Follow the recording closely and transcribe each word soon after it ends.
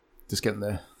Just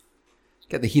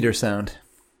get the heater sound.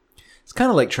 It's kind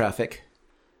of like traffic.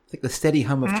 It's like the steady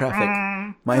hum of traffic.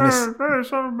 Minus the...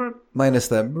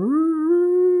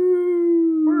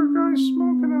 Guys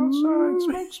smoking outside.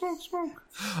 Smoke.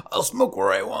 I'll smoke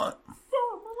where I want.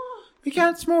 You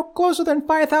can't smoke closer than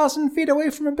 5,000 feet away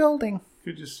from a building.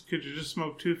 Could you just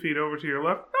smoke 2 feet over to your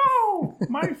left? No!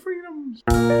 My freedoms!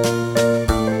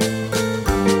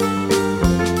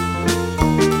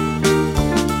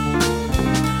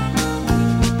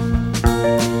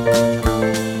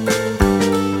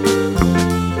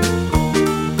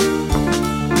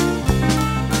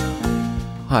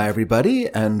 Hi, everybody,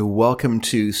 and welcome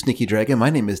to Sneaky Dragon. My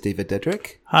name is David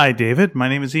Dedrick. Hi, David. My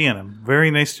name is Ian. I'm very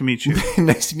nice to meet you.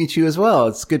 Nice to meet you as well.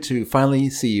 It's good to finally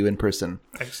see you in person.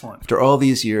 Excellent. After all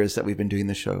these years that we've been doing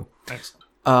the show.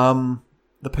 Excellent.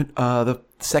 The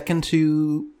second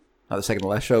to... Not the second to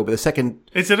last show, but the second...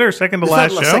 Is it our second to it's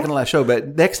last not show? Second to last show,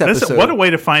 but next episode... What a way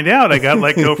to find out. I got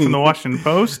let go from the Washington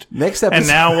Post. Next episode...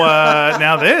 And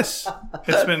now this.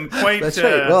 It's been quite... That's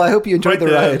right. Well, I hope you enjoyed the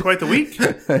ride. Quite the week.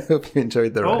 I hope you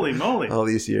enjoyed the ride. Holy moly. All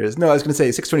these years. No, I was going to say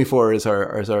 624 is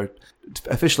our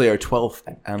officially our 12th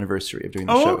anniversary of doing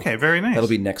the show. Oh, okay. Very nice. That'll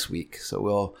be next week.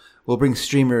 So we'll bring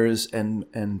streamers and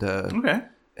okay.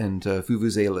 And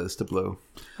vuvuzelas to blow.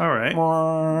 All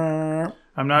right.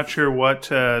 I'm not sure what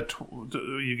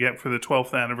you get for the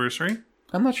 12th anniversary.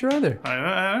 I'm not sure either. I don't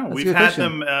know. That's We've had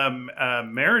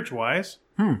them marriage-wise.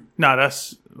 Not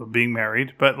us being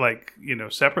married, but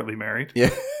separately married. Yeah.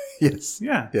 Yes.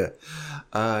 Yeah. Yeah.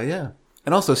 Yeah.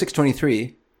 And also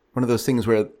 623, one of those things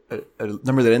where a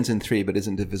number that ends in 3 but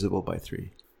isn't divisible by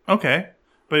 3. Okay.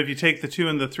 But if you take the 2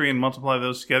 and the 3 and multiply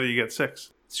those together, you get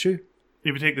 6. It's true.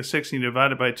 If you take the 6 and you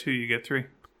divide it by 2, you get 3.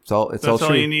 It's all That's true.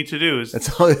 all you need to do.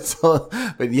 It's all.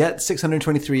 But yet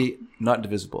 623 not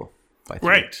divisible by 3.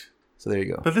 Right. So there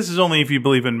you go. But this is only if you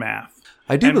believe in math.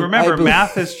 I do. And remember,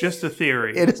 math is just a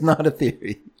theory. It is not a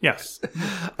theory. Yes.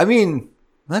 I mean,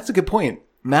 that's a good point.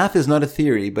 Math is not a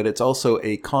theory, but it's also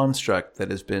a construct that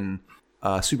has been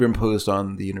superimposed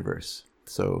on the universe.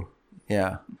 So,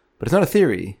 yeah. But it's not a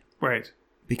theory. Right.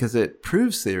 Because it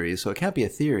proves theories, so it can't be a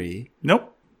theory.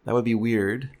 Nope. That would be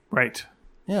weird. Right.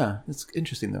 Yeah, it's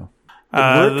interesting, though.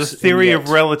 The theory of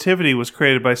relativity was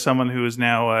created by someone who is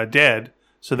now dead,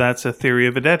 so that's a theory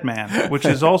of a dead man, which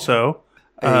is also...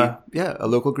 a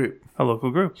local group. A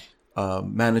local group.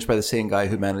 Managed by the same guy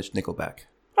who managed Nickelback.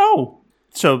 Oh,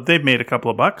 so they've made a couple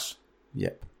of bucks.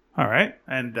 Yep. All right,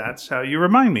 and that's how you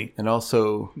remind me. And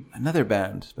also another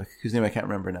band, whose name I can't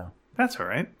remember now. That's all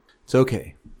right. It's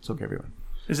okay. It's okay, everyone.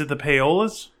 Is it the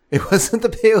Payolas? It wasn't the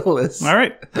Payolas. All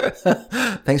right.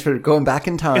 Thanks for going back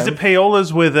in time. Is it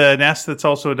Payolas with an S that's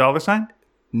also a $sign?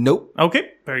 Nope.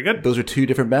 Okay, very good. Those are 2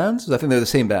 different bands? I think they're the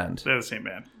same band. They're the same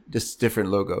band. Just different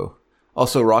logo.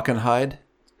 Also, Rock and Hide,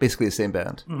 basically the same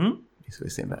band. Mm-hmm. Basically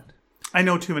the same band. I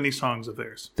know too many songs of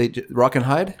theirs. Rock and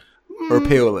Hide? Or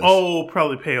Payolas? Oh,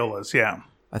 probably Payolas, yeah.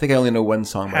 I think I only know one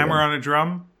song. Hammer on a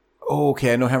Drum? Oh,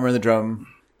 okay, I know Hammer on the Drum.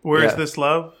 Where is This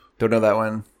Love? Don't know that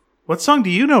one. What song do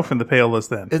you know from the Payolas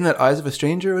then? Isn't that Eyes of a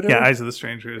Stranger or whatever? Yeah, Eyes of the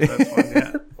Stranger. That's one,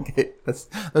 yeah. Okay, those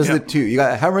are the 2. You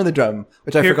got Hammer on the Drum,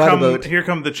 which I forgot about. Here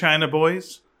Come the China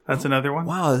Boys. That's another one.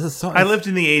 Wow, this is so... I lived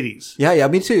in the 80s. Yeah,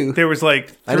 me too. There was 3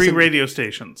 radio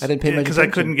stations. I didn't pay much attention. Because I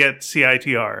couldn't get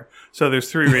CITR. So there's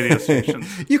 3 radio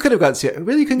stations. You could have got CITR.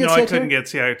 Really? You couldn't get CITR? No, I couldn't get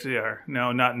CITR.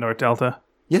 No, not in North Delta.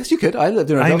 Yes, you could. I lived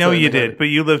in North Delta. I know you did, but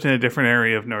you lived in a different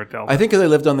area of North Delta. I think because I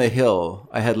lived on the hill,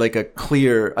 I had a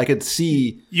clear... I could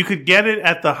see... You could get it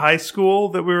at the high school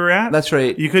that we were at. That's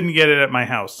right. You couldn't get it at my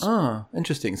house. Oh,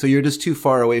 interesting. So you're just too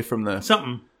far away from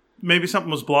the... Maybe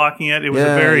something was blocking it. It was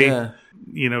a very...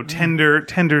 tender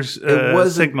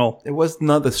signal. It was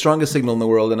not the strongest signal in the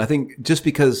world, and I think just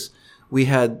because we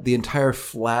had the entire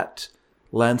flat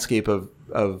landscape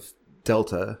of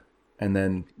Delta and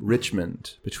then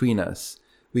Richmond between us,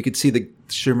 we could see the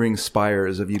shimmering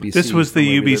spires of UBC. This was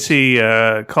the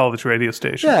UBC college radio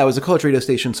station. Yeah, it was a college radio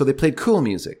station, so they played cool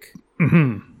music. Mm-hmm.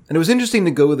 And it was interesting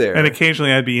to go there. And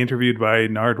occasionally I'd be interviewed by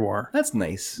Nardwar. That's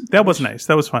nice. That was nice.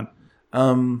 That was fun.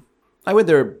 I went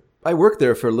there. I worked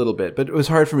there for a little bit, but it was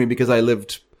hard for me because I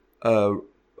lived about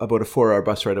a 4-hour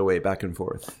bus ride away, back and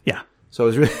forth. Yeah. So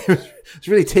it was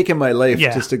really taking my life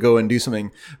just to go and do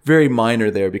something very minor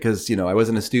there because, I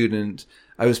wasn't a student.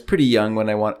 I was pretty young when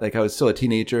I was still a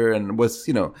teenager and was,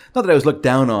 not that I was looked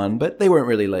down on, but they weren't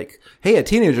really like, hey, a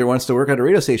teenager wants to work at a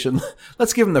radio station.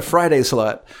 Let's give him the Friday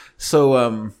slot.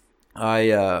 So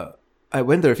I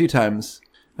went there a few times.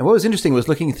 And what was interesting was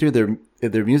looking through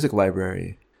their music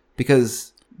library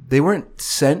because they weren't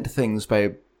sent things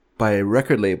by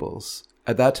record labels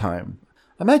at that time.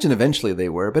 I imagine eventually they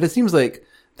were, but it seems like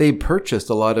they purchased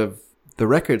a lot of the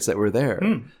records that were there.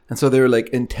 And so they were like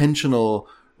intentional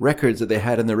records that they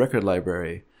had in their record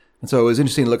library. And so it was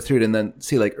interesting to look through it and then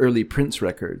see like early Prince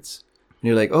records. And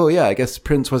you're like, oh yeah, I guess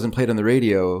Prince wasn't played on the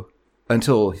radio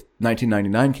until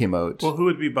 1999 came out. Well, who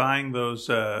would be buying those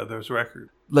records?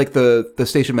 Like the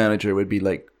station manager would be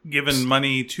like given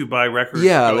money to buy records.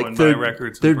 Yeah, go like and buy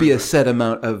records. There'd be a set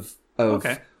amount of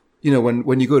okay. You know,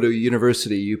 when you go to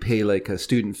university, you pay like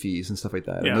student fees and stuff like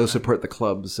that, and those support the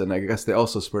clubs, and I guess they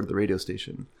also supported the radio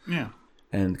station. Yeah,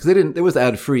 and because it was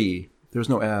ad free. There was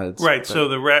no ads. Right, so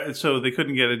so they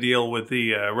couldn't get a deal with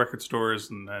the record stores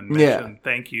and mention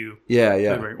thank you.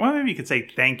 Yeah. Well, maybe you could say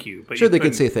thank you. But sure, they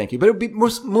could say thank you. But it would be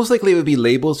most likely it would be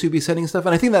labels who'd be sending stuff.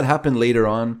 And I think that happened later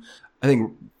on. I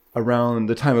think around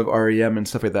the time of REM and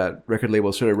stuff like that, record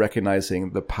labels started recognizing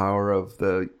the power of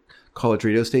the college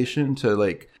radio station to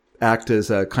like act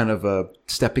as a kind of a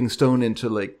stepping stone into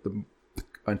like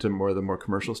into the more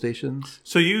commercial stations.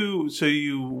 So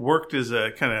you worked as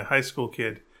a kind of high school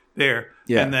kid there.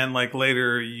 Yeah. And then like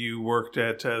later you worked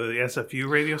at the SFU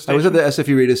radio station? I was at the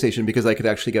SFU radio station because I could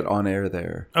actually get on air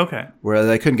there. Okay. Whereas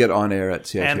I couldn't get on air at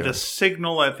CITR. And the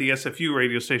signal at the SFU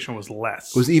radio station was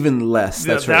less. It was even less.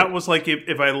 That's right. That was like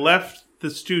if I left the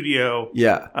studio,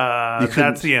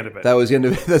 that's the end of it. That was the end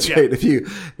of it. That's right.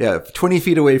 If 20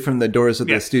 feet away from the doors of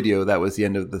the studio, that was the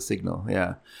end of the signal.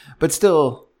 Yeah. But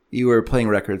still, you were playing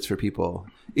records for people.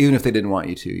 Even if they didn't want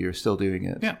you to, you're still doing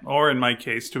it. Yeah, or in my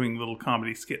case, doing little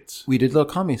comedy skits. We did little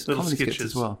comedy skits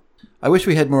as well. I wish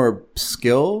we had more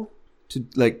skill,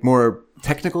 more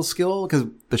technical skill, because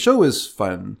the show was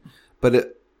fun,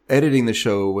 but editing the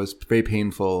show was very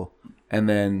painful, and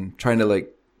then trying to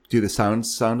do the sound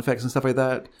effects and stuff like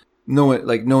that. No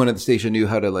one at the station knew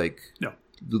how to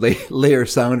layer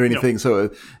sound or anything, so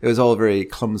it was all very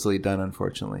clumsily done,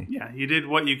 unfortunately. Yeah, you did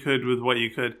what you could with what you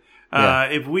could.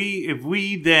 If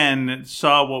we then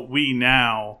saw what we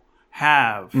now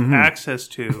have access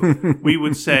to, we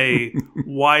would say,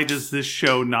 why does this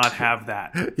show not have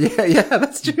that? Yeah,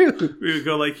 that's true. We would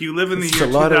go like, you live in the year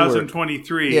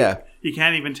 2023. Yeah. You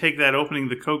can't even take that opening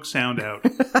the Coke sound out.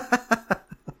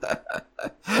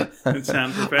 It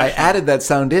sounds professional. I added that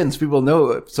sound in so people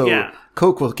know. So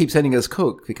Coke will keep sending us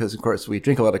Coke because, of course, we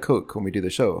drink a lot of Coke when we do the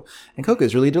show. And Coke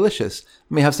is really delicious.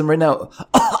 Let me have some right now.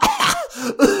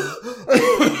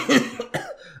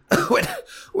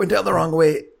 Went down the wrong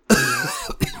way.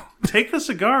 Take the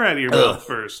cigar out of your mouth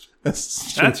first.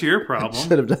 That's your problem. I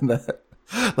should have done that.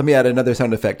 Let me add another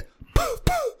sound effect.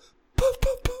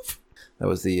 That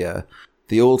was the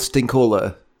old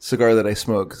Stinkola cigar that I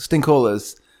smoke. Stinkola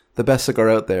is the best cigar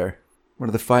out there. One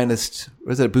of the finest.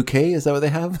 Was it a bouquet? Is that what they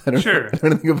have? I don't know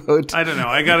anything about. I don't know.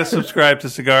 I got to subscribe to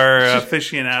Cigar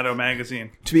Aficionado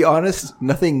magazine. To be honest,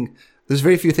 there's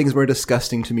very few things more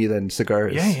disgusting to me than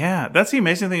cigars. Yeah. That's the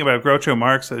amazing thing about Groucho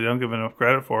Marx that I don't give enough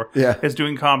credit for. Yeah. Is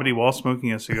doing comedy while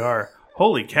smoking a cigar.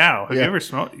 Holy cow. Have you ever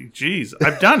smoked? Jeez,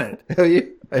 I've done it. Have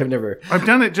you? I have never. I've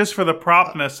done it just for the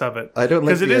propness of it. I don't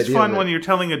like the idea. Because it is fun when you're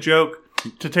telling a joke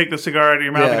to take the cigar out of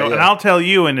your mouth and go, and I'll tell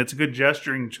you, and it's a good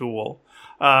gesturing tool.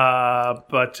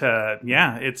 It's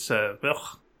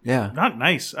not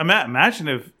nice. Imagine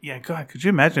if, God, could you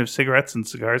imagine if cigarettes and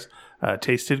cigars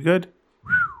tasted good?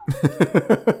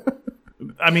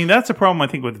 I mean, that's a problem I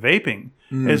think with vaping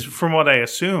is from what I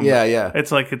assume. Yeah.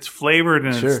 It's like it's flavored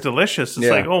and it's delicious. It's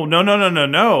like, oh,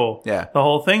 no. Yeah. The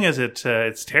whole thing is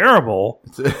it's terrible.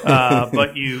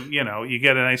 But you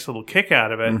get a nice little kick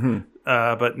out of it.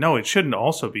 But no, it shouldn't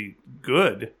also be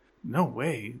good. No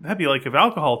way. That'd be like if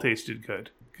alcohol tasted good.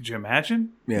 Could you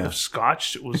imagine? Yeah. If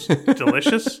scotch was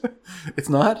delicious? It's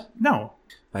not? No.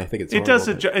 I think it's it does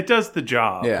the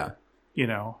job. Yeah.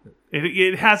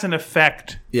 It has an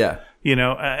effect. Yeah.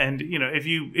 And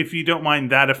if you don't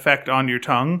mind that effect on your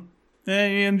tongue, you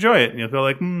enjoy it. You'll go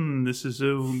like, this is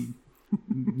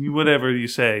whatever you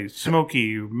say,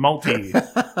 smoky, malty.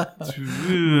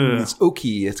 It's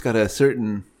oaky. It's got a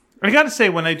certain. I got to say,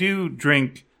 when I do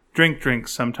drink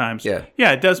drinks sometimes,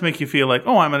 it does make you feel like,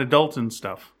 oh, I'm an adult and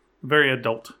stuff. Very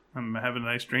adult. I'm having a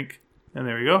nice drink. And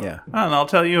there you go. Yeah. And I'll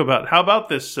tell you how about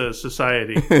this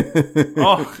society?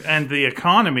 And the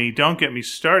economy. Don't get me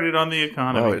started on the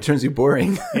economy. Oh, it turns you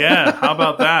boring. Yeah, how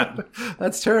about that?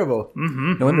 That's terrible.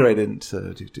 No wonder I didn't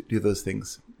do those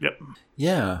things. Yep.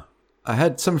 Yeah. I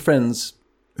had some friends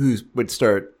who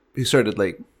started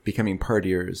becoming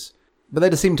partiers, but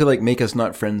that just seemed to make us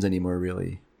not friends anymore,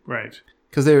 really. Right.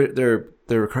 Because their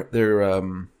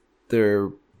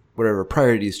whatever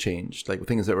priorities changed,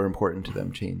 things that were important to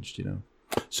them changed,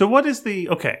 So what is this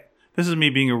is me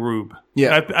being a rube.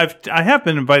 Yeah. I have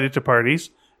been invited to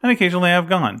parties and occasionally I've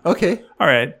gone. Okay. All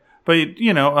right. But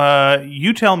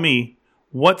you tell me,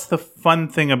 What's the fun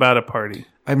thing about a party?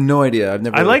 I have no idea. I've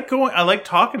never. I like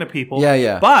talking to people. Yeah,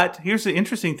 yeah. But here's the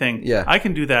interesting thing. Yeah. I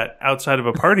can do that outside of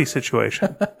a party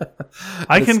situation.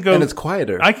 And it's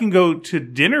quieter. I can go to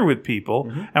dinner with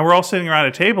people, and we're all sitting around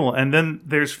a table, and then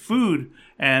there's food,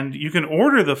 and you can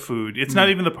order the food. It's not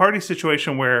even the party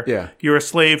situation where you're a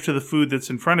slave to the food that's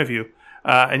in front of you,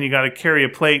 and you got to carry a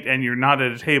plate, and you're not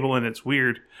at a table, and it's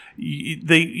weird.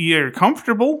 You're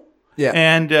comfortable. Yeah,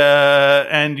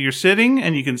 and you're sitting,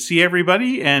 and you can see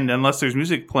everybody, and unless there's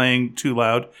music playing too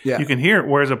loud, you can hear it.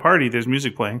 Whereas a party, there's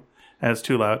music playing, and it's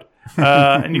too loud,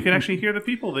 and you can actually hear the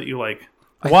people that you like.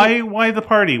 Why the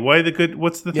party? Why the good?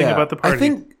 What's the thing about the party? I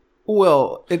think,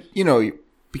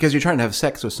 because you're trying to have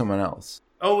sex with someone else.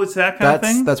 Oh, it's that kind of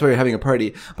thing? That's why you're having a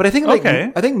party. But I think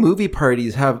I think movie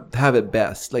parties have it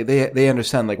best. Like they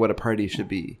understand like what a party should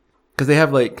be. Because they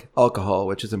have like alcohol,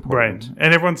 which is important. Right.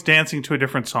 And everyone's dancing to a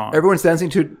different song. Everyone's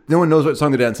dancing to, no one knows what song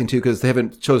they're dancing to because they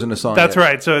haven't chosen a song That's yet.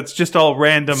 right. So it's just all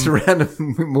random. It's a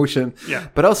random motion. Yeah.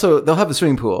 But also, they'll have a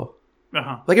swimming pool.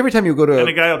 Uh-huh. Like every time you go to... And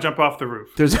a guy will jump off the roof.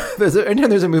 Anytime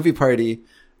there's a movie party,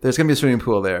 there's going to be a swimming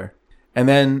pool there. And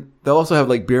then they'll also have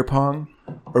like beer pong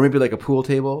or maybe like a pool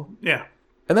table. Yeah.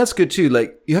 And that's good too.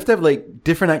 Like you have to have like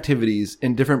different activities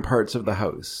in different parts of the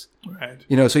house. Right.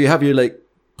 So you have your like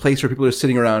place where people are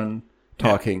sitting around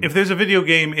talking. Yeah. If there's a video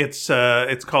game, it's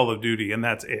Call of Duty, and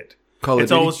that's it.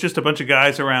 It's always just a bunch of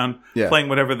guys around playing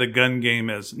whatever the gun game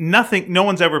is. No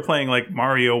one's ever playing like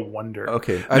Mario Wonder.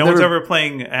 Okay. No one's ever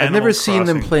playing Animal I've never Crossing. seen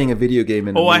them playing a video game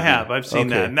in a movie. I have. I've seen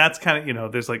that. And that's kind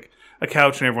of, there's like a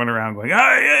couch and everyone around going,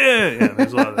 yeah.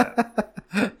 There's a lot of that.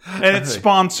 And it's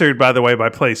sponsored, by the way, by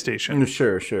PlayStation.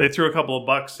 Sure. They threw a couple of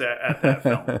bucks at that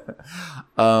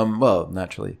film. Well,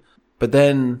 naturally. But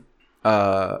then,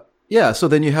 so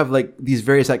then you have like these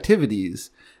various activities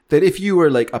that if you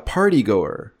were like a party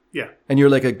goer, and you're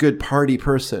like a good party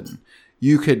person,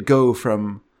 you could go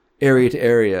from area to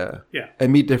area,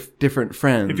 and meet different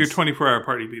friends. If you're 24-hour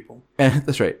party people, and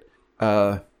that's right.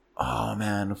 Oh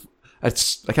man, I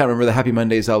can't remember the Happy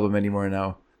Mondays album anymore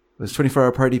now. It was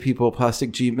 24-hour party people,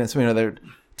 Plastic G, something other.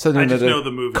 I just know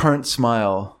the movie. Current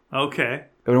Smile. Okay.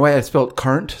 I mean, why I spelled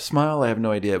Current Smile, I have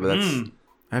no idea, but that's.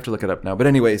 I have to look it up now. But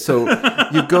anyway, so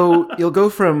you'll go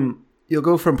from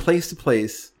place to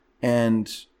place, and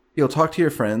you'll talk to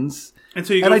your friends. And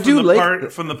so you go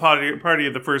from the party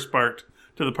of the first part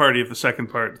to the party of the second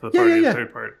part to the party of the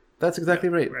third part. That's exactly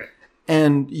right. Right.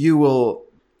 And you will,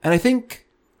 and I think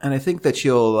that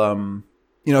you'll,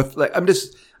 like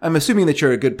I'm assuming that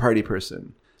you're a good party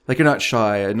person. Like you're not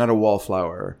shy, not a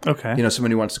wallflower. Okay.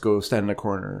 Someone who wants to go stand in a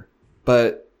corner.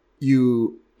 But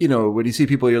when you see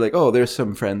people, you're like, oh, there's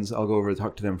some friends. I'll go over and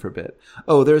talk to them for a bit.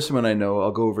 Oh, there's someone I know.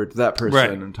 I'll go over to that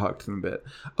person and talk to them a bit.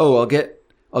 Oh, I'll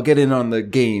get in on the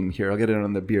game here. I'll get in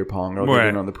on the beer pong. Or I'll get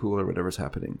in on the pool or whatever's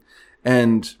happening.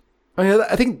 And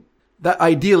I think that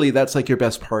ideally that's like your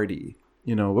best party.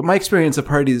 But my experience of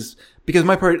parties, because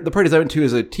the parties I went to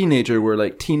as a teenager were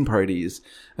like teen parties.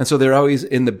 And so they're always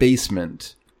in the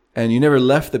basement. And you never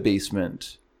left the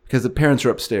basement because the parents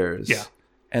are upstairs. Yeah.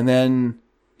 And then,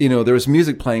 there was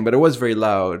music playing, but it was very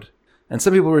loud. And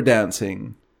some people were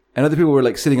dancing. And other people were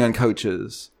like sitting on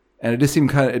couches. And it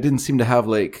didn't seem to have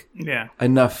like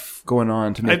enough going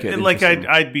on to make it like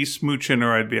I'd be smooching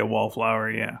or I'd be a wallflower,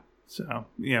 yeah. So,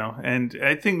 and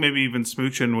I think maybe even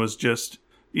smooching was just,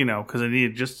 because I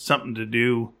needed just something to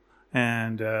do.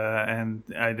 And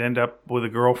I'd end up with a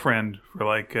girlfriend for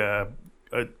like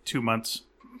 2 months.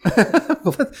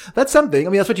 Well, that's something. I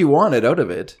mean, that's what you wanted out of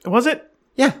it. Was it?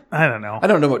 Yeah. I don't know. I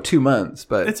don't know about 2 months,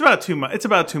 but it's about 2 months. It's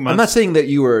about 2 months. I'm not saying that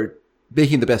you were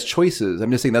making the best choices.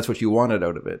 I'm just saying that's what you wanted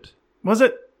out of it. Was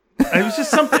it? It was just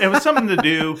something. It was something to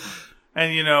do,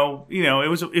 and it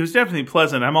was definitely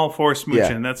pleasant. I'm all for smooching.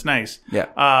 Yeah. That's nice. Yeah.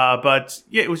 But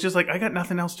it was just like I got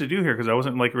nothing else to do here because I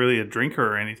wasn't like really a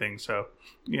drinker or anything. So,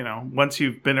 once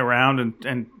you've been around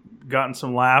and gotten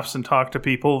some laughs and talked to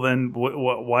people, then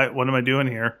what am I doing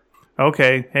here?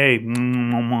 Okay. Hey.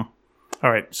 All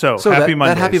right, so Happy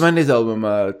Mondays. That Happy Mondays album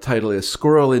title is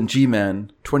Squirrel and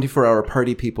G-Man, 24-Hour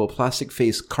Party People, Plastic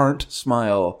Face, Current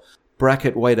Smile,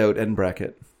 bracket, whiteout, and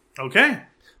bracket. Okay.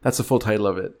 That's the full title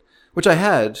of it, which I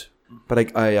had,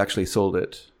 but I actually sold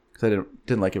it because I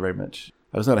didn't like it very much.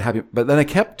 I was not happy. But then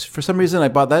for some reason, I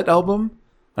bought that album,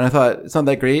 and I thought, it's not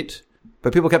that great.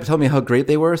 But people kept telling me how great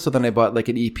they were, so then I bought like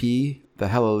an EP, the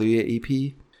Hallelujah EP,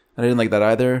 and I didn't like that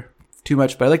either. Too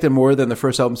much, but I liked it more than the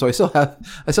first album, so I still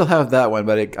have that one.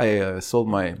 But I sold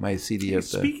my CD.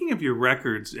 Speaking of your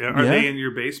records, are they in your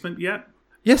basement yet?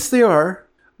 Yes, they are.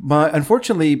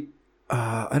 Unfortunately,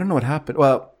 I don't know what happened.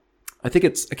 Well, I think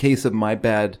it's a case of my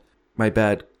bad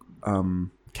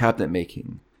cabinet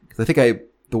making because I think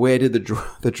the way I did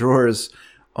the drawers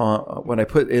when I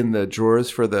put in the drawers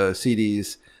for the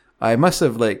CDs, I must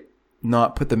have like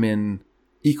not put them in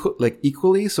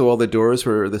equally, so all the doors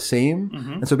were the same.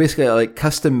 Mm-hmm. And so basically I like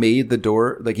custom made the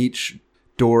door, like each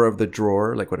door of the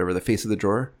drawer, like whatever the face of the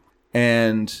drawer.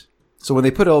 And so when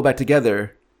they put it all back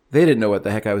together, they didn't know what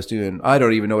the heck I was doing. I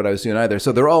don't even know what I was doing either.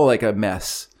 So they're all like a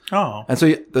mess. Oh. And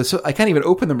so I can't even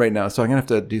open them right now. So I'm gonna have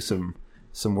to do some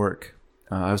work.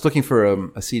 I was looking for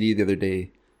a CD the other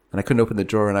day, and I couldn't open the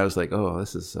drawer, and I was like, "Oh,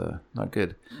 this is not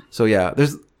good." So yeah,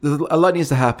 there's a lot needs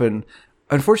to happen.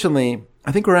 Unfortunately,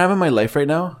 I think where I am in my life right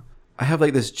now, I have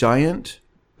like this giant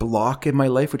block in my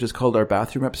life, which is called our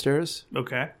bathroom upstairs.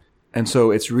 Okay. And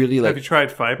so it's really like... Have you tried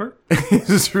fiber?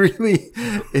 it's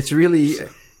really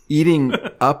eating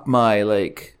up my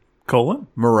like... Colon?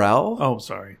 Morale. Oh,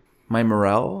 sorry. My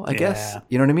morale, I guess.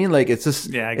 You know what I mean? Like it's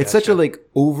just... Yeah, it's such a like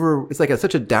it's like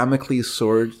such a Damocles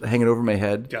sword hanging over my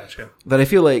head. Gotcha. That I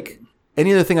feel like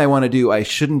any other thing I want to do, I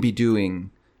shouldn't be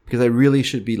doing, because I really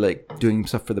should be like doing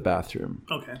stuff for the bathroom.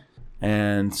 Okay.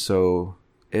 And so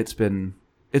it's a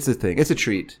thing. It's a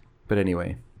treat. But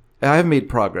anyway, I've made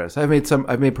progress. I've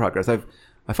made progress. I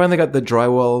finally got the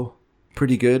drywall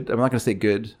pretty good. I'm not going to say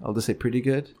good. I'll just say pretty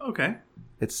good. Okay.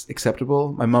 It's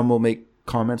acceptable. My mom will make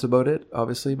comments about it,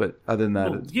 obviously, but other than that,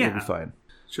 it'll be fine.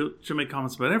 She'll make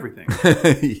comments about everything.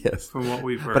 Yes. From what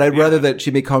we've heard. But I'd rather that she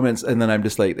make comments and then I'm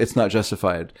just like, it's not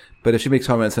justified. But if she makes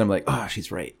comments and I'm like, oh,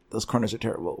 she's right. Those corners are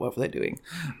terrible. What were they doing?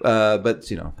 But,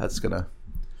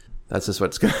 that's just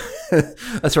what's going to...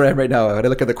 That's where I am right now. When I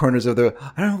look at the corners of I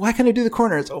don't know, why can't I do the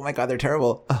corners? Oh my God, they're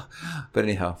terrible. Oh. But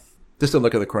anyhow, just don't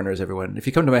look at the corners, everyone. If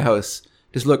you come to my house,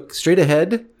 just look straight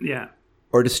ahead. Yeah.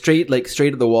 Or just straight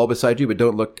at the wall beside you, but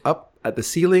don't look up at the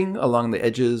ceiling, along the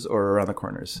edges, or around the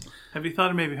corners. Have you thought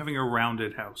of maybe having a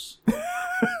rounded house?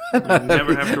 You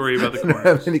never have to worry about the corners. I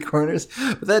don't have any corners.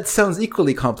 But that sounds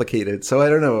equally complicated. So I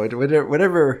don't know.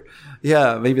 Whatever.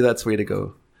 Yeah, maybe that's the way to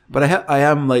go. But I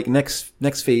am like next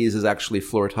phase is actually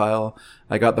floor tile.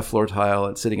 I got the floor tile.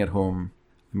 It's sitting at home.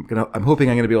 I'm hoping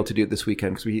I'm gonna be able to do it this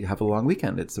weekend because we have a long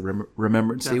weekend. It's the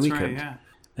Remembrance Day weekend. Right, yeah.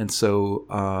 And so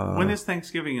when is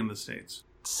Thanksgiving in the States?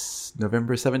 It's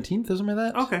November 17th or something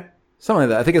like that. Okay. Something like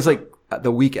that. I think it's like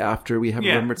the week after we have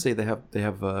Remembrance Day. They have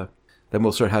then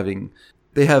we'll start having.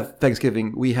 They have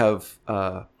Thanksgiving. We have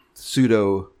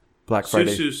pseudo Black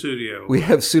Friday. Studio. We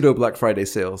have pseudo Black Friday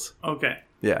sales. Okay.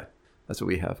 Yeah. That's what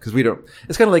we have, because we don't.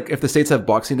 It's kind of like if the States have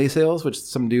Boxing Day sales, which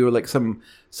some do, or like some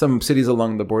cities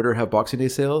along the border have Boxing Day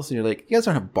sales, and you're like, you guys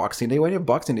don't have Boxing Day. Why do you have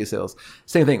Boxing Day sales?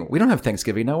 Same thing. We don't have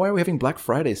Thanksgiving now. Why are we having Black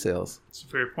Friday sales? That's a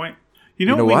fair point. You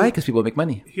know why? Because people make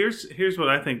money. Here's what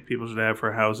I think people should have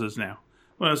for houses now.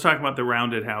 When I was talking about the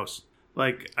rounded house,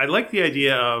 like I like the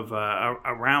idea of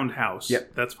a round house.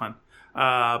 Yep. That's fun.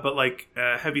 But like,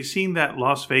 have you seen that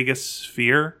Las Vegas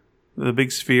sphere? The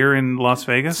big sphere in Las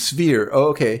Vegas? Sphere. Oh,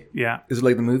 okay. Yeah. Is it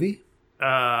like the movie?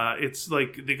 It's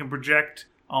like they can project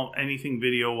anything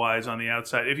video-wise on the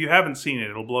outside. If you haven't seen it,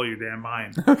 it'll blow your damn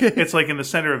mind. Okay. It's like in the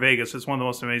center of Vegas. It's one of the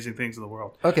most amazing things in the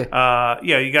world. Okay.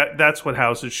 That's what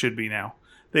houses should be now.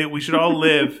 We should all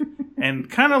live and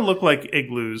kind of look like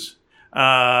igloos.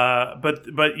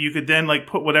 But you could then like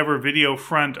put whatever video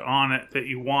front on it that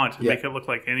you want and make it look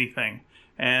like anything.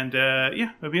 And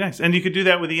it'd be nice. And you could do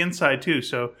that with the inside too.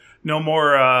 So no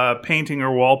more painting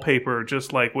or wallpaper.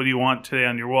 Just like, what do you want today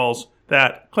on your walls?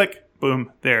 That, click,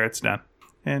 boom, there, it's done.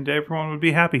 And everyone would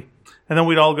be happy. And then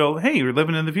we'd all go, hey, you're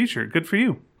living in the future. Good for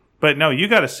you. But no, you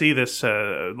got to see this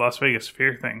Las Vegas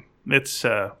Sphere thing. It's,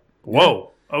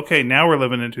 whoa. Okay, now we're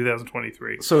living in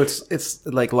 2023. So it's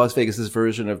like Las Vegas's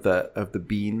version of the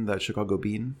bean, that Chicago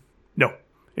bean? No.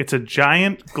 It's a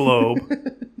giant globe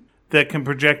that can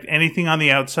project anything on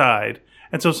the outside.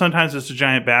 And so sometimes it's a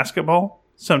giant basketball.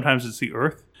 Sometimes it's the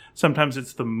earth. Sometimes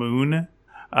it's the moon.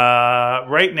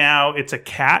 Right now it's a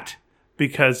cat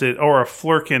or a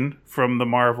flurkin from the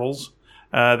Marvels.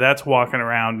 That's walking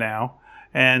around now.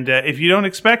 And if you don't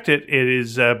expect it, it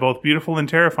is both beautiful and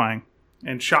terrifying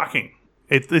and shocking.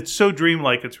 It's so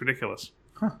dreamlike, it's ridiculous.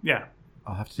 Huh. Yeah.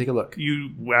 I'll have to take a look.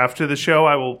 After the show,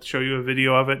 I will show you a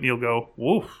video of it, and you'll go,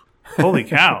 woof, holy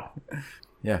cow.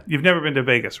 Yeah. You've never been to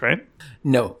Vegas, right?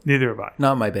 No. Neither have I.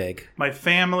 Not my bag. My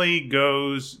family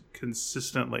goes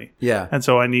consistently. Yeah. And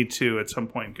so I need to, at some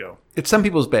point, go. It's some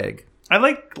people's bag. I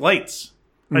like lights.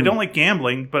 I don't like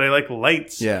gambling, but I like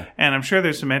lights. Yeah. And I'm sure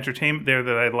there's some entertainment there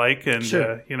that I like. And,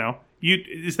 sure.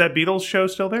 Is that Beatles show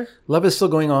still there? Love is still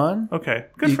going on. Okay.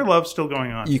 Good for Love still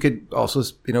going on. You could also,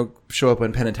 show up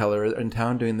when Penn and Teller are in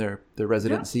town doing their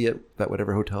residency at that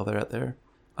whatever hotel they're at there.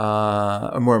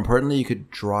 More importantly, you could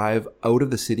drive out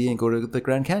of the city and go to the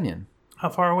Grand Canyon. How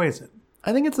far away is it?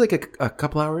 I think it's like a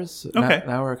couple hours. Okay. An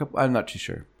hour, a couple. I'm not too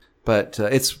sure, but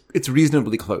it's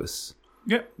reasonably close.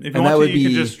 Yeah, if you want to, you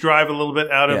can just drive a little bit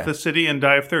out of the city and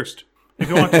die of thirst. If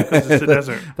you want to, because it's a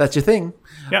desert. That's your thing.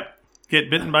 Yep. Get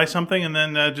bitten by something and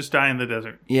then just die in the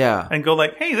desert. Yeah. And go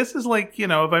like, hey, this is like, if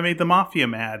I made the Mafia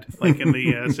mad, like in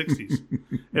the 60s.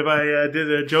 If I did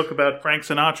a joke about Frank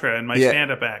Sinatra in my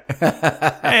stand-up act.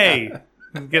 Hey,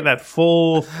 get that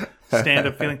full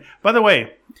stand-up feeling. By the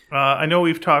way, I know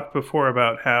we've talked before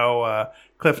about how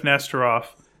Cliff Nesteroff,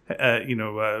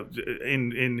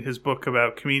 in his book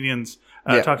about comedians,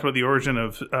 talked about the origin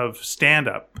of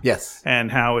stand-up. Yes.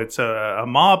 And how it's a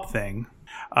mob thing.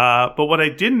 But what I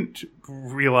didn't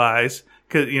realize,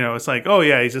 because, it's like, oh,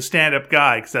 yeah, he's a stand-up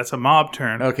guy, because that's a mob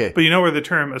term. Okay. But you know where the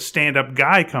term a stand-up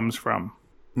guy comes from?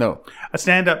 No. A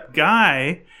stand-up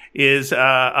guy is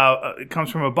it comes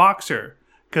from a boxer.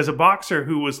 Because a boxer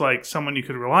who was like someone you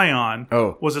could rely on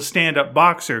was a stand-up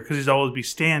boxer because he'd always be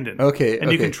standing. Okay.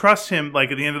 And you can trust him,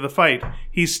 like at the end of the fight,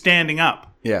 he's standing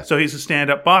up. Yeah. So he's a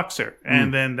stand-up boxer.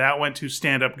 And then that went to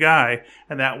stand-up guy,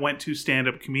 and that went to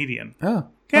stand-up comedian. Oh.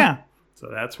 Yeah. So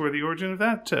that's where the origin of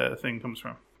that thing comes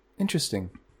from.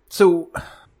 Interesting. So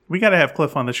we got to have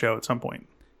Cliff on the show at some point.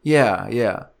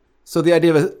 Yeah. So the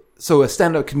idea of a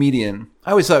stand-up comedian,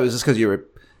 I always thought it was just because you were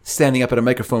standing up at a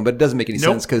microphone, but it doesn't make any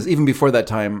sense because even before that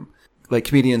time, like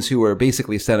comedians who were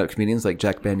basically stand-up comedians, like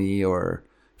Jack Benny or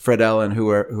Fred Allen,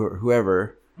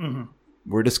 whoever,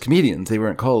 were just comedians. They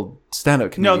weren't called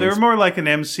stand-up comedians. No, they were more like an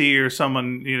MC or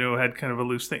someone, had kind of a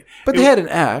loose thing. But they had an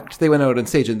act. They went out on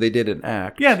stage and they did an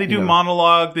act. Yeah, they do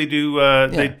monologue. They do.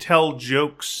 They tell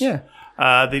jokes. Yeah.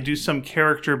 They do some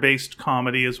character-based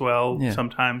comedy as well.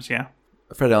 Sometimes. Yeah.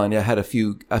 Fred Allen, had a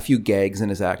few gags in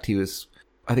his act. He was,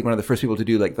 I think, one of the first people to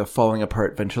do like the falling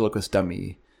apart ventriloquist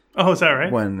dummy. Oh, is that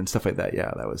right? One and stuff like that.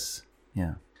 Yeah, that was.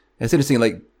 Yeah. It's interesting.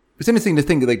 Like it's interesting to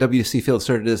think that like W.C. Fields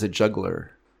started as a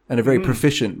juggler. And a very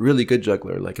proficient, really good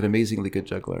juggler, like an amazingly good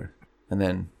juggler. And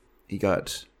then he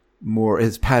got more.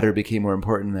 His patter became more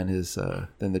important than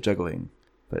the juggling.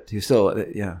 But he was still,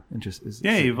 interesting.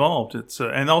 Yeah, he evolved. It's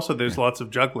and also there's lots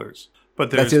of jugglers,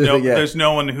 but there's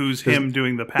no one who's him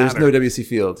doing the patter. There's no W.C.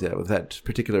 Fields, with that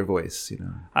particular voice.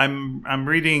 I'm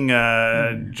reading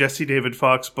Jesse David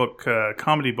Fox book,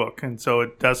 comedy book, and so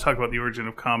it does talk about the origin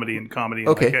of comedy in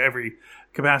like every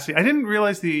capacity. I didn't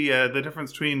realize the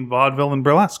difference between vaudeville and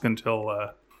burlesque until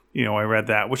I read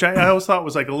that, which I always thought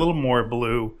was like a little more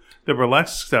blue, the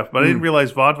burlesque stuff, but I didn't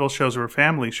realize vaudeville shows were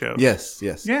family shows. Yes.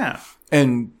 Yeah.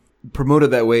 And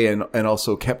promoted that way and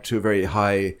also kept to a very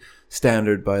high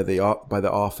standard by the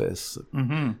office.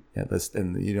 Mm-hmm.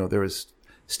 Yeah, there was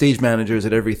stage managers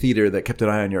at every theater that kept an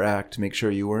eye on your act to make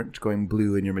sure you weren't going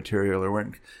blue in your material or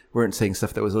weren't saying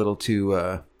stuff that was a little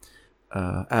too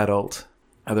adult.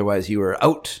 Otherwise, you were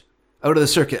out of the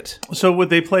circuit. So would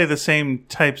they play the same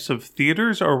types of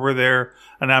theaters, or were there,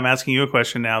 and I'm asking you a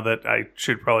question now that I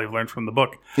should probably have learned from the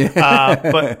book,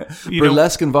 but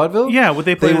burlesque and vaudeville? Yeah, would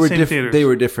they play the same theaters? They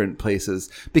were different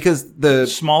places because the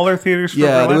smaller theaters for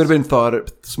burlesque? They would have been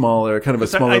thought smaller, kind of a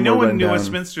smaller, I know more in New rundown.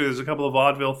 Westminster there's a couple of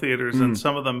vaudeville theaters, and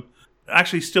some of them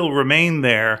actually still remain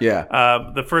there. Yeah.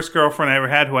 The first girlfriend I ever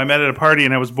had, who I met at a party,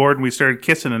 and I was bored, and we started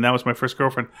kissing, and that was my first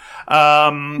girlfriend.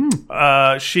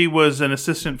 She was an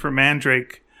assistant for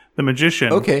Mandrake, the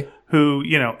magician. Okay. Who,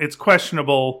 it's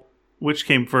questionable which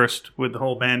came first with the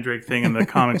whole Mandrake thing and the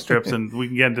comic strips, and we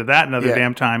can get into that another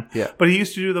damn time. Yeah. But he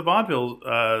used to do the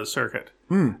vaudeville circuit,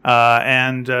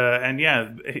 and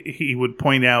he would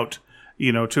point out,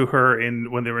 to her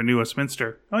when they were in New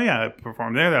Westminster. Oh yeah, I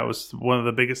performed there. That was one of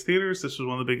the biggest theaters. This was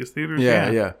one of the biggest theaters.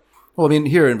 Yeah. Well, I mean,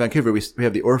 here in Vancouver, we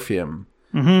have the Orpheum,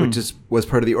 which was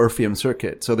part of the Orpheum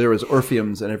circuit. So there was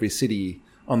Orpheums in every city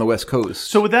on the West Coast.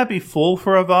 So would that be full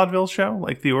for a vaudeville show,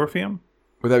 like the Orpheum?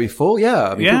 Would that be full? Yeah.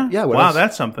 I mean, yeah. What wow, else?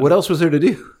 That's something. What else was there to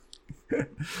do?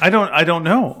 I don't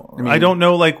know. I don't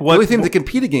know, like what. The only thing to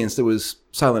compete against it was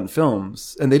silent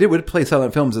films, and they would play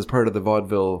silent films as part of the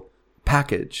vaudeville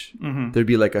package. There'd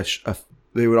be like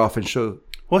they would often show.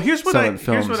 Well, here's what I don't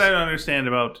understand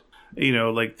about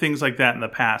like things like that in the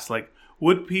past. Like,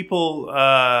 would people?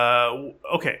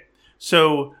 Okay,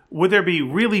 so would there be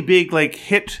really big like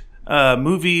hit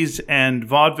movies and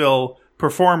vaudeville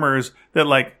performers that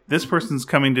like this person's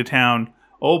coming to town?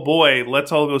 Oh boy,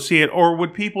 let's all go see it. Or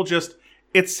would people just?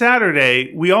 It's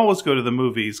Saturday. We always go to the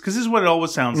movies because this is what it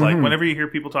always sounds like. Whenever you hear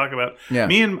people talk about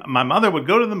me and my mother would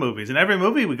go to the movies, and every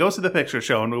movie we go to the picture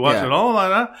show and we watch it all,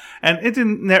 and it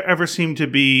didn't ever seem to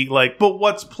be like, but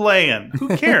what's playing?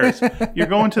 Who cares? You're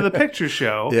going to the picture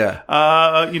show. Yeah.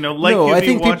 Like no, you'd I be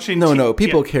think watching.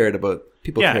 People cared about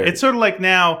People Yeah, cared. it's sort of like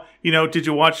now, did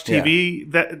you watch TV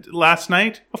that last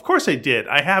night? Of course I did.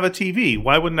 I have a TV.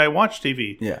 Why wouldn't I watch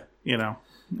TV? Yeah.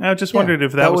 I just wondered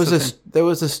if that was there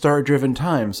was a star-driven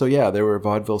time. So yeah, there were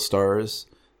vaudeville stars.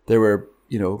 There were,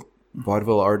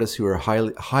 vaudeville artists who were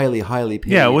highly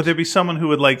paid. Yeah, would there be someone who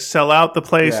would sell out the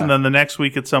place and then the next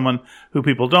week it's someone who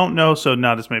people don't know, so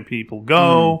not as many people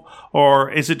go? Or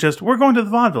is it just, we're going to the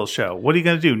vaudeville show? What are you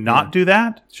going to do? Not do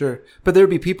that? Sure. But there would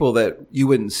be people that you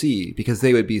wouldn't see because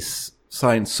they would be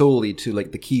signed solely to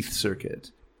the Keith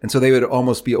circuit. And so they would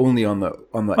almost be only on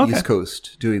the East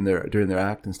Coast doing their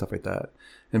act and stuff like that.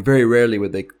 And very rarely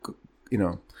would they,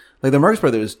 like the Marx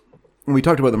Brothers. When we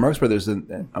talked about the Marx Brothers,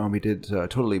 and we did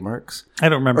Totally Marx. I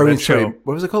don't remember that show.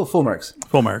 What was it called? Full Marx.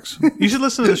 Full Marx. You should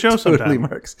listen to the show sometime. Totally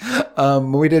Marx.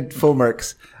 When we did Full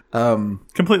Marx.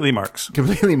 Completely Marx.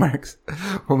 Completely Marx.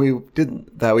 When we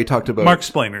did that, we talked about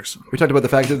Marx-splainers. We talked about the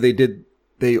fact that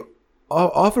they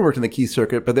often worked in the Keith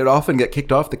circuit, but they'd often get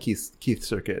kicked off the Keith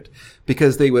circuit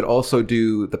because they would also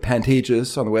do the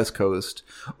Pantages on the West Coast,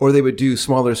 or they would do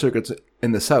smaller circuits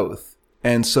in the South.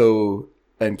 And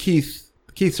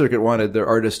Keith circuit wanted their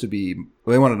artists they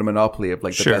wanted a monopoly of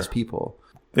the best people.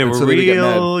 They were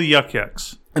real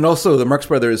yucks. And also the Marx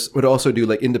Brothers would also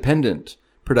do independent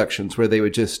productions where they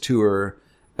would just tour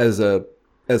as a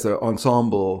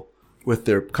ensemble with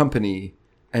their company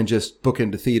and just book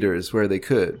into theaters where they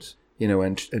could,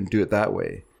 and do it that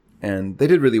way. And they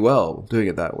did really well doing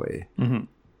it that way. Mm-hmm.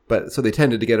 But so they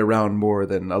tended to get around more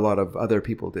than a lot of other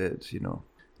people did,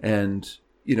 And,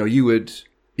 you would...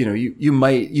 you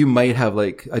might have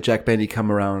a Jack Benny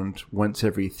come around once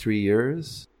every 3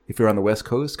 years if you're on the West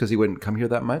Coast, because he wouldn't come here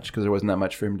that much because there wasn't that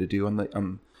much for him to do on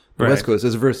the West Coast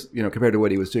as versus compared to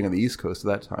what he was doing on the East Coast at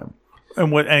that time.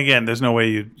 And again, there's no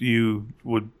way you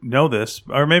would know this,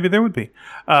 or maybe there would be.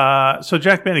 So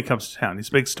Jack Benny comes to town; he's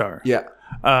a big star. Yeah.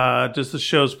 Does the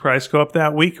show's price go up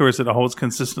that week, or is it always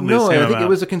consistently? No, the same I think amount? it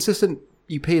was a consistent.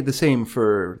 You paid the same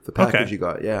for the package you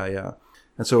got. Yeah.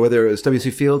 And so whether it was W.C.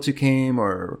 Fields who came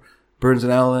or Burns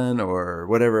and Allen or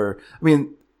whatever, I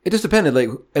mean, it just depended.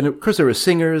 And of course there were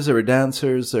singers, there were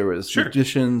dancers, there was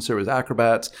magicians, there was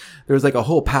acrobats. There was a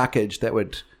whole package that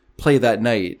would play that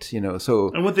night,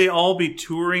 so. And would they all be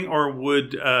touring or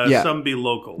would some be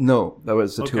local? No, that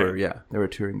was the tour. Yeah. There were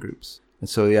touring groups. And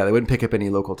so, they wouldn't pick up any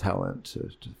local talent.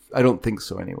 I don't think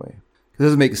so anyway. It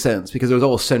doesn't make sense because it was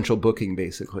all central booking,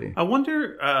 basically. I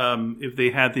wonder if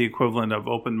they had the equivalent of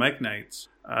open mic nights.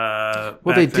 Well,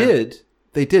 they did.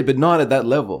 They did, but not at that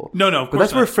level. No, of course But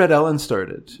that's not. where Fred Allen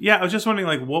started. Yeah, I was just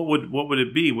wondering, what would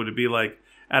it be? Would it be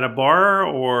at a bar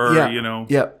or,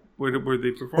 where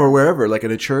they perform? Or wherever,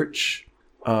 in a church,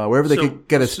 wherever they could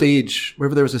get a stage,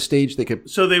 wherever there was a stage they could...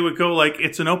 So they would go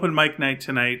it's an open mic night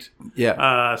tonight.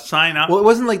 Yeah. Sign up. Well, it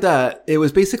wasn't like that. It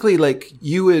was basically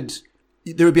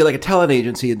there would be a talent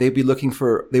agency and they'd be looking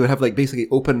for, they would have basically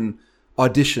open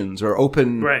auditions or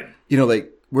open, right.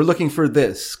 We're looking for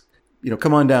this,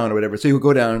 come on down or whatever. So you would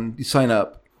go down, you sign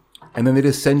up, and then they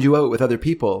just send you out with other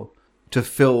people to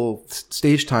fill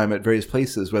stage time at various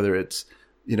places, whether it's,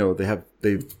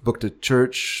 they've booked a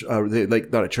church,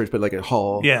 not a church, but a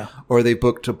hall. Yeah. Or they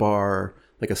booked a bar,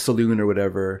 a saloon or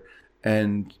whatever,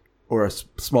 or a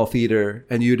small theater,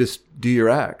 and you just do your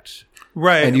act.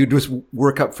 Right. And you just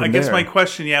work up from there. I guess my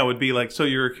question, would be so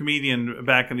you're a comedian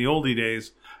back in the oldie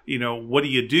days. What do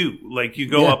you do? You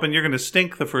go up and you're going to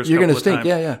stink the first couple of times. You're going to stink,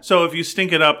 yeah. So if you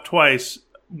stink it up twice,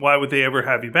 why would they ever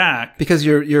have you back? Because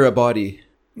you're a body.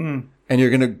 And you're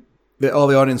going to... All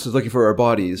the audience is looking for our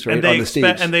bodies, right, on the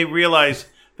stage. And they realize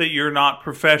that you're not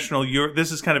professional.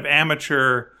 This is kind of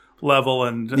amateur level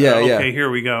and, here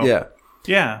we go. Yeah.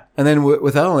 Yeah. And then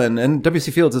with Allen and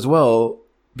W.C. Fields as well,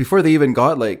 before they even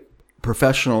got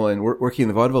professional and working in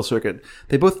the vaudeville circuit,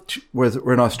 they both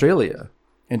were in Australia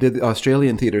and did the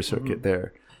Australian theater circuit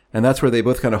there. And that's where they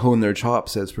both kind of honed their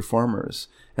chops as performers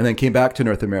and then came back to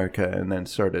North America and then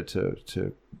started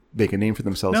to make a name for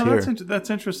themselves here. That's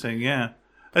interesting, yeah.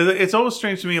 It's always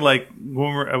strange to me, I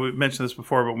mentioned this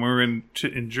before, but when we were in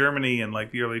Germany in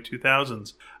the early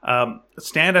 2000s,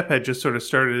 stand-up had just sort of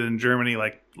started in Germany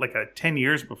 10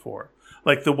 years before.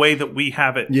 The way that we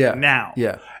have it now.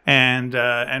 Yeah.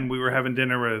 And we were having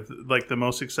dinner with the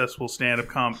most successful stand-up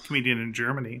comedian in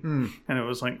Germany. And it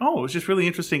was it was just really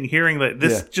interesting hearing that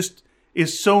this just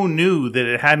is so new that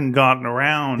it hadn't gotten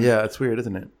around. Yeah, it's weird,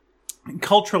 isn't it? And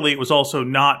culturally, it was also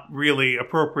not really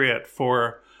appropriate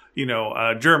for,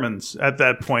 Germans at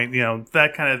that point,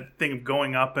 that kind of thing of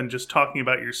going up and just talking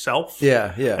about yourself.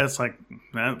 Yeah. And it's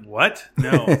what?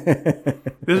 No.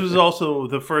 This was also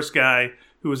the first guy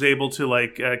who was able to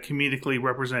comedically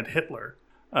represent Hitler.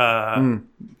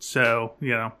 So,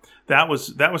 that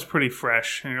was pretty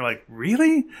fresh. And you're like,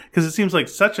 really? Because it seems like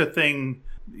such a thing,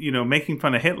 making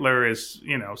fun of Hitler is,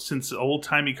 since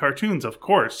old-timey cartoons, of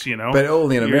course, But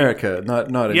only in America, not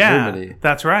in Germany.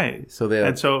 That's right. So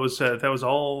it was that was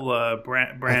all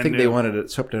brand new. I think they wanted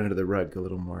it swept under the rug a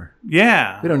little more.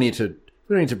 Yeah. We don't need to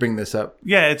bring this up.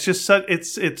 Yeah, it's just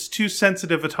it's too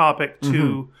sensitive a topic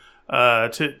to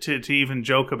even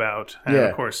joke about. And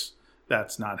of course,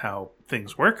 that's not how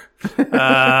things work.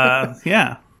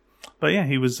 Yeah. But yeah,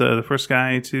 he was the first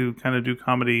guy to kind of do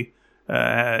comedy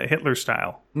Hitler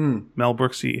style. Mel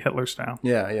Brooksy Hitler style.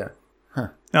 Yeah. Huh.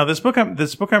 Now this book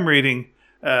I'm reading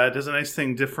does a nice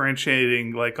thing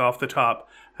differentiating, like, off the top,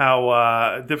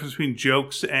 how difference between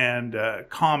jokes and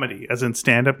comedy, as in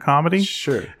stand-up comedy.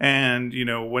 Sure. And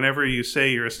whenever you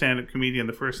say you're a stand-up comedian,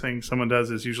 the first thing someone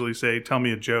does is usually say, "Tell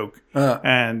me a joke,"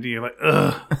 and you're like,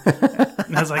 "Ugh."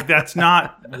 And I was like, that's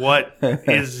not what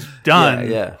is done.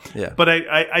 Yeah. But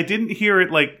I didn't hear it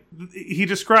like he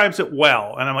describes it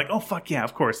well, and I'm like, oh fuck yeah,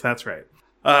 of course, that's right.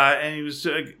 And he was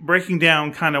breaking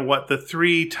down kind of what the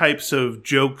three types of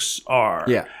jokes are,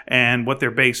 and what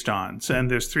they're based on. So,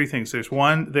 and there's three things. There's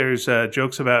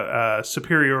jokes about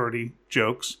superiority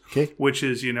jokes, which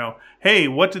is, hey,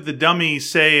 what did the dummy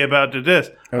say about this?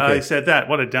 He said that.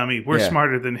 What a dummy. We're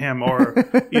smarter than him. Or,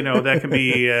 that can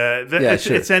be,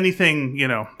 it's anything,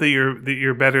 that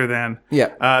you're better than.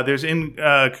 Yeah. There's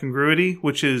incongruity,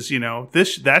 which is,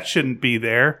 that shouldn't be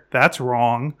there. That's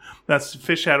wrong. That's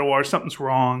fish out of water. Something's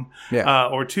wrong. Yeah.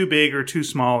 Or too big or too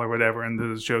small or whatever. And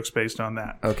there's jokes based on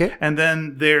that. Okay. And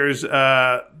then there's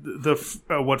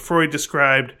what Freud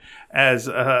described as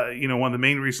one of the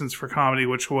main reasons for comedy,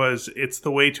 which was it's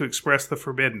the way to express the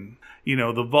forbidden,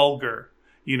 the vulgar.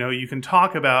 You can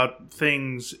talk about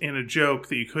things in a joke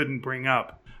that you couldn't bring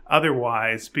up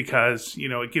otherwise because,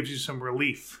 it gives you some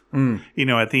relief,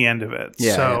 at the end of it.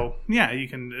 You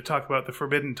can talk about the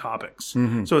forbidden topics.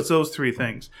 Mm-hmm. So it's those three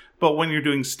things. But when you're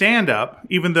doing stand-up,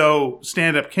 even though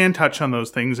stand-up can touch on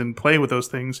those things and play with those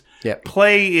things,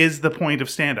 play is the point of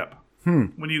stand-up.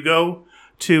 When you go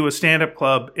to a stand-up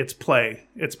club, it's play.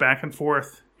 It's back and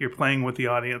forth. You're playing with the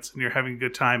audience and you're having a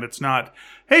good time. It's not,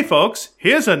 hey folks,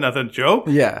 here's another joke.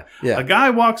 Yeah. A guy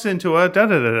walks into a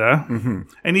da-da-da-da. Mm-hmm.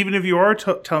 And even if you are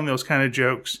telling those kind of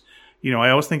jokes, I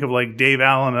always think of like Dave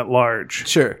Allen at Large.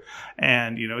 Sure.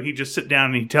 And, he'd just sit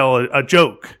down and he'd tell a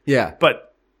joke. Yeah.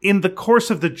 But in the course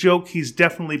of the joke, he's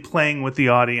definitely playing with the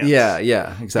audience. Yeah,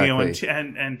 exactly.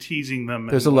 And teasing them.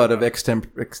 There's a lot of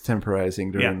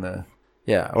extemporizing during the...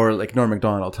 Yeah, or like Norm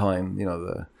Macdonald telling,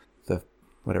 the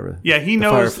whatever. Yeah, he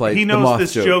knows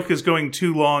this joke is going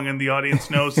too long, and the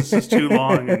audience knows this is too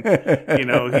long, and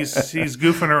he's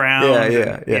goofing around.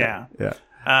 Yeah.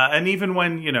 And even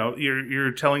when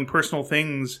you're telling personal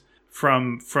things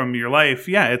from your life,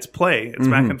 it's play. It's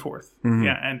back and forth. Mm-hmm.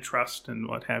 Yeah, and trust and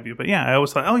what have you. But I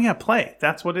always thought, play.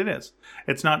 That's what it is.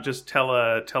 It's not just tell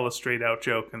a straight out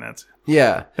joke, and that's.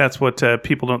 Yeah, that's what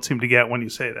people don't seem to get when you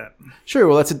say that. Sure,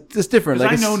 well, that's different.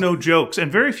 Like, I know no jokes,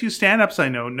 and very few stand-ups I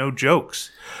know no jokes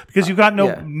because you've got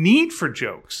no need for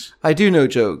jokes. I do know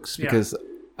jokes because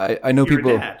I know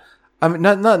people. Dad. I'm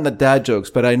not in the dad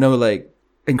jokes, but I know like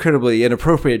incredibly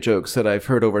inappropriate jokes that I've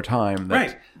heard over time.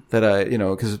 That I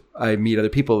because I meet other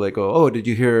people that go, oh, did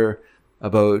you hear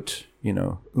about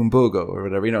umbogo or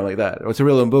whatever, like that. Or it's a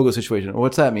real umbogo situation.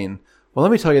 What's that mean? Well,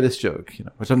 let me tell you this joke,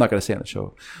 which I'm not going to say on the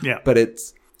show. Yeah. But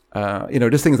it's,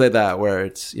 just things like that where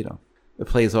it's, it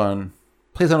plays on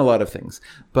a lot of things.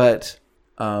 But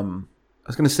I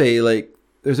was going to say, like,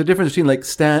 there's a difference between like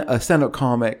a stand-up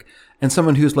comic and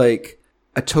someone who's like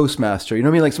a Toastmaster. You know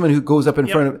what I mean? Like someone who goes up in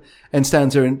front of and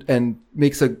stands there and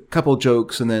makes a couple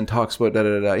jokes and then talks about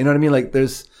da-da-da-da. You know what I mean? Like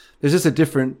there's just a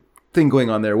different thing going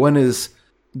on there. One is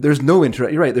you're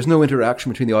right. There's no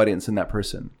interaction between the audience and that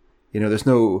person.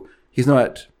 He's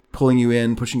not pulling you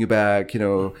in, pushing you back,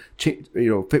 playing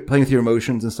with your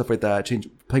emotions and stuff like that,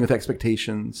 playing with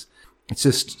expectations. It's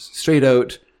just straight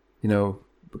out, a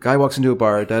guy walks into a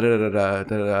bar,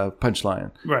 da-da-da-da-da,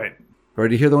 punchline. Right. Or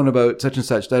do you hear the one about such and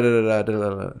such,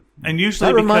 da-da-da-da-da-da. And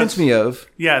usually that reminds me of...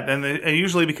 Yeah, and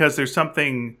usually because there's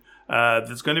something...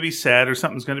 that's going to be said or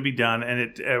something's going to be done, and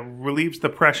it relieves the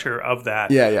pressure of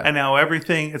that. Yeah. And now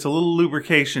it's a little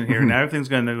lubrication here. Now everything's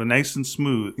going to go nice and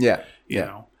smooth. Yeah. You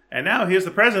know. And now here's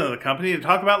the president of the company to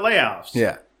talk about layoffs.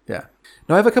 Yeah.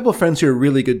 Now I have a couple of friends who are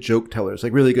really good joke tellers,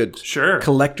 like really good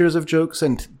collectors of jokes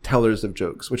and tellers of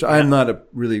jokes, which I'm not a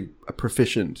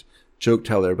proficient joke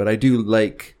teller, but I do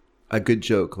like a good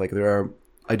joke. Like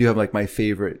I do have like my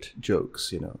favorite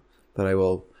jokes, that I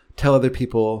will tell other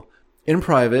people in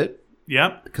private.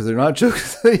 Yep. Because they're not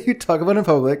jokes that you talk about in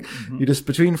public. You just,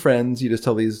 between friends, you just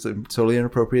tell these totally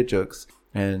inappropriate jokes.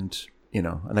 And,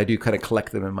 and I do kind of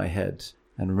collect them in my head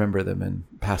and remember them and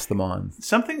pass them on.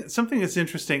 Something that's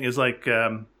interesting is like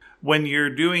when you're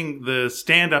doing the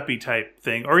stand-up-y type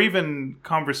thing, or even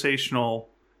conversational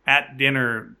at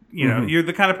dinner, you're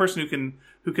the kind of person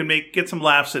who can get some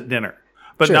laughs at dinner.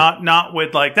 But sure. not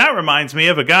with like, that reminds me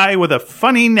of a guy with a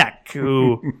funny neck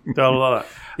who blah, blah, blah.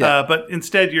 Yeah. But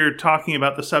instead you're talking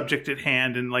about the subject at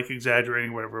hand and like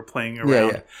exaggerating whatever, playing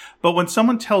around. Yeah. But when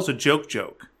someone tells a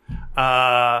joke,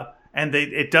 and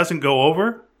it doesn't go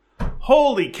over,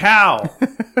 holy cow,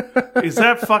 is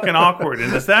that fucking awkward?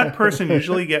 And does that person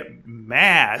usually get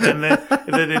mad and that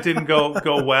it didn't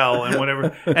go well and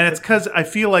whatever? And it's because I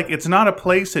feel like it's not a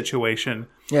play situation.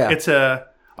 Yeah. It's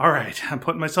all right, I'm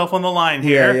putting myself on the line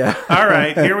here. Yeah. All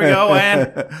right, here we go,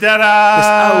 and da-da!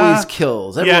 This always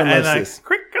kills. Everyone loves this.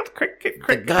 Crick.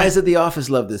 The guys at the office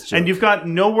love this joke. And you've got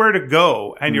nowhere to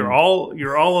go, and you're all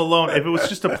alone. If it was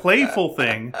just a playful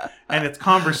thing, and it's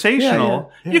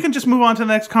conversational, you can just move on to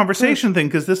the next conversation thing,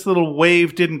 because this little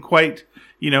wave didn't quite,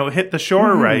 hit the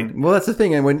shore right. Well, that's the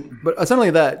thing. But it's not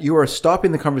only that, you are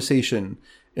stopping the conversation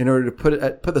in order to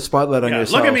put the spotlight on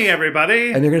yourself. Look at me,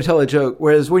 everybody. And you're going to tell a joke.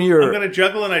 Whereas when I'm going to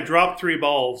juggle and I drop 3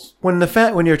 balls. When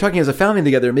you're talking as a family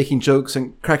together, making jokes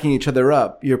and cracking each other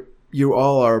up, you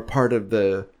all are part of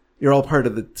the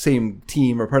same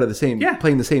team or part of the same,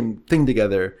 playing the same thing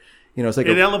together. It's like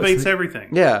it elevates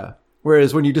everything. Yeah.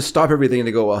 Whereas when you just stop everything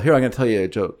and go, well, here, I'm going to tell you a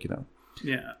joke,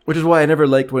 Yeah. Which is why I never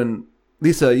liked when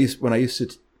Lisa she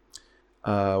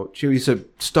used to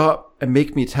stop and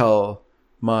make me tell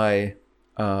my,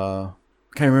 can't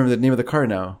remember the name of the car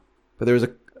now, but there was a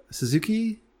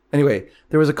Suzuki. Anyway,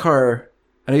 there was a car,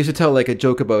 and I used to tell like a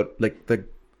joke about like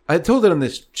I told it on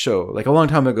this show like a long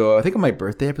time ago. I think on my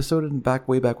birthday episode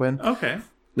way back when. Okay.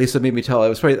 Lisa made me tell.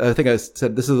 I think I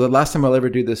said this is the last time I'll ever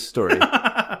do this story.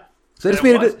 So I just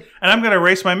made it. And I'm going to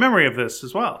erase my memory of this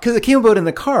as well. Because it came about in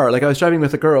the car. Like I was driving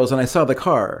with the girls and I saw the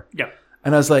car. Yeah.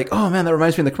 And I was like, oh man, that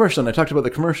reminds me of the commercial. And I talked about the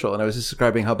commercial and I was just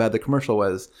describing how bad the commercial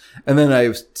was. And then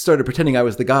I started pretending I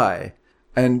was the guy.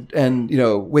 And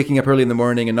waking up early in the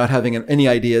morning and not having any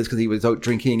ideas because he was out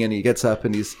drinking, and he gets up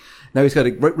and he's got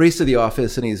to race to the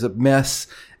office and he's a mess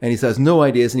and he has no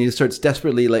ideas and he just starts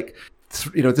desperately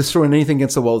just throwing anything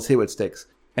against the wall to see what sticks.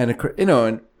 And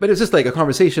but it's just like a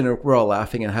conversation and we're all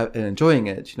laughing and enjoying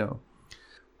it,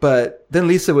 But then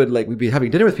Lisa we'd be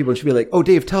having dinner with people and she'd be like, oh,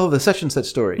 Dave, tell the such and such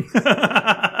story. And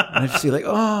I'd just be like,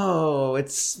 oh,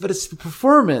 it's the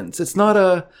performance. It's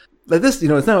not like this,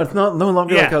 it's not no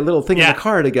longer like a little thing in the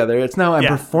car together. It's now I'm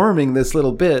performing this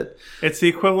little bit. It's the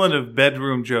equivalent of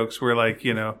bedroom jokes where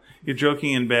you're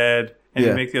joking in bed and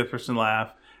you make the other person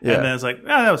laugh. And then it's like, oh,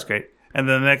 that was great. And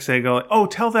then the next day go, oh,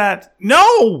 tell that.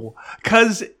 No!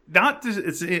 Because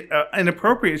it's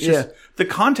inappropriate. It's just the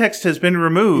context has been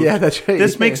removed. Yeah, that's right.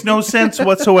 This makes no sense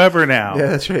whatsoever now. Yeah,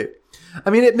 that's right. I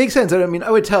mean, it makes sense. I mean,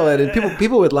 I would tell it, and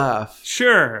people would laugh.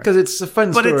 Sure, because it's a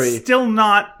fun story. But it's still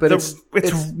not. But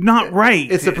it's not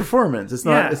right. It's a performance. It's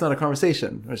not. It's not a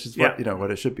conversation, which is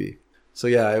what it should be. So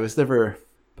yeah, I was never.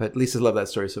 But Lisa loved that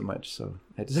story so much, so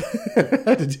I just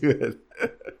had to do it.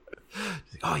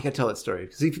 She's like, oh, you got to tell that story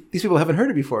because these people haven't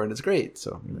heard it before, and it's great.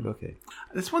 So I'm like, okay.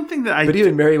 That's one thing that But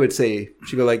even Mary would say,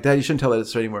 she'd go like, Dad, you shouldn't tell that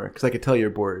story anymore because I could tell you're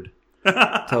bored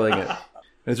telling it.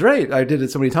 And it's right. I did it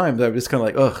so many times. I'm just kind of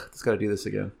like, ugh, just got to do this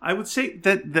again. I would say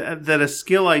that a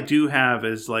skill I do have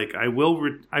is like I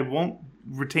won't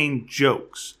retain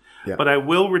jokes, but I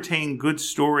will retain good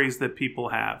stories that people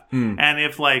have. And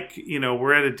if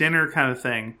we're at a dinner kind of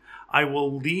thing, I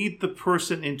will lead the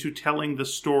person into telling the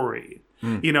story.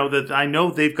 That I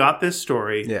know they've got this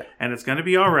story and it's going to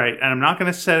be all right. And I'm not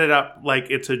going to set it up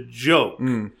like it's a joke.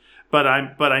 But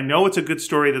I know it's a good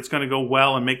story that's going to go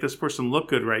well and make this person look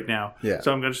good right now. Yeah.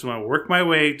 So I'm just going to work my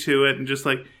way to it and just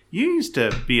like, you used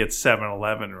to be at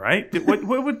 7-Eleven, right?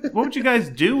 What would you guys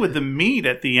do with the meat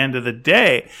at the end of the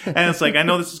day? And it's like, I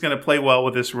know this is going to play well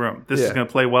with this room. This is going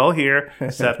to play well here.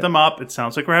 Set them up. It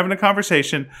sounds like we're having a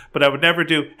conversation, but I would never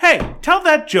do, hey, tell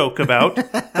that joke about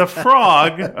the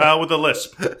frog with a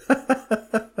lisp.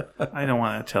 I don't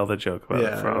want to tell the joke about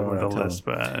the frog with a lisp.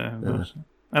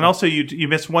 And also, you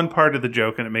miss one part of the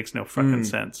joke, and it makes no fucking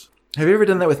sense. Have you ever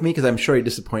done that with me? Because I'm sure I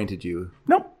disappointed you.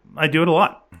 No, I do it a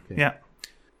lot. Okay. Yeah.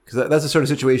 Because that's the sort of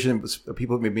situation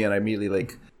people meet me and I immediately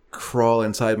crawl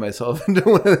inside myself and don't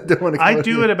want to. I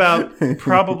do it about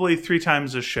probably 3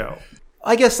 times a show.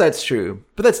 I guess that's true,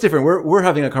 but that's different. We're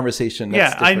having a conversation.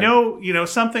 That's different. I know.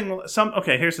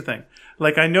 Okay, here's the thing.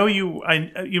 Like, I know you.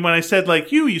 When I said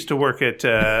like you used to work at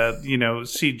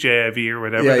CJIV or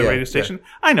whatever, the radio station. Yeah.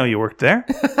 I know you worked there.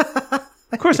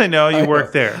 Of course, I know you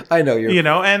worked there. I know you're.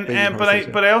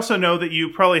 But I also know that you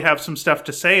probably have some stuff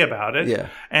to say about it. Yeah.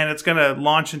 And it's going to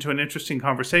launch into an interesting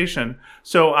conversation.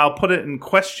 So I'll put it in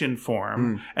question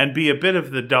form and be a bit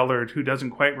of the dullard who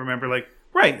doesn't quite remember. Like,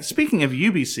 right. Speaking of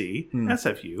UBC,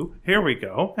 SFU, here we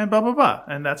go, and blah blah blah,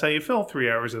 and that's how you fill 3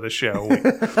 hours of the show.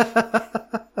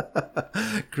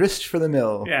 Grist for the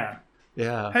mill. Yeah.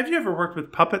 Yeah. Have you ever worked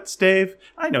with puppets, Dave?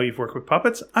 I know you've worked with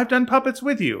puppets. I've done puppets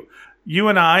with you. You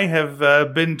and I have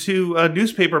been to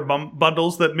newspaper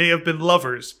bundles that may have been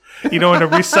lovers, in a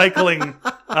recycling,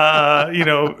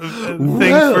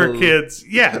 thing for kids.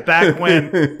 Yeah, back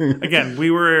when, again, we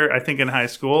were, I think, in high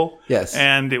school. Yes.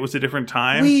 And it was a different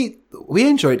time. We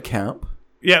enjoyed camp.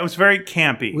 Yeah, it was very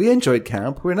campy. We enjoyed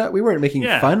camp. We weren't making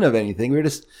fun of anything. We were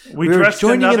dressed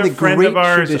joining another in the friend great of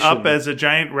ours tradition. up as a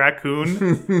giant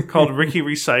raccoon called Ricky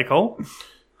Recycle.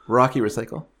 Rocky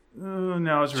Recycle. No,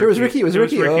 it was Ricky. Sure, it was Ricky. It was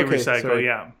Ricky. Ricky okay, Recycle. sorry.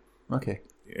 Yeah. Okay.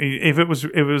 If it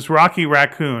was Rocky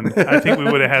Raccoon, I think we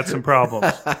would have had some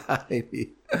problems.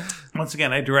 Maybe. Once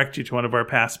again, I direct you to one of our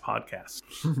past podcasts.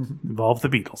 Involve the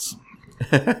Beatles.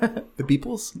 The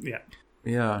Beatles? Yeah.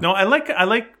 Yeah. No, I like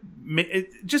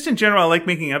just in general. I like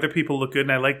making other people look good,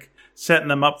 and I like setting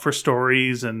them up for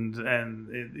stories, and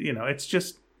it's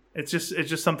just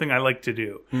something I like to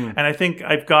do. And I think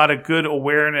I've got a good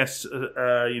awareness,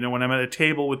 when I'm at a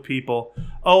table with people,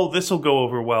 this will go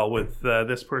over well with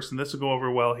this person. This will go over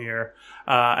well here.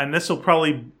 And this will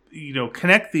probably,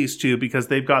 connect these two because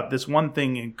they've got this one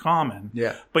thing in common.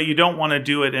 Yeah. But you don't want to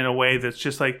do it in a way that's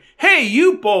just like, hey,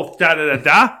 you both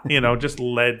da-da-da-da, just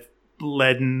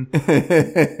leaden.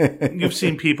 You've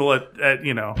seen people at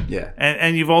yeah.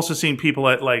 And you've also seen people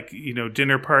at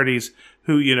dinner parties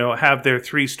who, have their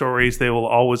 3 stories they will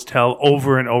always tell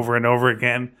over and over and over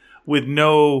again with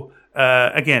no,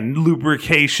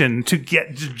 lubrication to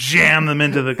jam them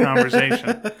into the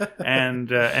conversation.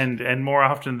 and more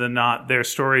often than not, they're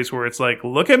stories where it's like,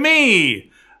 look at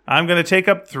me. I'm going to take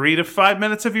up 3 to 5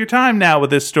 minutes of your time now with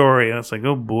this story. And it's like,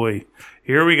 oh boy,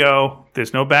 here we go.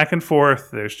 There's no back and forth.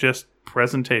 There's just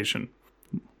presentation.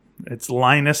 It's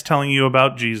Linus telling you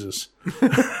about Jesus.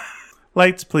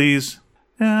 Lights, please.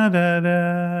 Da, da,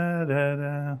 da, da,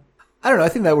 da. I don't know. I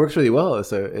think that works really well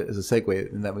as a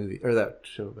segue in that movie or that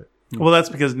show. But well, that's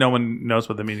because no one knows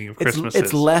what the meaning of Christmas is.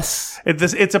 It's less.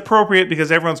 It's appropriate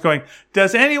because everyone's going,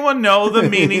 does anyone know the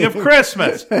meaning of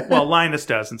Christmas? Well, Linus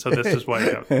does, and so this is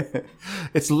why.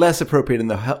 It's less appropriate in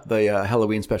the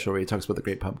Halloween special where he talks about the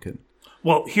Great Pumpkin.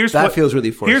 Well, feels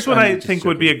really forced. Here's what I think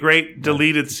would be a great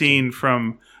deleted scene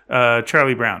from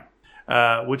Charlie Brown,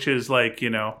 which is like,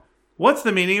 what's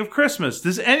the meaning of Christmas?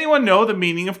 Does anyone know the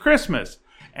meaning of Christmas?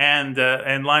 And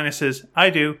Linus says, I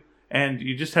do. And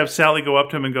you just have Sally go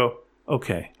up to him and go,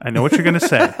 okay, I know what you're going to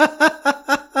say.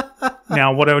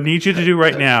 Now, what I would need you to do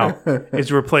right now is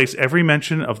replace every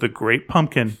mention of the Great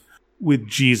Pumpkin with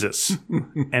Jesus.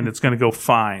 And it's going to go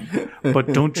fine.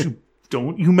 But don't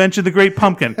you mention the Great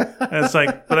Pumpkin. And it's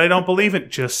like, but I don't believe it.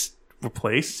 Just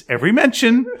replace every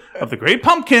mention of the Great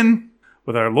Pumpkin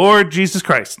with our Lord Jesus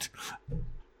Christ.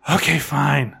 Okay,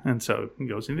 fine. And so he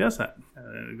goes and he does that.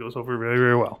 And it goes over very,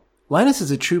 very well. Linus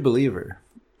is a true believer.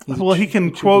 He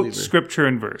can quote scripture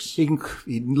in verse. He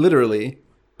literally,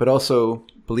 but also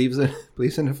believes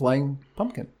in a flying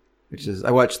pumpkin. Which is, I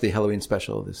watched the Halloween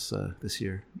special this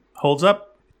year. Holds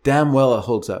up? Damn well it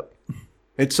holds up.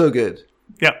 It's so good.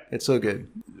 Yeah. It's so good.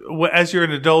 As you're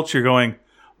an adult, you're going,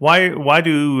 why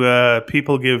do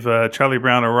people give Charlie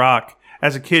Brown a rock?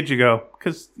 As a kid, you go,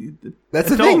 because that's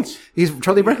adults, the thing. He's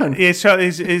Charlie Brown. His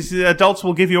adults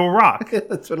will give you a rock.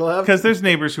 That's what'll happen. Because there's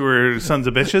neighbors who are sons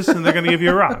of bitches, and they're going to give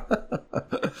you a rock.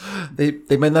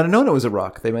 They might not have known it was a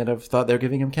rock. They might have thought they were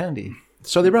giving him candy.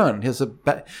 It's Charlie Brown. He has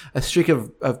a streak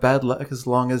of bad luck as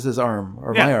long as his arm,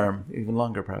 or my arm, even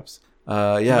longer perhaps.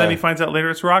 Yeah. And then he finds out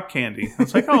later it's rock candy.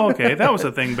 It's like, oh, okay, that was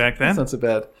a thing back then. That's not so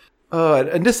bad. Oh,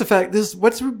 and just the fact,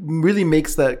 what really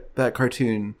makes that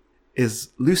cartoon is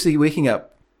Lucy waking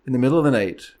up in the middle of the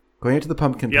night, going out to the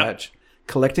pumpkin patch,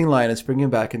 collecting Linus, bringing him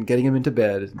back, and getting him into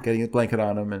bed, and getting a blanket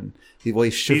on him, and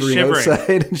he's shivering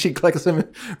outside, and she collects him,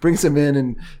 brings him in,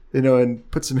 and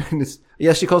and puts him in his.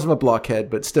 Yeah, she calls him a blockhead,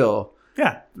 but still,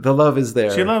 the love is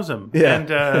there. She loves him. Yeah, and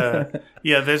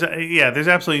there's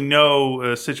absolutely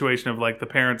no situation of like the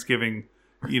parents giving.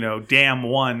 Damn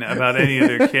one about any of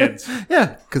their kids.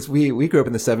 Yeah, because we grew up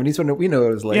in the 70s when we know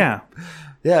what it was like. Yeah.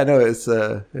 Yeah, no, it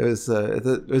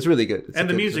was really good. And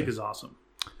the music is awesome.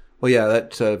 Well, yeah,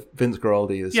 that Vince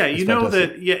Guaraldi is. Yeah, is you know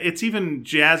fantastic. that. Yeah, it's even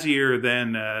jazzier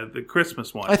than the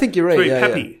Christmas one. I think you're right. It's very Yeah,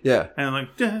 peppy. yeah. And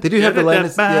like They do have the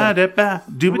Linus. Yeah.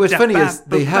 What's funny is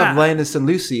they have Linus and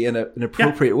Lucy in an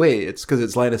appropriate way. It's because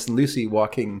it's Linus and Lucy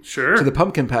walking to the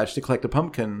pumpkin patch to collect a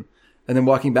pumpkin, and then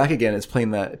walking back again. It's playing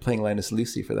Linus and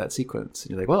Lucy for that sequence. And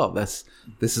you're like, well, this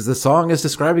is the song is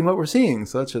describing what we're seeing,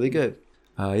 so that's really good.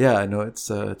 Yeah, no, it's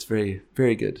very,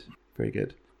 very good, very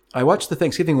good. I watched the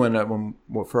Thanksgiving one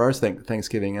for our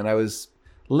Thanksgiving, and I was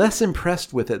less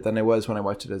impressed with it than I was when I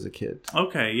watched it as a kid.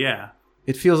 Okay, yeah.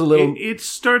 It feels a little... It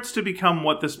starts to become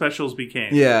what the specials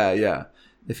became. Yeah, yeah.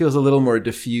 It feels a little more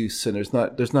diffuse, and there's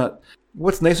not...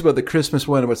 What's nice about the Christmas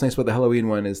one and what's nice about the Halloween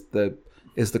one is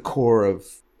the core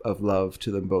of love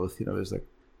to them both. You know,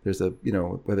 there's a you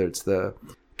know, whether it's the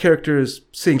characters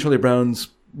seeing Charlie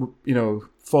Brown's, you know,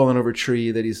 fallen over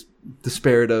tree that he's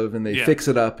despaired of, and they fix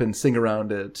it up and sing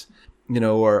around it, you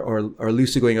know, or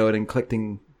Lucy going out and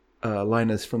collecting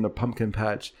Linus from the pumpkin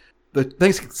patch. The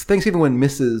Thanksgiving one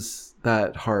misses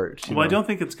that heart. Well, I don't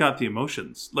think it's got the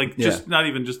emotions, like just not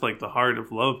even just like the heart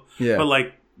of love, but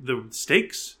like the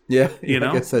stakes. Yeah, you know,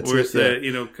 I guess that's whereas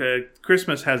you know,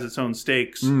 Christmas has its own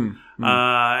stakes, and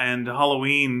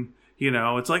Halloween, you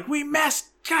know, it's like we messed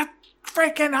up.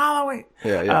 Freaking Halloween.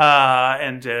 Yeah.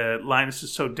 And Linus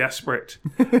is so desperate,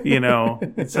 you know,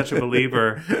 it's such a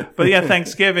believer. But yeah,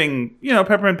 Thanksgiving, you know,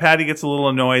 Peppermint Patty gets a little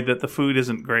annoyed that the food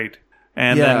isn't great,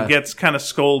 and then gets kind of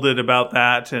scolded about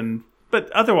that. But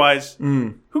otherwise,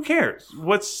 who cares?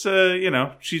 What's, you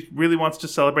know, she really wants to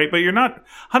celebrate, but you're not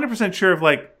 100% sure of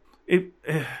like, is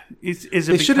it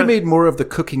They should have made more of the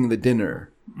cooking the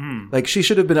dinner. Like she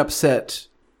should have been upset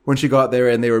when she got there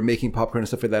and they were making popcorn and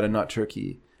stuff like that and not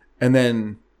turkey. And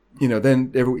then,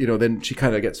 then she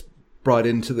kind of gets brought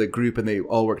into the group, and they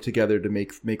all work together to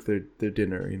make their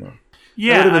dinner. You know,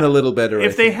 that would have been a little better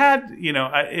if they had. You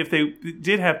know, if they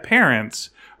did have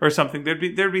parents or something,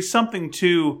 there'd be something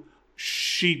to.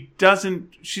 She's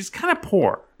kind of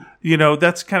poor. You know,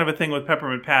 that's kind of a thing with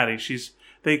Peppermint Patty.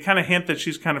 They kind of hint that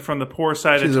she's kind of from the poor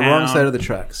side of town. She's the wrong side of the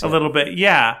tracks. A little bit,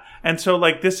 yeah. And so,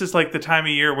 like, this is like the time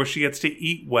of year where she gets to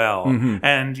eat well.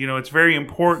 And, you know, it's very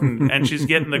important. And she's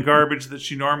getting the garbage that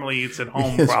she normally eats at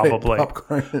home, probably. Right,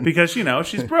 popcorn. Because, you know,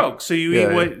 she's broke. So you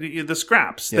eat the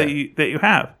scraps that you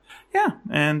have. Yeah.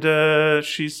 And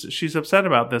she's upset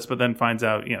about this, but then finds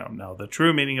out, you know, no, the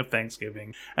true meaning of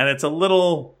Thanksgiving. And it's a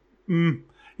little... you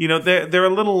know, they're a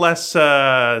little less...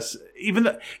 even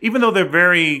though they're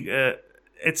very...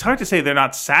 it's hard to say they're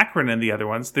not saccharine in the other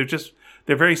ones.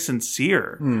 They're very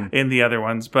sincere in the other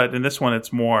ones, but in this one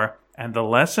it's more. And the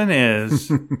lesson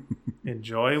is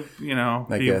enjoy, you know,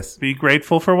 be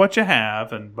grateful for what you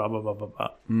have, and blah blah blah blah blah.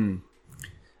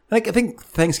 Like I think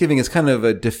Thanksgiving is kind of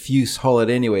a diffuse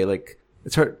holiday anyway. Like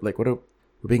it's hard. Like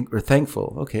we're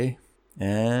thankful, okay,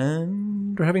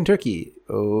 and we're having turkey,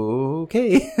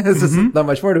 okay. There's just not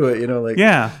much more to it, you know. Like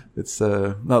it's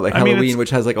not like Halloween, which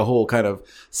has like a whole kind of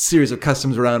series of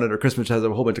customs around it, or Christmas has a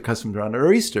whole bunch of customs around it,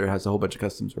 or Easter has a whole bunch of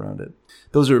customs around it.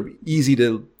 Those are easy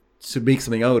to make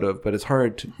something out of, but it's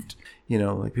hard to, you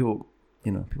know, like people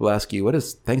ask you, what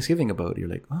is Thanksgiving about? You're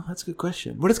like, oh, that's a good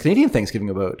question. What is Canadian Thanksgiving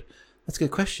about? That's a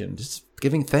good question. Just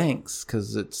giving thanks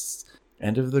because it's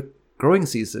end of the growing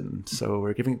season, so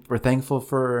we're thankful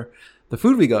for the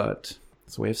food we got.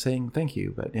 It's a way of saying thank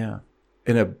you. But yeah,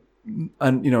 in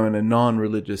a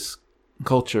non-religious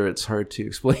culture, it's hard to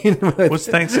explain. Was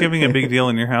Thanksgiving a big deal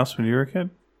in your house when you were a kid?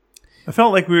 I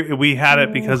felt like we had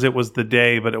it because it was the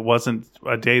day, but it wasn't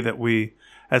a day that we,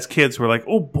 as kids, were like,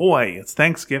 oh boy, it's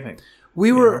Thanksgiving.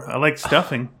 I like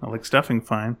stuffing. I like stuffing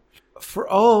fine. For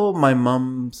all my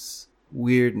mom's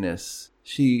weirdness,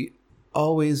 she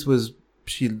always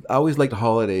liked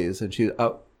holidays, and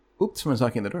oops, someone's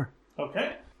knocking at the door.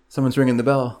 Okay. Someone's ringing the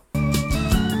bell.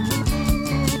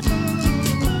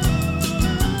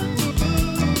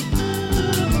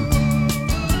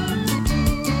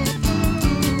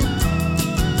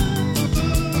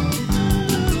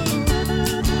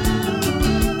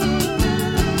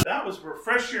 That was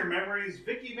Refresh Your Memories,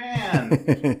 Vicky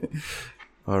Van.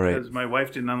 All right. Because my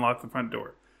wife didn't unlock the front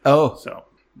door. Oh. So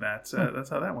that's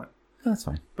how that went. That's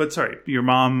fine. But sorry, your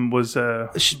mom was...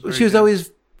 she was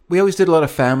always... We always did a lot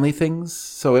of family things,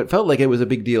 so it felt like it was a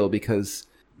big deal because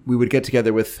we would get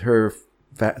together with her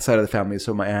side of the family,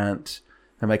 so my aunt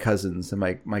and my cousins and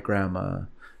my grandma,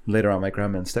 and later on my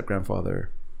grandma and step-grandfather.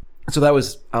 So that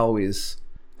was always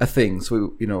a thing.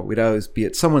 So we'd always be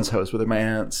at someone's house, whether my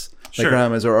aunt's, my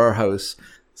grandma's, or our house.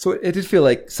 So it did feel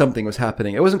like something was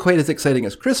happening. It wasn't quite as exciting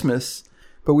as Christmas,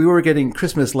 but we were getting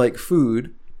Christmas-like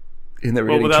food in that we're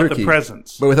Well, getting without turkey. the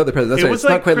presents. But without the presents. That's It right. was It's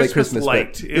like not quite Christmas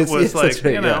like Christmas. light. But It was like, that's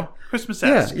right, you know, Christmas Yeah,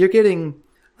 esque. you're getting,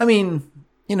 I mean,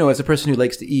 you know, as a person who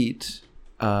likes to eat,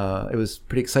 it was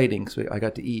pretty exciting because I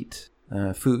got to eat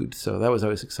food. So that was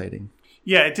always exciting.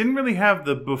 Yeah, it didn't really have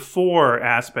the before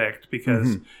aspect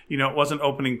because, you know, it wasn't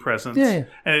opening presents. Yeah.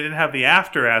 And it didn't have the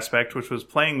after aspect, which was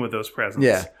playing with those presents.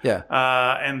 Yeah.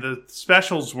 And the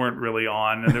specials weren't really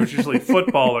on, and there was usually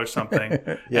football or something,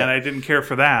 and I didn't care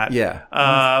for that. Yeah.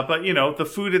 But, you know, the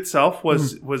food itself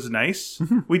was nice.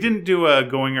 We didn't do a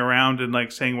going around and,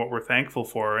 like, saying what we're thankful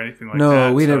for or anything like that.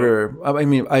 No, we never. I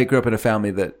mean, I grew up in a family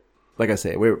that, like I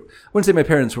say, I wouldn't say my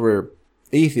parents were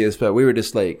atheists, but we were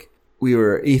just like, we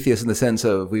were atheists in the sense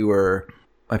of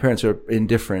my parents are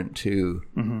indifferent to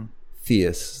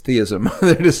theism.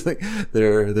 They're just like,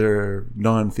 they're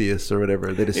non-theists or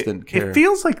whatever. They just didn't care. It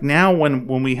feels like now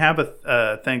when we have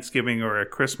a Thanksgiving or a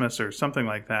Christmas or something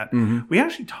like that, we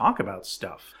actually talk about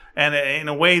stuff. And in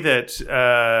a way that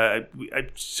I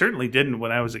certainly didn't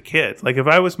when I was a kid. Like if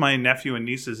I was my nephew and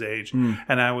niece's age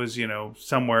and I was, you know,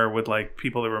 somewhere with like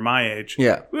people that were my age, we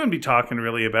wouldn't be talking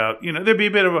really about, you know, there'd be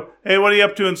a bit of a, hey, what are you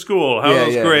up to in school? How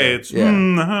are those grades?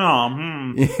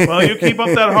 Well, you keep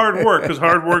up that hard work because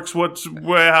hard work's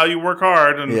how you work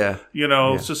hard and, you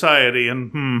know, society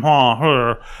and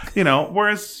you know,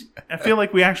 whereas I feel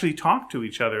like we actually talk to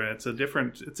each other and it's a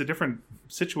different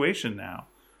situation now.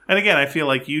 And again, I feel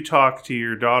like you talk to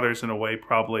your daughters in a way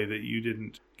probably that you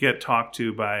didn't get talked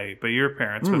to by your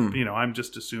parents. But, you know, I'm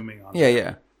just assuming on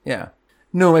that. Yeah.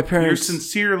 No, my parents... You're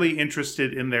sincerely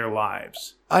interested in their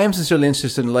lives. I am sincerely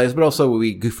interested in lives, but also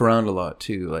we goof around a lot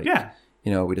too. Like,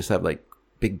 you know, we just have like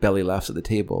big belly laughs at the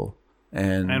table.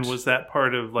 And was that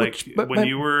part of like when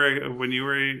you were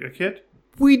a kid?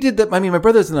 We did that. I mean, my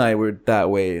brothers and I were that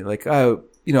way. Like, I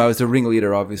was a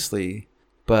ringleader, obviously,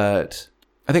 but...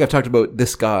 I think I've talked about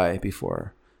this guy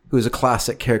before, who is a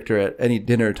classic character at any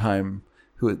dinner time.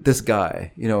 This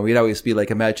guy, you know, we'd always be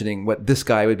like imagining what this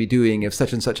guy would be doing if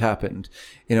such and such happened,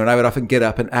 you know, and I would often get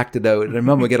up and act it out and my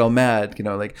mom would get all mad, you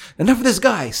know, like, enough of this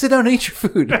guy, sit down and eat your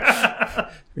food,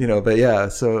 you know, but yeah,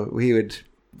 so we would,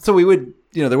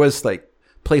 you know, there was like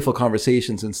playful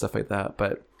conversations and stuff like that,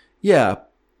 but yeah,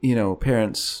 you know,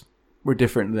 parents were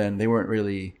different then. They weren't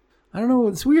really, I don't know,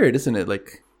 it's weird, isn't it?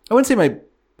 Like, I wouldn't say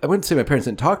my parents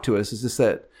didn't talk to us. It's just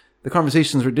that the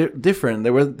conversations were different. They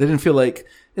didn't feel like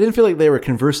they were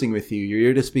conversing with you.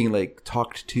 You're just being like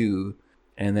talked to,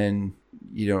 and then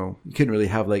you know you couldn't really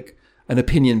have like an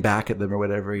opinion back at them or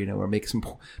whatever, you know, or make some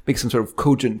sort of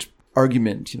cogent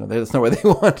argument. You know, that's not what they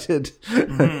wanted.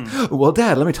 Well,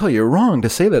 Dad, let me tell you, you're wrong to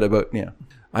say that about. Yeah,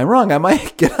 I'm wrong. I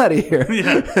might get out of here.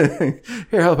 Yeah.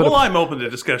 Here, I'm open to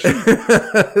discussion.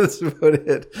 That's about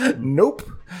it. Nope.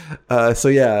 So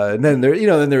yeah, and then there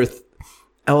were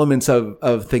elements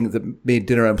of things that made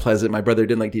dinner unpleasant. My brother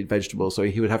didn't like to eat vegetables, so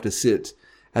he would have to sit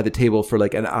at the table for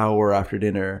like an hour after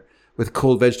dinner with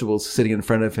cold vegetables sitting in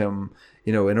front of him,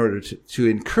 you know, in order to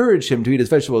encourage him to eat his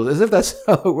vegetables, as if that's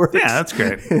how it works. Yeah, that's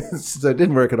great. So it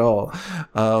didn't work at all.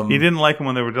 He didn't like them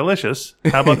when they were delicious.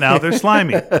 How about now they're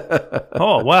slimy?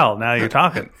 Oh, well, now you're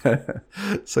talking.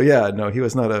 So yeah, no,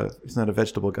 he's not a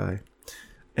vegetable guy.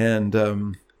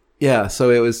 And yeah, so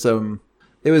it was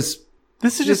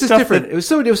This is just different. It was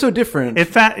so different.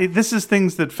 This is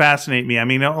things that fascinate me. I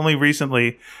mean, only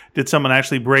recently did someone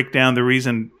actually break down the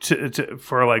reason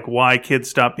for like why kids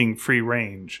stopped being free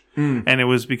range, and it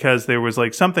was because there was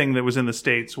like something that was in the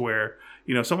States where,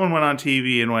 you know, someone went on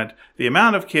TV and went, the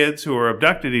amount of kids who are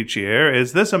abducted each year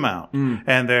is this amount,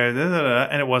 and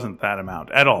and it wasn't that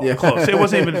amount at all. Close. It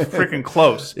wasn't even freaking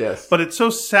close. Yes. But it so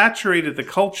saturated the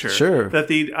culture that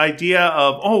the idea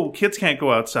of kids can't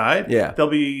go outside. Yeah. They'll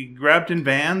be grabbed in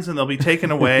vans and they'll be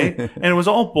taken away, and it was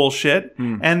all bullshit.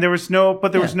 And there was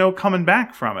no coming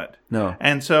back from it. No.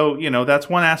 And so, you know, that's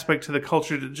one aspect to the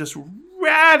culture that just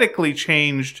radically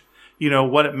changed, you know,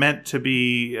 what it meant to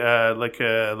be like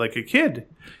a kid,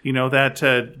 you know, that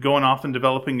going off and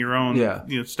developing your own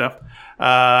you know, stuff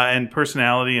and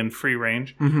personality and free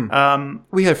range.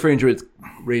 We have free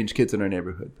range kids in our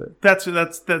neighborhood, but that's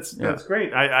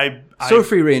great. So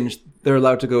free range, they're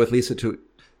allowed to go with Lisa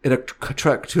in a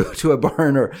truck to a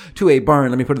barn or to a barn.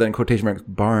 Let me put that in quotation marks,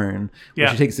 barn. Where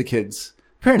she takes the kids.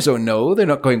 Parents don't know. They're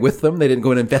not going with them. They didn't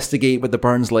go and investigate what the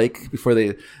barn's like before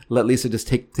they let Lisa just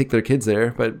take their kids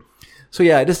there. But so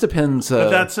yeah, it just depends.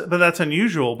 But that's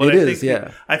unusual. But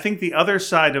I think the other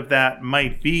side of that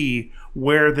might be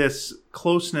where this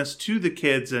closeness to the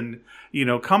kids and, you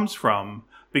know, comes from,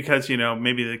 because, you know,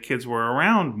 maybe the kids were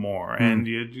around more and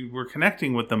you were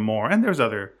connecting with them more. And there's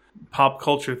other pop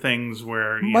culture things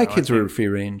where my kids were free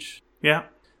range. Yeah.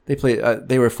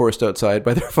 They were forced outside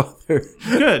by their father.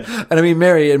 Good. And I mean,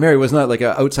 Mary was not like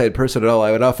an outside person at all.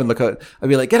 I would often look out. I'd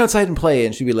be like, get outside and play.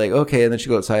 And she'd be like, okay. And then she'd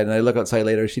go outside, and I'd look outside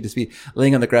later. She'd just be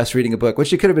laying on the grass reading a book, which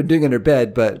she could have been doing in her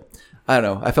bed. But I don't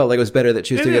know. I felt like it was better that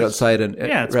she was doing it outside. And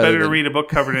yeah, it's better to read a book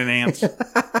covered in ants.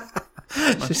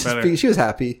 She was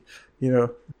happy,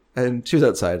 and she was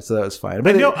outside, so that was fine.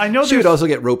 But I know she would also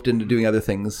get roped into doing other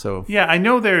things. So yeah, I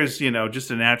know there's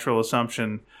just a natural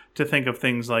assumption to think of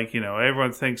things like,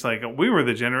 everyone thinks like we were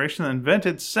the generation that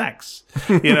invented sex.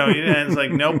 And it's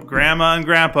like, nope, grandma and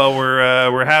grandpa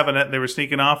were having it. They were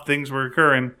sneaking off. Things were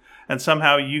occurring. And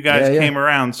somehow you guys came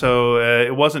around. So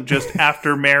it wasn't just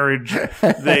after marriage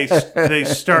they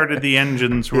started the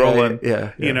engines rolling.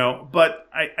 Yeah. But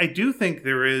I do think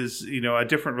there is, a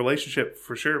different relationship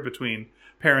for sure between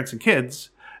parents and kids.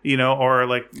 Or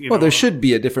like, well, there should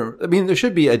be a different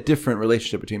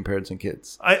relationship between parents and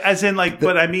kids. As in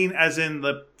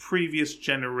the previous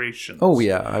generations. Oh,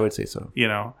 yeah, I would say so.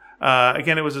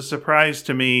 Again, it was a surprise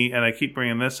to me, and I keep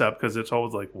bringing this up because it's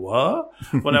always like, what?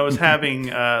 When I was having,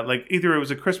 either it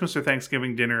was a Christmas or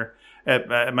Thanksgiving dinner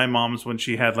at my mom's when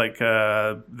she had,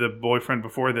 the boyfriend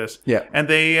before this. Yeah. And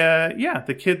they,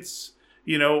 the kids,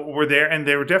 were there, and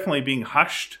they were definitely being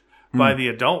hushed by the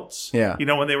adults. Yeah.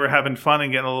 When they were having fun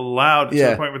and getting a little loud to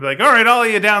the point where they're like, all right, all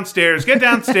of you downstairs, get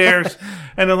downstairs.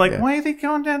 And they're like, why are they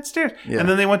going downstairs? Yeah. And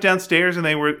then they went downstairs and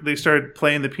they started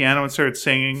playing the piano and started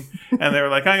singing. And they were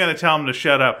like, I'm going to tell them to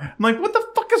shut up. I'm like, what the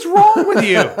fuck is wrong with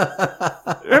you?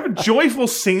 They're having joyful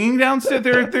singing downstairs.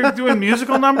 They're doing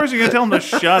musical numbers. You're going to tell them to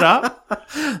shut up?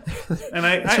 And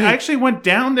I actually went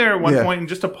down there at one point and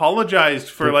just apologized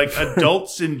for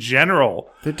adults in general.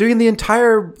 They're doing the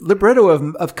entire libretto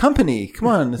of Company. Come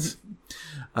on.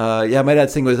 My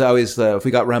dad's thing was always, if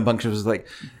we got rambunctious, was like,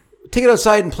 take it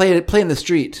outside and play in the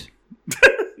street.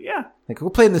 Yeah. Like, go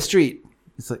play in the street.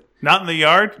 It's like, not in the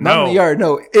yard? Not in the yard,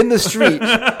 no. In the street.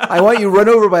 I want you run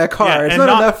over by a car. Yeah, it's not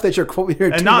enough that you're too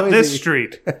and not noisy. This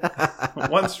street.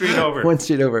 One street over. One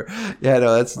street over. Yeah,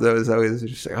 no, that was always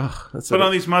just like, that's put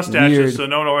on these mustaches weird. So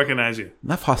no one will recognize you.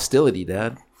 Enough hostility,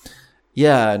 Dad.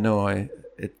 Yeah, no,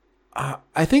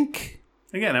 I think...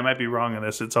 Again, I might be wrong on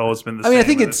this. It's always been the same. I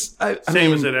think it's...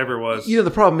 same as it ever was.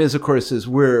 The problem is, of course, is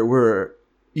we're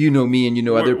me and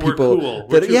other people. We're cool.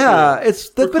 That, we're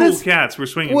but cool it's cats. We're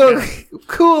swinging cats.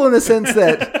 Cool in the sense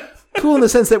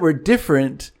that we're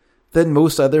different than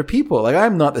most other people. Like,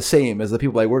 I'm not the same as the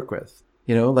people I work with.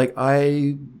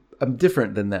 I'm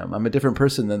different than them. I'm a different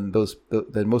person than most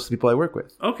of the people I work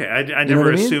with. Okay, I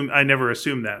never assumed. I never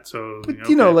assumed that. So, but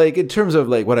in terms of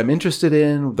what I'm interested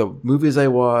in, the movies I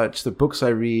watch, the books I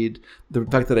read, the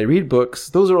fact that I read books,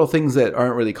 those are all things that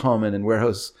aren't really common in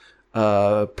warehouse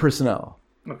personnel.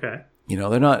 Okay,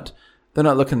 they're not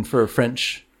looking for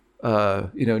French,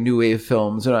 new wave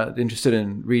films. They're not interested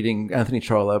in reading Anthony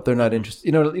Trollope. They're not interested.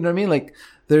 You know what I mean? Like,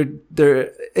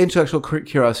 their intellectual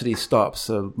curiosity stops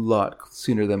a lot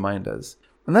sooner than mine does.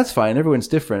 And that's fine. Everyone's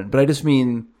different. But I just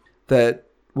mean that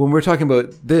when we're talking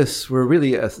about this,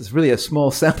 it's really a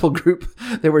small sample group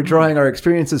that we're drawing our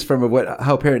experiences from of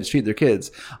how parents treat their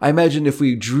kids. I imagine if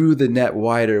we drew the net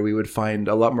wider, we would find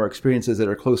a lot more experiences that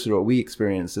are closer to what we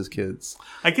experienced as kids.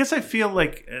 I guess I feel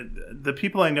like the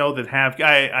people I know that have...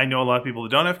 I know a lot of people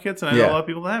that don't have kids, and I know a lot of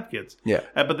people that have kids. Yeah.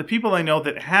 But the people I know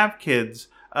that have kids...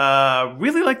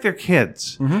 really like their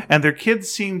kids, and their kids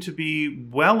seem to be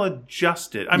well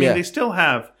adjusted. I mean, they still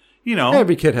have,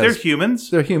 every kid has. They're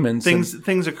humans. They're humans.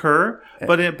 Things occur,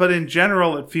 but in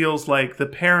general, it feels like the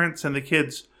parents and the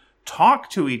kids talk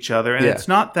to each other, and it's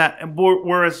not that.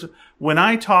 Whereas when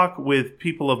I talk with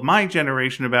people of my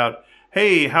generation about,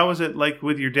 hey, how was it like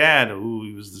with your dad? Ooh,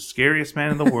 he was the scariest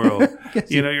man in the world.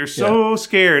 You're so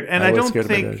scared, and I don't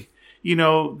think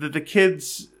that the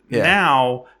kids. Yeah.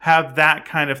 Now have that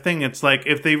kind of thing. It's like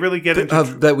if they really get into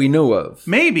that we know of,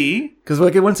 maybe because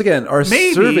once again, our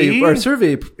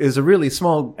survey is a really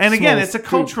small. And again, small it's a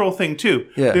cultural thing too.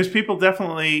 Yeah. There's people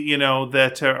definitely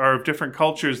that are of different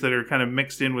cultures that are kind of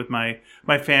mixed in with my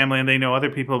family, and they know other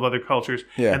people of other cultures.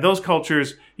 Yeah. And those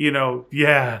cultures, there's you don't want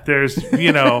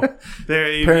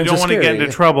to get into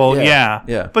trouble.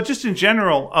 Yeah. But just in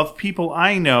general, of people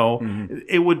I know,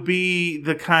 it would be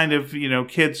the kind of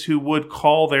kids who would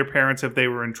call their parents if they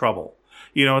were in trouble.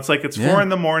 It's like it's 4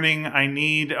 a.m. I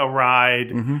need a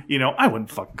ride. I wouldn't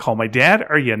fucking call my dad.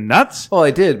 Are you nuts? Well,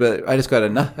 I did, but I just got to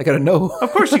know. I got to know.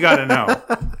 Of course, you got to know.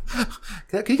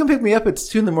 Can you come pick me up? It's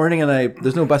 2 a.m. and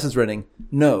there's no buses running.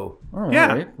 No. Oh, yeah.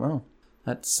 All right. Well,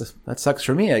 that sucks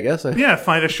for me, I guess. Yeah,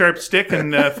 find a sharp stick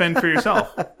and fend for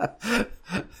yourself.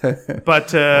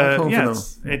 But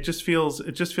it just feels a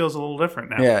little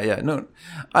different now. Yeah. No,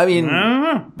 I mean,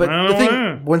 but the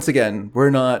thing, once again, we're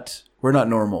not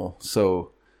normal.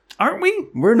 So aren't we?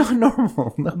 We're not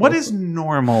normal. No. What is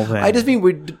normal then? I just mean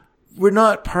we're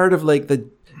not part of like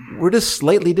we're just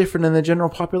slightly different than the general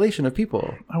population of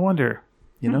people. I wonder.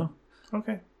 You know?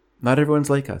 Okay. Not everyone's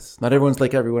like us. Not everyone's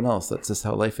like everyone else. That's just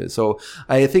how life is. So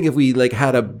I think if we like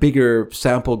had a bigger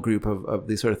sample group of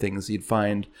these sort of things, you'd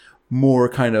find more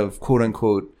kind of quote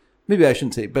unquote, maybe I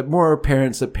shouldn't say, but more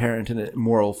parents that parent in a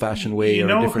more old fashioned way or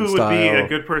a different style. You know who would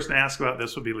be a good person to ask about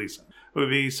this would be Lisa. It would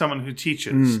be someone who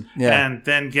teaches and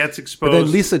then gets exposed. But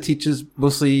then Lisa teaches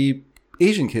mostly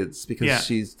Asian kids because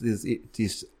she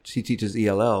teaches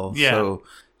ELL. Yeah. So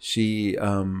she,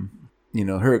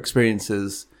 her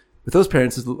experiences with those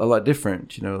parents is a lot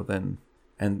different, and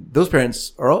those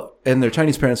parents and they're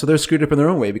Chinese parents, so they're screwed up in their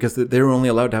own way because they were only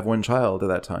allowed to have one child at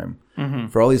that time. Mm-hmm.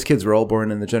 For all these kids were all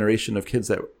born in the generation of kids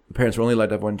that parents were only allowed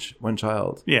to have one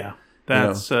child. Yeah.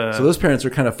 That's, so those parents are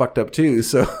kind of fucked up too.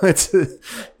 So it's,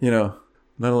 not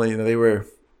only they were,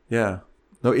 no,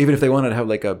 even if they wanted to have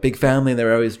like a big family and they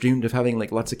were always dreamed of having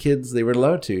like lots of kids, they weren't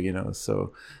allowed to,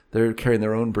 so they're carrying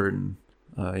their own burden.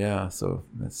 So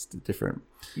that's different.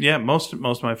 Yeah, most of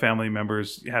my family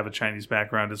members have a Chinese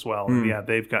background as well. And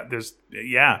they've got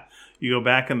you go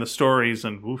back in the stories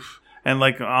and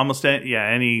like almost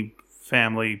any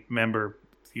family member,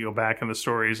 you go back in the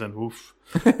stories and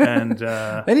and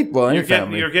any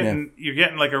family, you're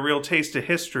getting like a real taste of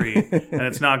history, and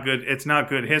it's not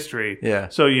good history. Yeah.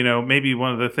 So maybe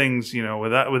one of the things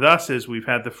with us is we've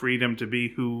had the freedom to be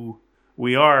who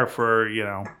we are for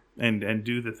and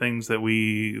do the things that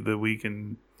we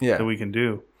can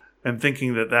do, and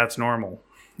thinking that that's normal,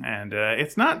 and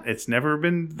it's not. It's never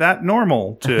been that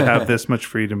normal to have this much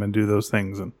freedom and do those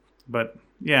things. But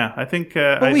I think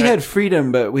we had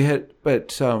freedom, but we had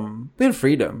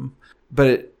freedom,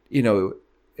 but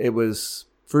it was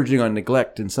verging on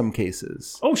neglect in some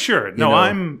cases. Oh sure, no,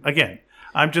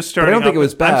 I'm just starting. I don't think it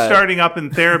was bad. I'm starting up in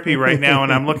therapy right now,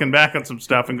 and I'm looking back on some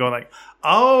stuff and going like,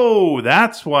 "Oh,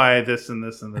 that's why this and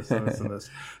this and this and this and this."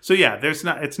 So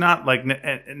it's not like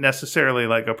necessarily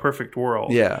like a perfect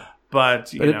world. Yeah,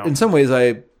 but in some ways,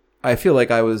 I feel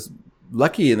like I was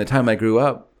lucky in the time I grew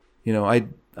up.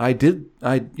 I think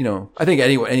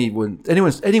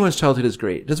anyone's childhood is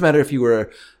great. It doesn't matter if you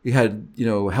had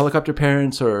helicopter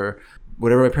parents or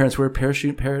whatever my parents were,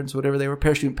 parachute parents, whatever they were,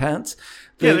 parachute pants.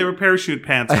 They were parachute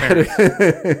pants parents.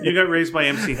 You got raised by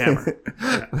MC Hammer.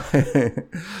 Yeah.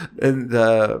 And,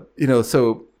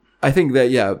 so I think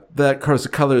that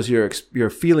colors your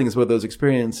feelings about those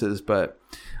experiences. But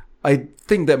I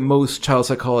think that most child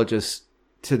psychologists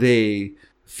today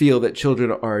feel that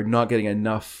children are not getting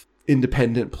enough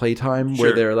independent playtime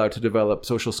where they're allowed to develop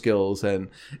social skills and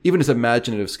even just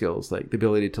imaginative skills, like the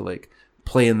ability to like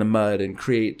play in the mud and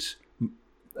create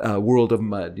a world of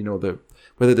mud,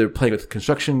 whether they're playing with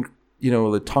construction, the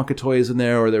Tonka toys in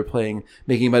there, or they're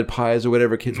making mud pies or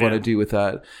whatever kids want to do with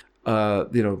that.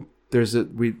 The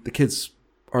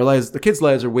kids'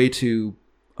 lives are way too,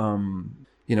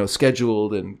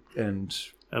 scheduled and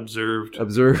observed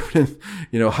and,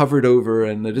 hovered over,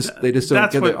 and they just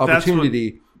don't get the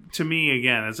opportunity. To me,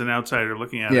 again, as an outsider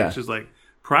looking at it, it's just like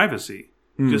privacy.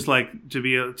 Just like to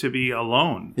be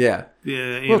alone. Yeah.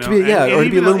 Or to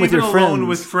be alone with your friends. Alone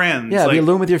with friends. Yeah, be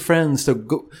alone with your friends. So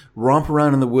go romp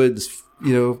around in the woods.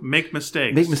 Make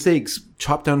mistakes.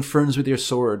 Chop down ferns with your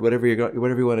sword. Whatever you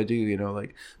want to do.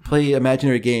 Like play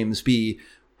imaginary games. Be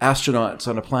astronauts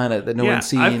on a planet that no one's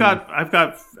seen. I've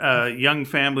got young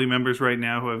family members right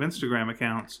now who have Instagram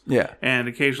accounts. Yeah. And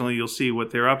occasionally you'll see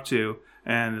what they're up to.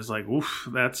 And it's like, oof,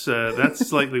 that's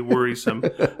slightly worrisome.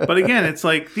 But again, it's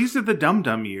like, these are the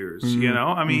dum-dum years,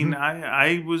 I mean,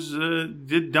 I was,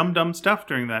 did dum-dum stuff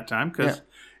during that time because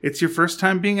it's your first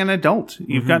time being an adult.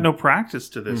 You've got no practice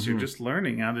to this. You're just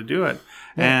learning how to do it.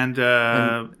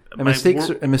 Yeah. And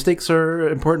mistakes are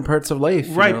important parts of life.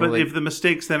 Right, but if the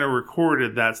mistakes then are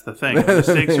recorded, that's the thing. The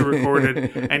mistakes are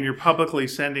recorded, and you're publicly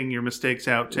sending your mistakes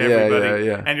out to everybody,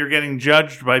 and you're getting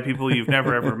judged by people you've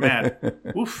never ever met.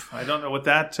 Oof, I don't know what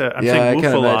that... I'm saying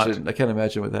oof a lot. I can't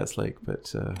imagine what that's like,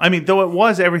 but... I mean, though it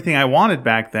was everything I wanted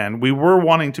back then, we were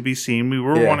wanting to be seen, we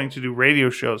were wanting to do radio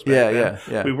shows back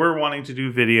then. We were wanting to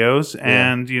do videos,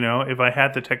 and, if I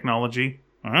had the technology...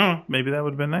 I don't know, maybe that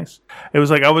would have been nice. It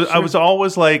was like I was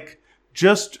always like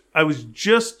I was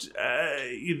just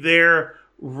there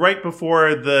right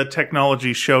before the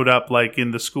technology showed up, like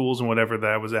in the schools and whatever that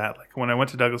I was at. Like when I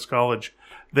went to Douglas College,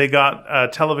 they got a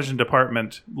television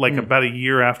department like about a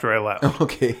year after I left.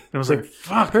 Okay. And it was like,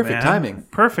 fuck, perfect man. timing.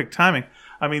 Perfect timing.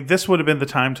 I mean, this would have been the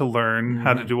time to learn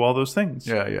how to do all those things.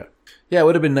 Yeah. It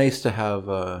would have been nice to have.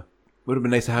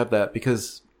 That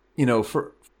because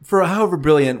for however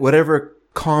brilliant, whatever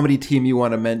comedy team you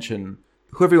want to mention,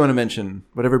 whoever you want to mention,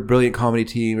 whatever brilliant comedy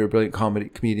team or brilliant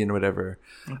comedian or whatever,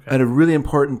 and a really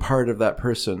important part of that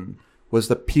person was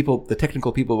the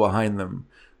technical people behind them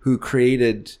who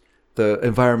created the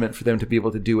environment for them to be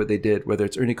able to do what they did. Whether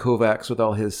it's Ernie Kovacs with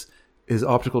all his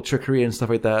optical trickery and stuff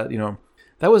like that,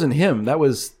 that wasn't him. That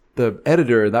was the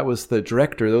editor. That was the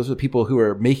director. Those are the people who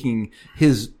are making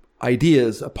his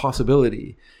ideas a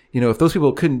possibility. If those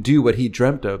people couldn't do what he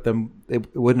dreamt of, then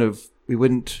we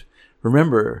wouldn't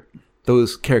remember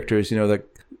those characters.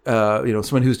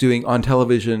 Someone who's doing on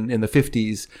television in the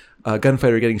 50s, a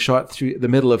gunfighter getting shot through the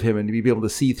middle of him and to be able to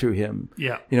see through him.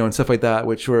 Yeah. And stuff like that,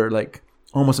 which were like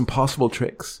almost impossible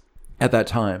tricks at that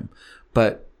time.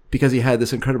 But because he had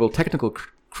this incredible technical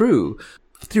crew,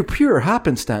 through pure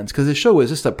happenstance, because his show was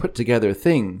just a put together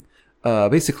thing,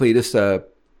 basically just I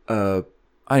don't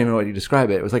even know what you describe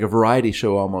it. It was like a variety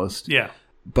show almost. Yeah.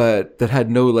 But that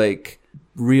had no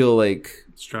real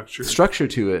structure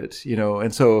to it,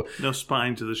 and so no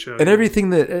spine to the show. And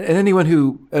everything and anyone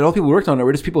and all people who worked on it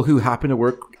were just people who happened to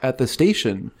work at the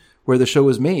station where the show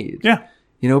was made. Yeah.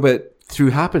 But through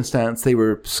happenstance, they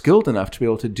were skilled enough to be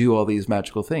able to do all these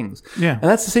magical things. Yeah. And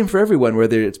that's the same for everyone,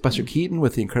 whether it's Buster Keaton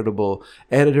with the incredible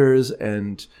editors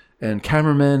and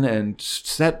cameramen and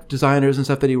set designers and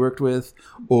stuff that he worked with,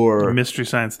 or Mystery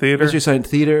Science Theater,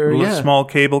 small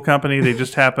cable company. They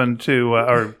just happened to,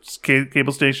 or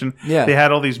cable station. Yeah. They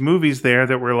had all these movies there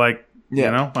that were like,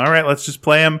 all right, let's just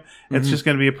play them. It's just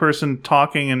going to be a person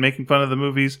talking and making fun of the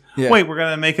movies. Yeah. Wait, we're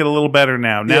going to make it a little better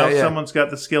now. Now someone's got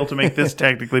the skill to make this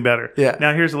technically better. Yeah.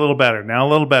 Now here's a little better. Now a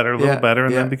little better,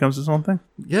 and then it becomes its own thing.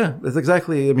 Yeah, that's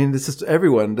exactly. I mean, it's just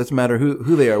everyone. It doesn't matter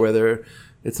who they are, whether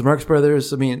it's the Marx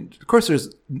Brothers. I mean, of course,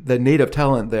 there's the native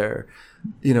talent there,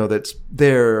 that's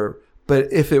there.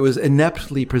 But if it was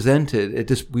ineptly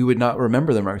presented, we would not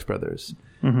remember the Marx Brothers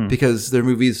because their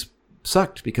movies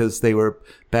sucked, because they were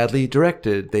badly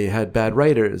directed. They had bad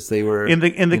writers. They were in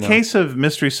the case of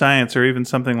Mystery Science, or even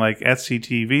something like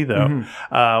SCTV, though.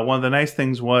 One of the nice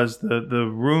things was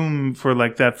the room for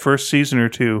like that first season or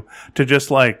two to just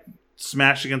like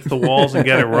smash against the walls and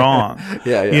get it wrong.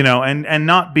 And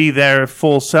not be their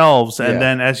full selves. And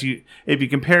then if you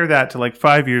compare that to like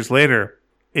 5 years later,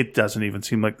 it doesn't even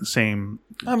seem like the same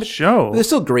show. There's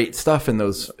still great stuff in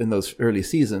those early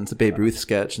seasons. The Babe Ruth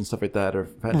sketch and stuff like that are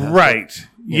fantastic. Right.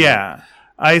 Yeah.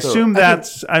 I assume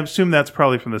that's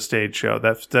probably from the stage show.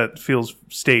 That feels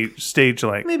stage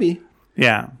like. Maybe.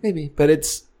 Yeah. Maybe. But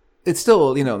it's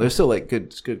still, there's still like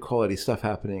good quality stuff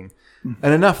happening.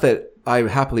 And enough that I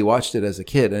happily watched it as a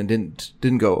kid and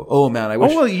didn't go, oh man, I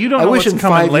wish. Oh well, you don't know what's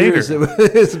coming later.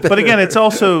 But again, it's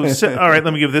also all right.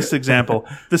 Let me give this example: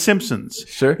 The Simpsons.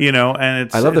 Sure. And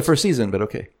I love the first season, but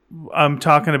okay. I'm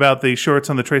talking about the shorts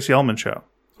on the Tracy Ullman Show.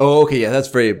 Oh, okay, yeah, that's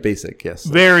very basic. Yes,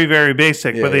 very, very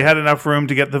basic. But they had enough room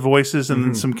to get the voices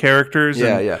and some characters.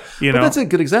 Yeah. But that's a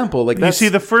good example. Like you see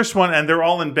the first one, and they're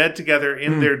all in bed together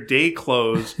in their day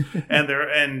clothes, and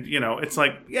it's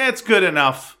like, it's good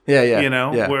enough. Yeah.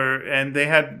 And they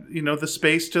had the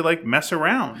space to like mess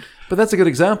around. But that's a good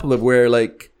example of where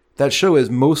like that show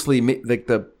is mostly like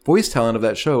the voice talent of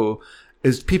that show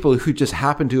is people who just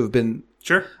happen to have been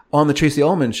on the Tracy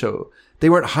Ullman Show. They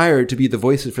weren't hired to be the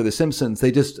voices for The Simpsons. They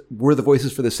just were the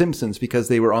voices for The Simpsons because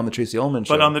they were on the Tracy Ullman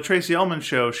Show. But on the Tracy Ullman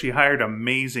Show, she hired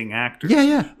amazing actors.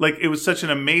 Yeah. Like, it was such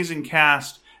an amazing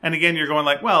cast. And again, you're going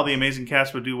like, well, the amazing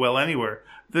cast would do well anywhere.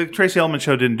 The Tracy Ullman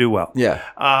Show didn't do well. Yeah.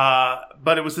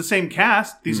 But it was the same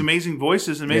cast, these amazing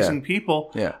voices, amazing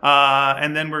people. Yeah.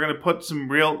 And then we're going to put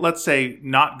some real, let's say,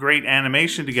 not great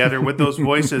animation together with those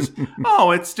voices.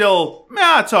 It's still,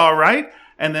 it's all right.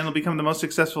 And then it'll become the most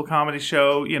successful comedy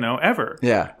show, ever.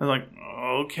 Yeah. I was like,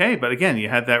 okay. But again, you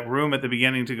had that room at the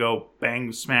beginning to go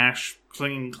bang, smash,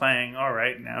 cling, clang. All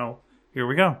right, now here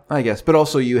we go. I guess. But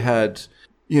also you had,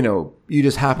 you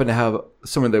just happen to have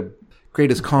some of the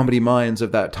greatest comedy minds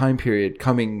of that time period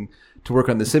coming to work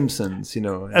on The Simpsons,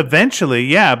 Eventually,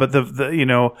 yeah, but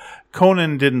the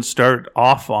Conan didn't start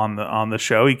off on the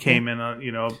show. He came in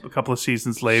a couple of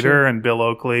seasons later, and Bill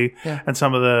Oakley and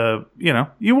some of the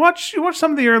you watch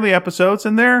some of the early episodes,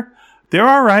 and they're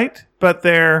all right, but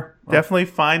they're definitely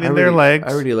finding their legs.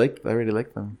 I really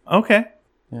like them. Okay.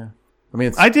 Yeah. I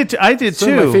mean, I did too.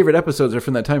 Some of my favorite episodes are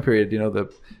from that time period.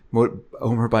 The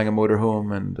Homer buying a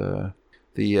motorhome and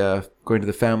the going to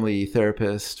the family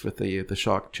therapist with the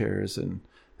shock chairs and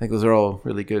think those are all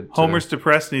really good. Homer's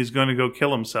depressed and he's going to go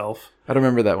kill himself. I don't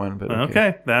remember that one, but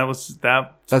okay. That's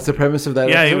the premise of that.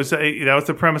 Yeah, episode? that was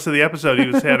the premise of the episode.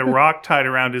 He had a rock tied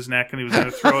around his neck and he was going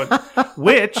to throw it,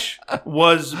 which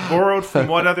was borrowed from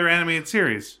what other animated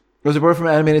series? Was it borrowed from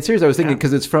an animated series? I was thinking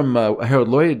because it's from Harold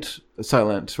Lloyd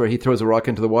Silent, where he throws a rock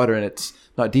into the water and it's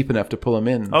not deep enough to pull him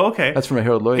in. Oh, okay. That's from a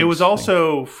Harold Lloyd. It was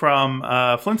also from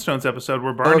Flintstones episode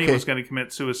where Barney was going to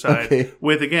commit suicide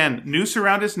with, again, noose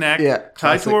around his neck,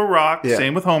 tied to a rock,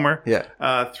 same with Homer,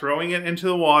 throwing it into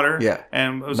the water. Yeah.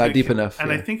 And it was not deep enough.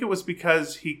 And I think it was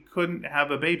because he couldn't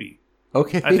have a baby.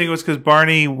 Okay. I think it was because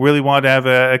Barney really wanted to have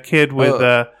a kid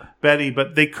with Betty,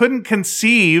 but they couldn't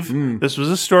conceive. This was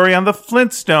a story on the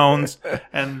Flintstones,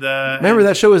 and remember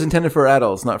that show was intended for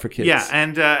adults, not for kids. Yeah,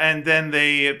 and then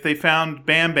they found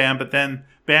Bam Bam, but then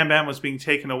Bam Bam was being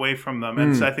taken away from them,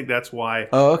 and so I think that's why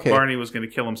Barney was going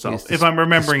to kill himself, if I'm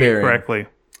remembering it correctly.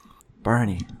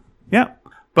 Barney. Yeah.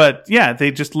 But yeah,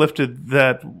 they just lifted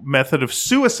that method of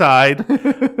suicide.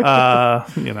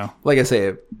 Like I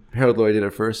say, Harold Lloyd did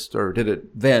it first, or did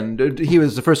it then. He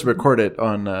was the first to record it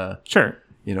on. Sure.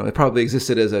 It probably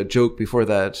existed as a joke before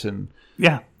that, and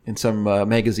in some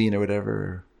magazine or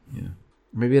whatever. Yeah,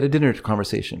 maybe at a dinner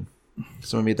conversation,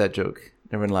 someone made that joke.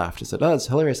 Everyone laughed and said, "Oh, it's a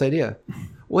hilarious idea."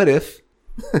 What if?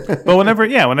 But whenever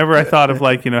I thought of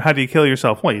how do you kill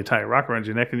yourself? Well, you tie a rock around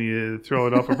your neck and you throw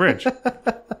it off a bridge.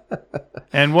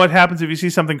 And what happens if you see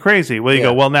something crazy? Well, you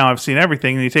go, well, now I've seen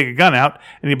everything, and you take a gun out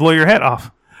and you blow your head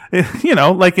off.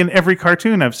 Like in every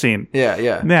cartoon I've seen.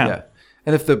 Yeah.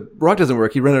 And if the rock doesn't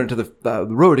work, you run out into the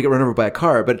road to get run over by a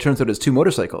car, but it turns out it's two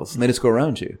motorcycles, and they just go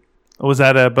around you. Was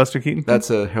that a Buster Keaton? That's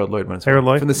a Harold Lloyd one. Harold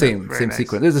Lloyd? From the same nice.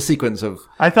 Sequence. There's a sequence of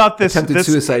attempted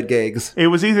suicide gags. It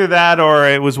was either that or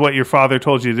it was what your father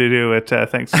told you to do at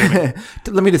Thanksgiving.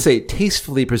 Let me just say,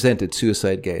 tastefully presented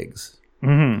suicide gags.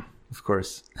 Mm-hmm. Of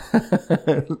course.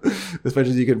 As much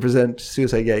as you can present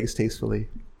suicide gags tastefully.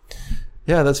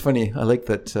 Yeah, that's funny. I like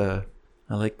that.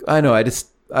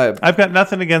 I've got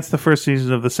nothing against the first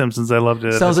season of The Simpsons. I loved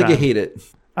it. Sounds like you hate it.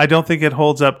 I don't think it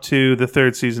holds up to the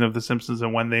third season of The Simpsons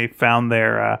and when they found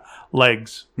their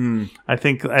legs. I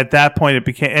think at that point it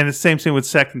became, and it's the same thing with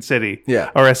Second City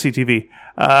or SCTV.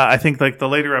 I think like the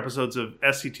later episodes of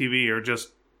SCTV are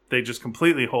just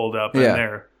completely hold up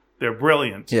and they're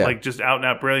brilliant, like just out and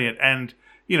out brilliant. And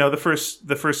the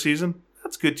first season,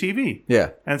 that's good TV. Yeah,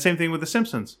 and same thing with The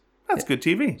Simpsons, that's good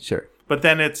TV. Sure, but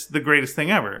then it's the greatest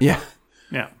thing ever. Yeah.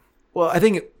 Well, I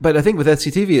think with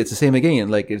SCTV, it's the same again.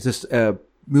 Like it's just.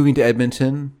 Moving to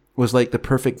Edmonton was like the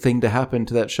perfect thing to happen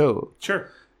to that show. Sure.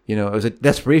 It was a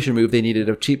desperation move. They needed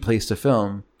a cheap place to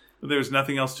film. There was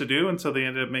nothing else to do, and so they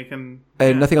ended up making...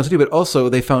 And nothing else to do, but also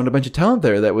they found a bunch of talent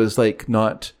there that was like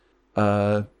not...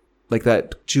 like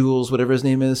that Jules, whatever his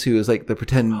name is, who was like the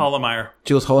pretend...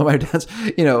 Jules Hollemeyer dance.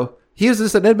 He was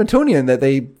just an Edmontonian that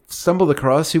they stumbled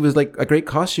across who was like a great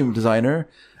costume designer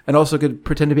and also could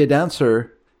pretend to be a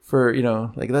dancer for,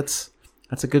 like that's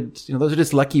a good, those are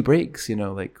just lucky breaks,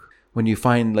 like when you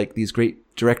find like these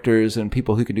great directors and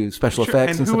people who can do special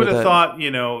effects and stuff like that. And who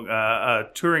would have thought, a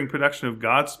touring production of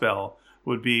Godspell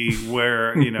would be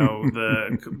where,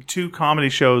 the two comedy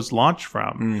shows launch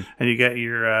from. And you get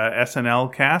your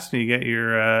SNL cast and you get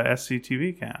your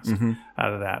SCTV cast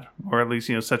out of that. Or at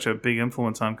least, such a big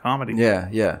influence on comedy.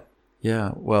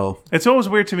 Yeah, well... It's always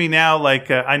weird to me now, like,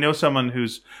 I know someone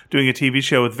who's doing a TV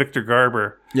show with Victor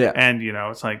Garber. Yeah. And,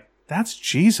 it's like, that's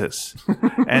Jesus.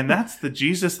 And that's the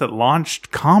Jesus that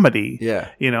launched comedy. Yeah.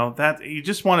 That you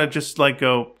just want to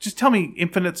go, just tell me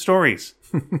infinite stories.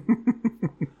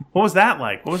 What was that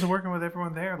like? What was it working with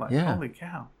everyone there? Like, holy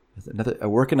cow. A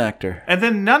working actor. And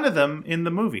then none of them in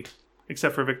the movie,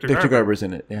 except for Victor Garber. Victor Garber's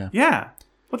in it, yeah. Yeah.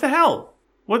 What the hell?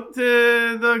 Why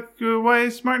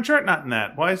is Martin Short not in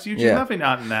that? Why is Eugene Levy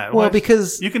not in that? Well,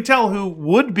 because you can tell who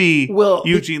would be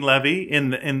Eugene Levy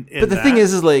in but the thing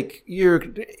is like you're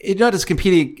not just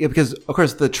competing because of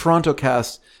course the Toronto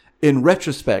cast in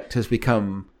retrospect has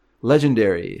become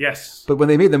legendary. Yes. But when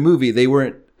they made the movie, they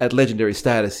weren't at legendary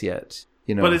status yet.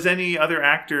 But is any other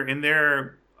actor in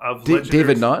there of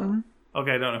David Naughton?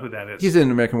 Okay, I don't know who that is. He's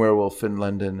in American Werewolf in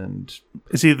London, and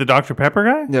is he the Dr. Pepper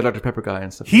guy? Yeah, Dr. Pepper guy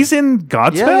and stuff. He's in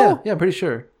Godspell? Yeah, I'm pretty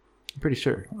sure.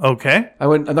 Okay.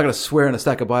 I'm not going to swear on a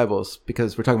stack of Bibles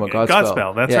because we're talking about Godspell.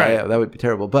 Godspell, that's right. Yeah, that would be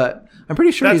terrible. But I'm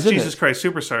pretty sure he's in Jesus it. Christ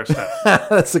Superstar stuff.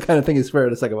 That's the kind of thing you swear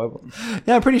on a stack of Bibles.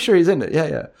 Yeah, I'm pretty sure he's in it.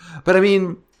 Yeah. But I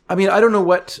mean, I don't know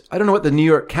what the New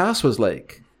York cast was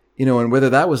like, and whether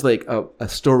that was like a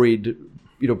storied,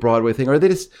 Broadway thing, or they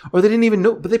didn't even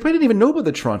know, but they probably didn't even know about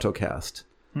the Toronto cast.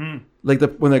 Like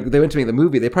when they went to make the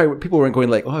movie, people weren't going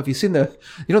like, oh, have you seen that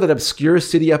obscure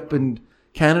city up in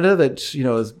Canada that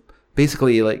is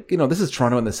basically like, this is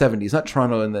Toronto in the 70s, not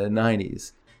Toronto in the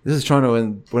 90s. This is Toronto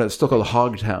when it was still called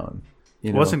Hogtown.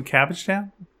 Wasn't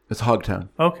Cabbagetown? It's Hogtown.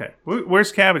 Okay.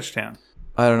 Where's Cabbagetown?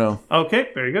 I don't know. Okay,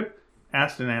 very good.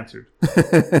 Asked and answered.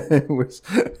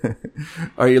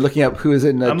 Are you looking up who is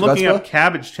in I'm looking up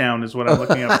Cabbagetown is what I'm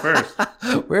looking up first.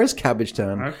 Where's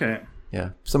Cabbagetown? Okay. Yeah,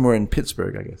 somewhere in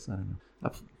Pittsburgh, I guess. I don't know.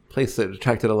 A place that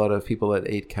attracted a lot of people that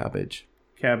ate cabbage.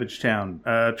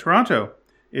 Cabbagetown. Toronto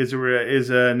is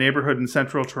a neighborhood in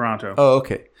central Toronto. Oh,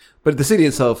 okay. But the city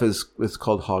itself is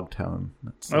called Hogtown.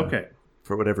 That's, okay.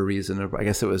 For whatever reason. I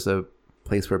guess it was a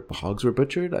place where hogs were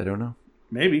butchered. I don't know.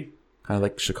 Maybe. Kind of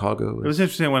like Chicago. It was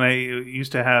interesting when I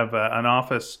used to have an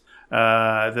office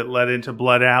that led into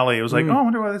Blood Alley. It was like, I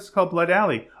wonder why this is called Blood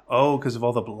Alley. Oh, because of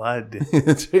all the blood.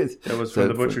 That was from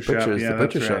the butcher shop. Yeah, the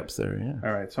butcher shops there, yeah.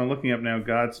 All right, so I'm looking up now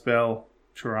Godspell,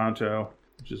 Toronto,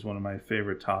 which is one of my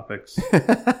favorite topics.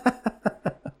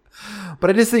 But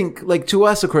I just think, like, to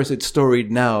us, of course, it's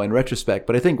storied now in retrospect.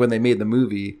 But I think when they made the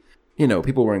movie,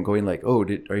 people weren't going like, oh,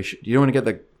 you don't want to get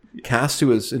the cast who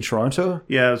was in Toronto?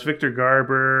 Yeah, it was Victor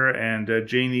Garber and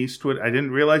Jane Eastwood. I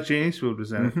didn't realize Jane Eastwood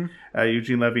was in it.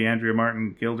 Eugene Levy, Andrea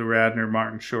Martin, Gilda Radner,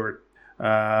 Martin Short.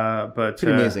 But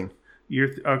pretty amazing.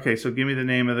 Okay, so give me the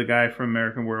name of the guy from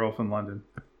American Werewolf in London.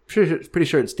 Pretty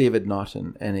sure it's David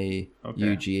Naughton,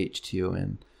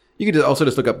 Naughton. You could also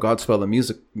just look up Godspell,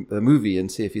 the movie,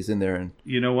 and see if he's in there. And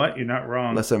you know what? You're not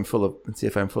wrong. See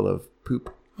if I'm full of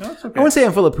poop. No, it's okay. I wouldn't say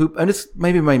I'm full of poop. I'm just,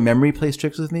 maybe my memory plays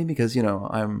tricks with me because,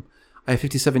 I have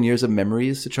 57 years of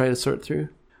memories to try to sort through.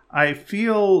 I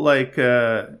feel like,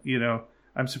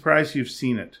 I'm surprised you've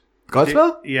seen it.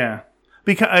 Godspell? Yeah.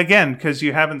 Because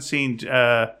you haven't seen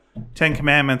Ten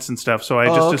Commandments and stuff, so I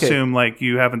just assume like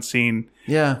you haven't seen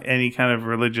any kind of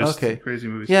religious crazy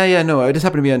movies. Yeah, no. I just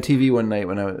happened to be on TV one night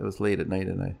when it was late at night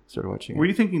and I started watching it. Were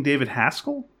you thinking David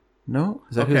Haskell? No?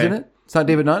 Is that who's in it? It's not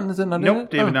David Naughton? Is it not in it? Nope,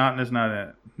 David Naughton is not in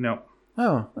it. No.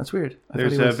 Oh, that's weird.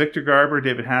 There's Victor Garber,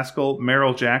 David Haskell,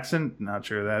 Meryl Jackson. Not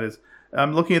sure who that is.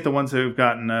 I'm looking at the ones that have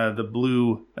gotten the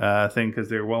blue thing because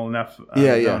they're well enough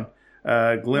known.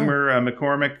 Glimmer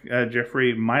McCormick,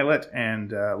 Jeffrey Milet,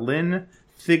 and Lynn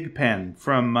Thigpen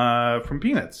from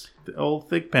Peanuts. The old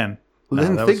Thigpen.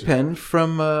 Lynn Thigpen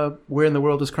from Where in the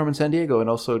World is Carmen Sandiego, and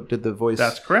also did the voice.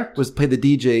 That's correct. Played the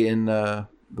DJ in The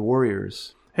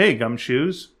Warriors. Hey,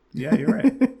 Gumshoes. Yeah, you're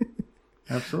right.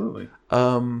 Absolutely.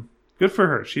 Good for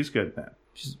her. She's good at that.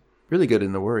 She's really good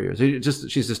in The Warriors.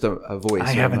 She's just a voice.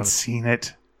 I haven't seen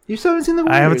it. You still haven't seen The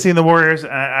Warriors? I haven't seen The Warriors.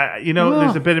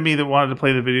 There's a bit of me that wanted to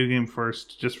play the video game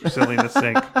first, just for silliness'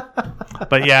 sake.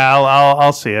 But yeah,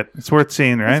 I'll see it. It's worth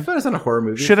seeing, right? It's fun. It's not a horror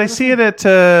movie. Should I see it at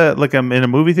in a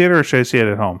movie theater, or should I see it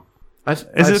at home? Is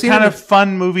it kind of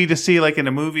fun movie to see, like in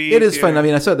a movie? It is fun. I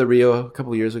mean, I saw it at the Rio a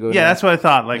couple of years ago. Yeah, that's what I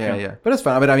thought. Yeah. But it's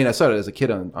fun. I mean, I saw it as a kid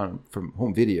from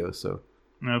home video. So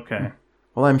okay.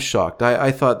 Well, I'm shocked.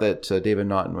 I thought that David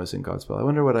Naughton was in Godspell. I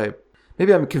wonder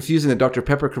maybe I'm confusing the Dr.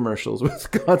 Pepper commercials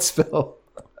with Godspell.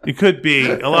 It could be.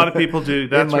 A lot of people do.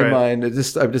 That's in my mind. I'm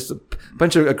just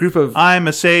a group of. I'm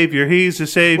a savior. He's a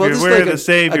savior. We're the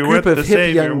savior. We're the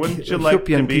savior. Wouldn't you like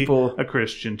to be a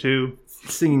Christian too?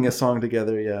 Singing a song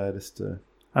together. Yeah, just.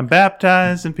 I'm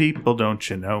baptizing people, don't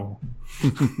you know?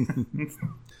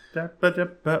 Should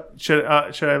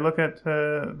I look at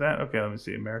that? Okay, let me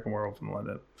see. American Werewolf in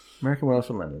London. American Werewolf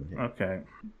in London. Yeah. Okay.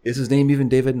 Is his name even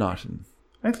David Naughton?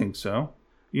 I think so.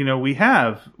 We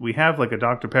have like a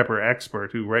Dr. Pepper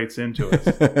expert who writes into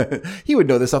us. He would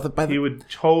know this off he would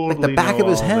totally like the back know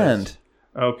of his all hand. This.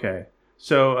 Okay.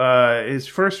 So his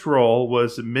first role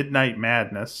was Midnight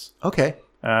Madness. Okay.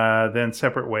 Then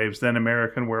Separate Waves. Then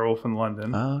American Werewolf in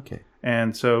London. Oh, okay.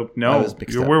 And so I was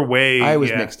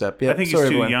mixed up. Yeah. I think he's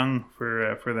too young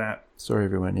for that. Sorry,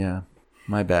 everyone. Yeah.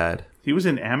 My bad. He was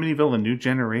in Amityville: A New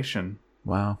Generation.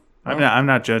 Wow. I'm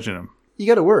not judging him. You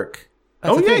got to work.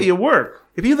 That's you work.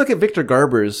 If you look at Victor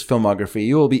Garber's filmography,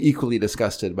 you will be equally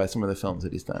disgusted by some of the films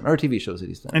that he's done, or TV shows that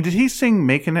he's done. And did he sing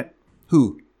 "Making It"?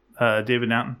 Who? David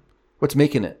Naughton. What's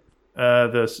 "Making It"?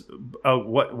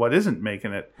 What isn't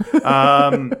 "Making It"?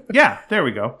 Yeah, there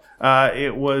we go.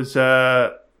 It was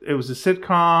a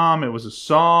sitcom. It was a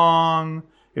song.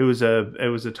 It was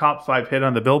a top 5 hit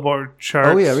on the Billboard charts.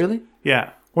 Oh yeah, really?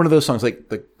 Yeah. One of those songs,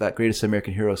 like that Greatest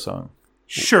American Hero song.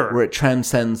 Sure. Where it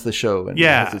transcends the show and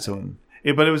has its own.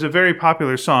 But it was a very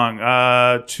popular song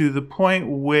to the point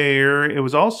where it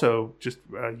was also just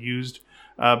used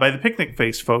by the Picnic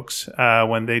Face folks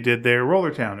when they did their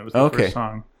Roller Town. It was the first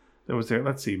song that was there.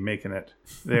 Let's see, Making It.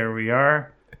 There we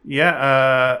are.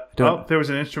 Yeah. There was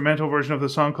an instrumental version of the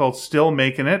song called Still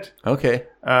Making It. Okay.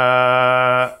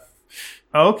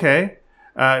 Okay.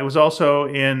 It was also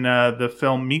in the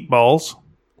film Meatballs.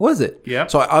 Was it? Yeah.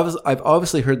 So I've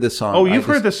obviously heard this song. Oh, you've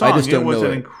heard the song. I just don't it was know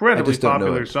an incredibly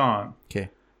popular song. Okay.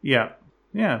 Yeah.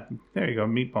 Yeah. There you go.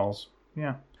 Meatballs.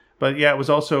 Yeah. But yeah, it was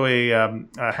also a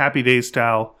Happy Days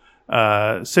style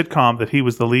sitcom that he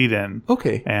was the lead in.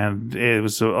 Okay. And it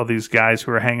was all these guys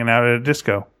who were hanging out at a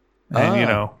disco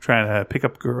and, trying to pick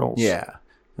up girls. Yeah.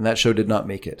 And that show did not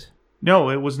make it.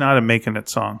 No, it was not a Making It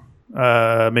song.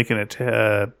 Making It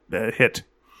hit.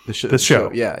 The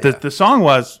show. Yeah. The song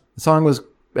was... The song was...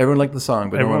 Everyone liked the song.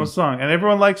 But everyone was the song. And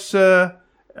everyone likes... I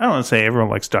don't want to say everyone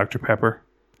likes Dr. Pepper.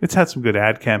 It's had some good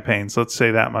ad campaigns. Let's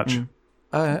say that much.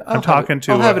 I'll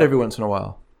have it every once in a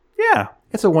while. Yeah.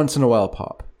 It's a once in a while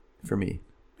pop for me.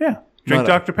 Yeah. Drink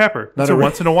Dr. Pepper. It's a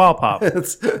once in a while pop.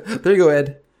 There you go,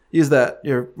 Ed. Use that.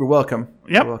 You're welcome.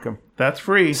 Yep. You're welcome. That's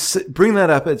free. Bring that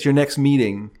up at your next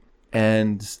meeting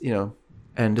and just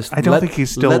I don't think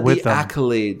he's still with them.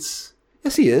 Accolades.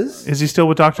 Yes, he is. Is he still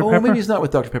with Dr. Pepper? Maybe he's not with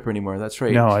Dr. Pepper anymore. That's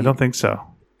right. No, I don't think so.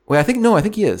 Wait, I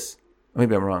think he is.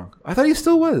 Maybe I'm wrong. I thought he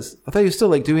still was. I thought he was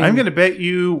still doing... I'm going to bet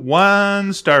you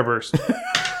 1 Starburst.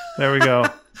 There we go.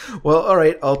 Well, all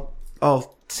right.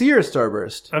 I'll see your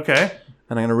Starburst. Okay.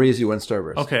 And I'm going to raise you 1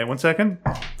 Starburst. Okay, 1 second.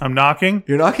 I'm knocking.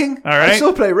 You're knocking? All right. I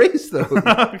still play raise, though.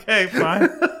 Okay, fine.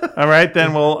 All right,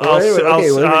 then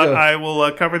I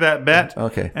will cover that bet.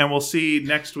 Okay. And we'll see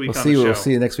next week on the show. We'll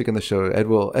see you next week on the show. Ed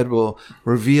will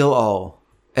reveal all.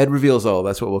 Ed reveals all.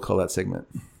 That's what we'll call that segment.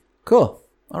 Cool.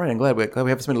 All right, I'm glad we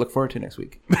have something to look forward to next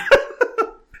week.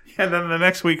 And then the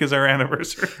next week is our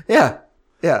anniversary. Yeah.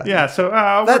 So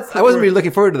I wasn't really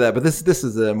looking forward to that, but this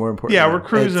is more important. Yeah,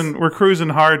 we're cruising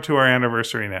hard to our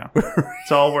anniversary now.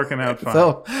 It's all working out fine.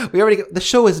 So the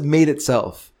show has made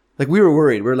itself. Like, we were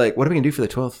worried. We were like, what are we gonna do for the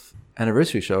 12th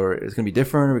anniversary show? Or is it gonna be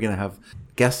different? Are we gonna have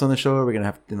guests on the show? Are we gonna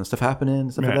have stuff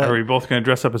happening? Stuff like that? Are we both gonna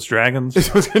dress up as dragons?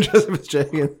 We're both gonna dress up as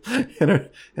dragons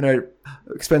in our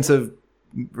expensive,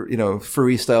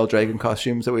 furry style dragon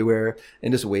costumes that we wear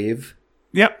and just wave.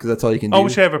 Yep. Because that's all you can do. Oh, we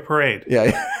should have a parade.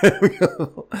 Yeah. We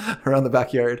go around the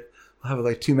backyard. We'll have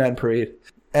a 2-man parade.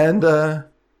 And,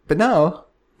 but now,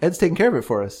 Ed's taking care of it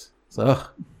for us. So,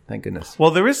 thank goodness.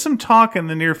 Well, there is some talk in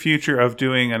the near future of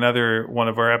doing another one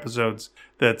of our episodes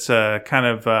that's kind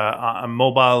of a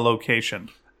mobile location.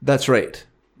 That's right.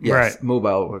 Yes, right.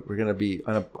 Mobile. We're going to be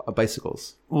on a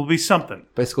bicycles. Will be something.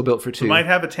 Bicycle built for 2. We might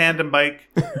have a tandem bike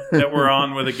that we're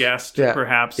on with a guest,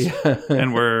 perhaps,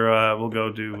 and we'll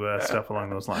go do stuff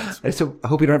along those lines. I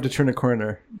hope you don't have to turn a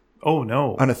corner. Oh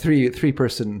no! On a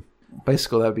three-person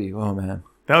bicycle, that'd be man.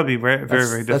 That would be very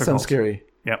very difficult. That sounds scary.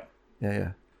 Yep.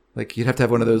 Yeah. Like, you'd have to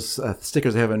have one of those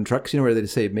stickers they have on trucks, where they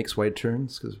say makes wide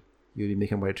turns, because you'd be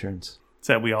making wide turns.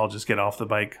 So we all just get off the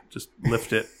bike, just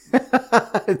lift it.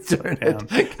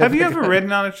 Have you ever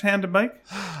ridden on a tandem bike?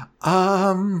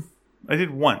 I did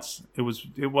once. It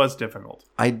was difficult.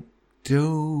 I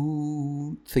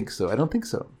don't think so. I don't think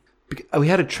so. We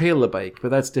had a trailer bike,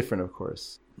 but that's different, of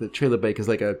course. The trailer bike is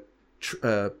like a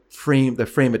frame. The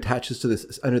frame attaches to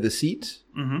this under the seat,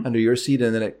 under your seat,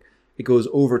 and then it goes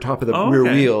over top of the rear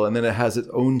wheel, and then it has its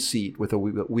own seat with a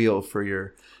wheel for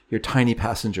your tiny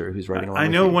passenger who's riding along. I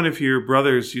know one of your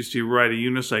brothers used to ride a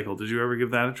unicycle. Did you ever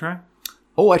give that a try?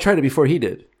 Oh, I tried it before he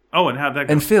did. Oh, and how'd that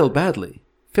go? And failed badly.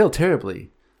 Failed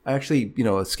terribly. I actually,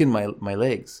 skinned my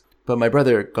legs. But my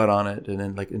brother got on it, and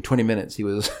then, in 20 minutes, he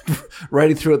was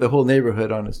riding through the whole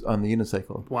neighborhood on the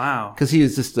unicycle. Wow! Because he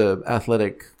was just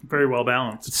athletic, very well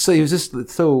balanced. So he was just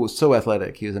so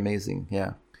athletic. He was amazing.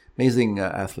 Yeah, amazing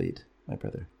athlete, my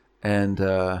brother. And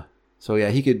so yeah,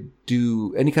 he could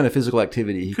do any kind of physical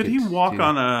activity. Could he walk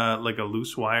on a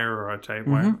loose wire or a tight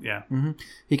wire? Yeah. Mm-hmm.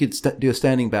 He could do a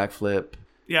standing backflip.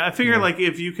 Yeah, I figure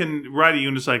if you can ride a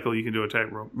unicycle, you can do a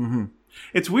tightrope. Mm-hmm.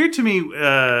 It's weird to me.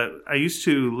 I used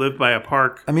to live by a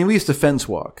park. I mean, we used to fence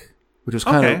walk, which was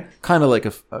kind of like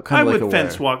a I would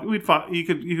fence walk. You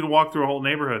could walk through a whole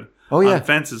neighborhood. Oh yeah, on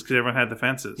fences because everyone had the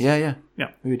fences. Yeah.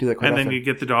 We would do that quite often. And then you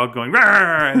get the dog going,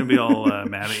 "Rawr," and it'd be all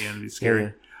mad at you and it'd be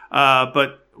scary. Yeah.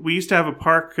 But we used to have a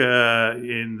park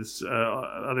in this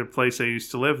other place I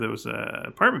used to live. There was an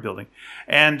apartment building,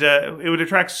 and it would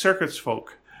attract circus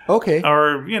folk. Okay.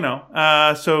 Or,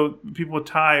 so people would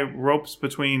tie ropes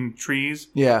between trees.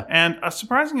 Yeah. And a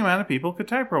surprising amount of people could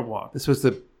tightrope walk. This was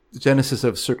the genesis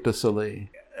of Cirque du Soleil.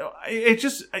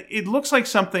 It looks like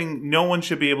something no one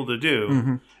should be able to do.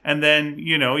 Mm-hmm. And then,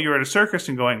 you're at a circus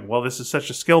and going, well, this is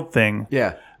such a skilled thing.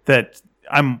 Yeah. That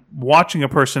I'm watching a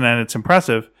person and it's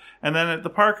impressive. And then at the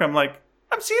park, I'm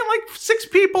seeing 6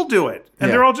 people do it.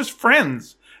 And they're all just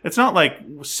friends. It's not like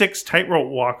 6 tightrope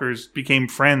walkers became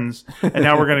friends and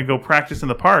now we're going to go practice in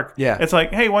the park. Yeah. It's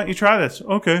like, hey, why don't you try this?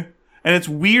 Okay. And it's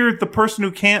weird the person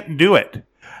who can't do it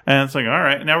And it's like, all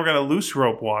right, now we're going to loose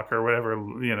rope walk or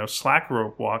whatever, slack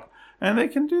rope walk. And they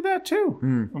can do that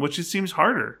too, which it seems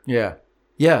harder. Yeah.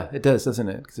 Yeah, it does, doesn't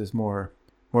it? Because there's more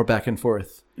back and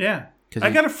forth. Yeah. I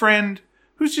got a friend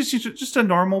who's just a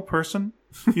normal person.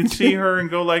 You'd see her and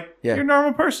go like, you're a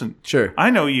normal person. Sure. I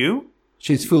know you.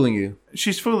 She's fooling you.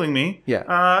 She's fooling me.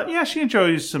 Yeah. Yeah, she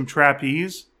enjoys some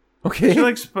trapeze. Okay. She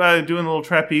likes doing a little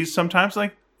trapeze sometimes.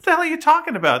 Like, what the hell are you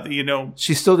talking about? That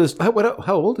She still does.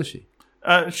 How old is she?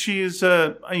 She is,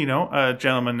 a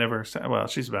gentleman never. Well,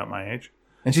 she's about my age.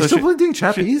 And she's still doing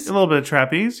trapeze? A little bit of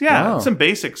trapeze. Yeah. Wow. Some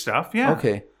basic stuff. Yeah.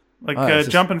 Okay. Like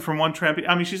jumping from one trapeze.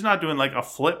 I mean, she's not doing like a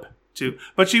flip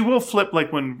but she will flip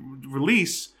like when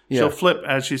release. She'll flip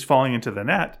as she's falling into the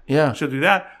net. Yeah. She'll do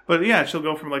that. But yeah, she'll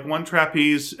go from like one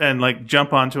trapeze and like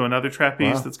jump onto another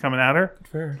trapeze that's coming at her.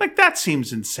 Fair. Like that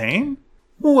seems insane.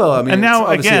 Well, I mean, and now, it's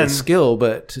obviously again, a skill,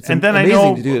 but it's and then amazing I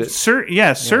know, to do it. Sir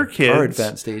kids. Our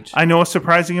advanced age. I know a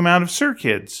surprising amount of Sir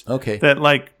kids. Okay.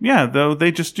 That though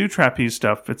they just do trapeze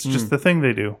stuff. It's just the thing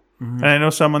they do. Mm-hmm. And I know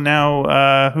someone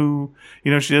now who,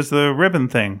 she does the ribbon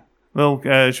thing.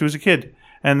 She was a kid.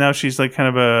 And now she's like kind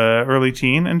of a early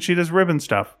teen, and she does ribbon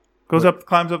stuff.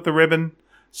 Climbs up the ribbon,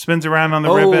 spins around on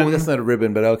the ribbon. Oh, that's not a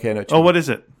ribbon, but okay. I know what is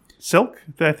it? Silk?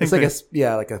 I think it's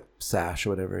like a sash or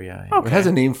whatever. Yeah. Okay. It has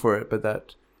a name for it, but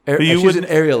that. She's an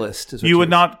aerialist. You would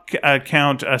not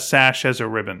count a sash as a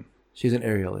ribbon. She's an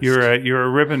aerialist. You're a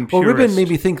ribbon purist. Well, ribbon made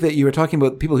me think that you were talking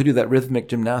about people who do that rhythmic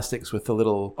gymnastics with the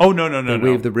little. Oh no! They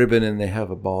wave the ribbon and they have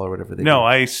a ball or whatever they do. No,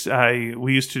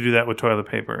 we used to do that with toilet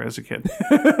paper as a kid.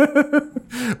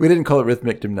 We didn't call it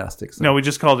rhythmic gymnastics. No, we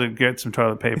just called it get some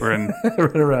toilet paper and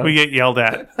run around. We get yelled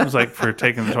at. It was like for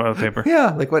taking the toilet paper.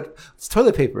 Yeah, like what? It's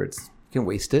toilet paper. You can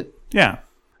waste it. Yeah,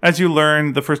 as you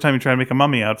learn the first time you try to make a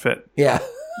mummy outfit. Yeah,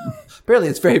 apparently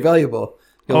it's very valuable.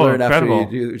 You'll learn incredible.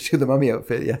 After you do the mummy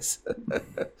outfit, yes.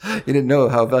 You didn't know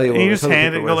how valuable and you just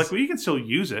hand it and go like, well, you can still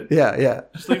use it. Yeah.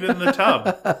 Just leave it in the tub.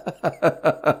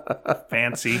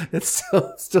 Fancy. It's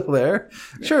still there.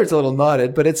 Sure, it's a little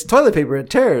knotted, but it's toilet paper. It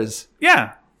tears.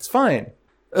 Yeah. It's fine.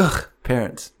 Ugh,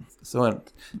 parents.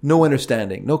 No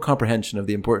understanding, no comprehension of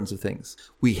the importance of things.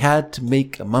 We had to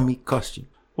make a mummy costume.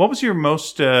 What was your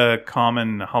most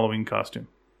common Halloween costume?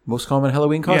 Most common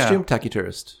Halloween costume? Tacky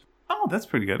tourist. Oh, that's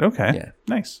pretty good. Okay. Yeah.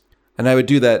 Nice. And I would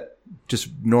do that just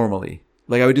normally.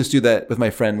 Like I would just do that with my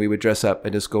friend. We would dress up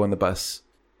and just go on the bus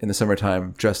in the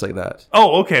summertime dressed like that.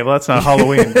 Oh, okay. Well, that's not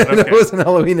Halloween. Okay. That wasn't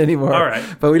Halloween anymore. All right.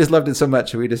 But we just loved it so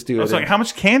much. We just do it. I was like, how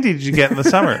much candy did you get in the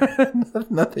summer?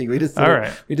 Nothing. We just did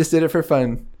it. We just did it for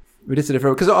fun.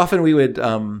 Because often we would,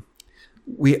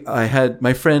 I had,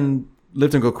 my friend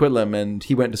lived in Coquitlam and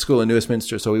he went to school in New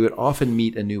Westminster. So we would often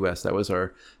meet in New West. That was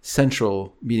our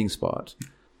central meeting spot.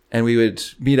 And we would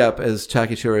meet up as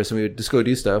tacky tourists and we would just go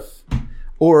do stuff.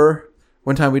 Or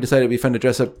one time we decided it'd be fun to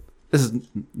dress up. This is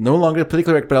no longer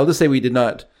politically correct, but I'll just say we did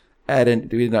not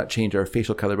change our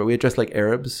facial color, but we had dressed like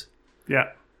Arabs.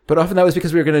 Yeah. But often that was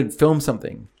because we were going to film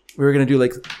something. We were going to do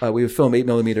we would film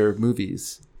 8mm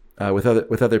movies with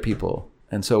other people.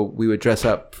 And so we would dress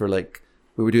up for I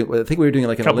think we were doing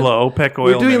like a couple of OPEC oil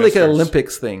we were doing ministers. like an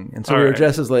Olympics thing. And so we were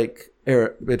dressed as like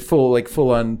Arab, with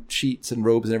full on sheets and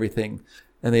robes and everything.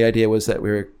 And the idea was that we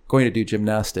were going to do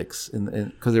gymnastics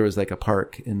because there was like a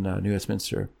park in New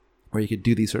Westminster where you could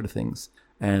do these sort of things.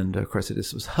 And of course, it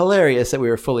just was hilarious that we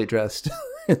were fully dressed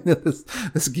in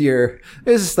this gear.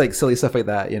 It was just like silly stuff like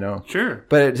that, Sure.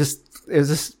 But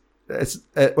it's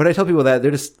when I tell people that they're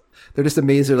just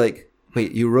amazed. They're like,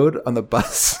 wait, you rode on the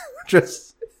bus just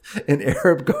in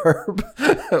Arab garb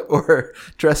or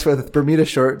dressed with Bermuda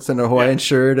shorts and a Hawaiian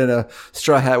shirt and a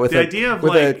straw hat with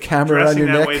a camera on your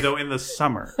neck. Dressing that way though in the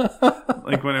summer,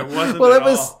 like when it wasn't. Well, it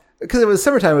was because it was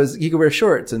summertime. You could wear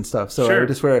shorts and stuff. So I would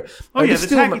just wear. Oh yeah, the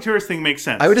tacky tourist thing makes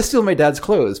sense. I would just steal my dad's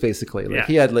clothes basically. Like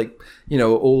he had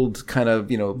old kind of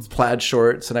plaid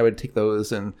shorts, and I would take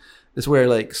those and just wear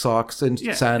like socks and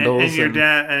sandals. And your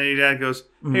dad goes,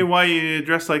 "Hey, why are you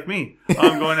dressed like me? Oh,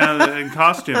 I'm going out in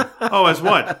costume. Oh, as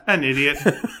what? An idiot.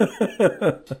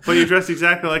 But you're dressed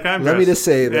exactly like I'm dressed." Let me just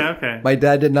say that my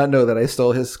dad did not know that I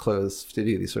stole his clothes to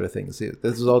do these sort of things. This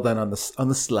was all done on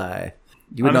the sly.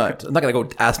 You would not. I'm not going to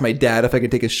go ask my dad if I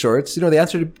could take his shorts. The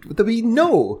answer would be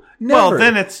no. Never. Well,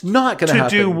 then it's not going to happen.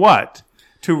 To do what?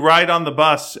 To ride on the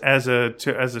bus as a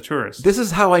tourist. This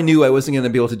is how I knew I wasn't going to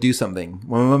be able to do something.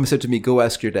 When my mom said to me, "Go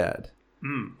ask your dad,"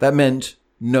 that meant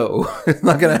no, it's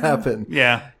not going to happen.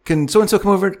 Yeah. Can so and so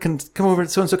come over?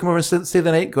 So and so come over and stay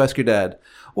the night? Go ask your dad.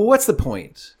 Well, what's the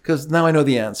point? Because now I know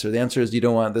the answer. The answer is you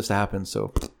don't want this to happen.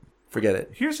 So forget it.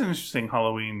 Here's an interesting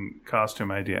Halloween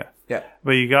costume idea. Yeah.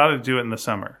 But you got to do it in the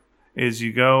summer. is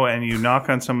you go and you knock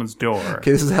on someone's door.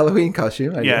 Okay, this is a Halloween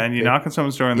costume. And you knock on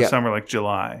someone's door in the summer, like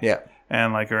July. Yeah.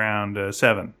 And like around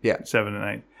 7. Yeah. 7 at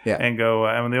night. Yeah. And go,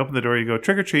 and when they open the door, you go,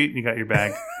 trick or treat, and you got your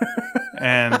bag.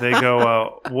 And they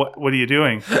go, what are you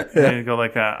doing? And you go,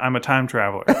 like, I'm a time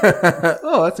traveler.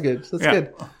 Oh, that's good. That's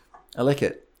good. I like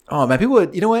it. Oh, man, people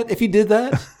would, you know what? If you did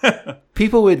that,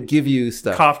 people would give you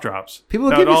stuff. Cough drops. People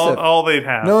would give you stuff. All they'd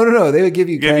have. No. They would give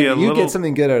you you get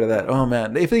something good out of that. Oh,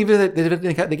 man. They give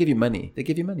you money. They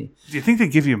give you money. Do you think they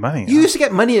give you money? You used to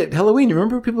get money at Halloween. You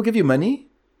remember people give you money?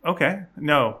 Okay.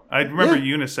 No. I remember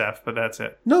UNICEF, but that's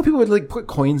it. No, people would like put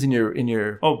coins in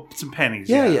your Oh, some pennies.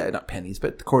 Yeah, not pennies,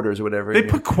 but quarters or whatever. They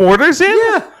put quarters in?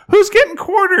 Yeah. Who's getting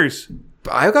quarters?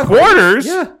 I got quarters.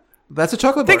 Yeah. That's a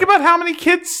chocolate bar. Think about how many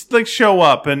kids like show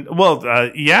up and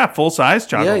full size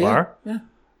chocolate bar. Yeah.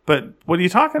 But what are you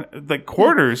talking? Like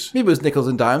quarters? Maybe it was nickels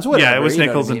and dimes. Whatever. Yeah, it was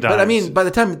nickels and dimes. But I mean, by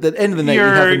the time the end of the night,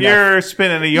 you're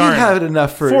spinning a yarn. You have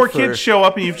enough for four kids show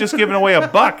up and you've just given away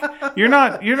 $1. You're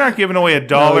not giving away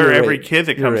 $1 every kid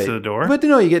that comes to the door. But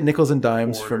you get nickels and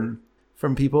dimes from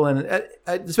people, and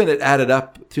I just meant it added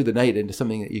up through the night into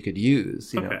something that you could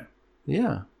use. You know?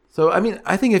 Yeah. So I mean,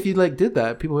 I think if you did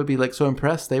that, people would be so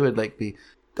impressed. They would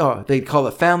they'd call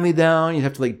the family down. You'd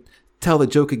have to tell the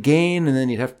joke again, and then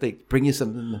you'd have to bring you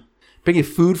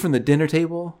food from the dinner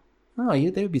table. Oh,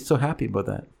 they would be so happy about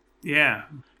that. Yeah.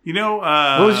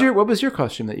 What was your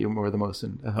costume that you wore the most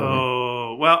in Halloween?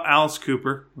 Oh, well, Alice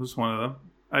Cooper was one of them.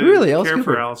 I really, didn't Alice care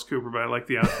Cooper? for Alice Cooper, but I like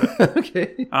the outfit.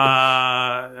 Okay.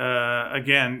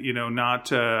 Again,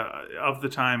 not of the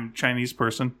time Chinese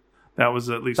person. That was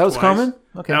at least that was twice. common.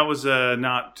 Okay. That was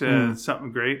not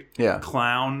something great. Yeah.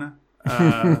 Clown.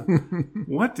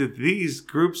 What did these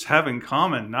groups have in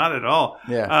common? Not at all.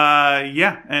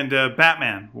 Yeah. And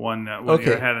Batman one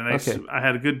year. I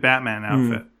had a good Batman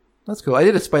outfit. That's cool. I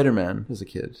did a Spider-Man as a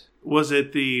kid. Was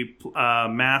it the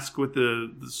mask with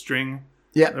the string?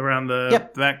 Yeah. Around the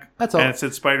neck. That's all. And it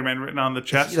said Spider-Man written on the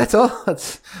chest. That's all.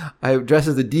 I dressed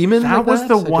as a demon. That was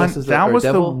the one. That was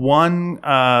the one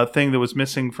thing that was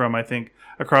missing from, I think,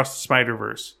 Across the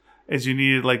Spider-Verse. Is you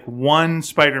needed one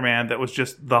Spider-Man that was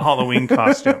just the Halloween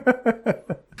costume.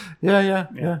 Yeah.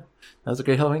 That was a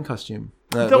great Halloween costume.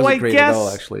 That wasn't great at all,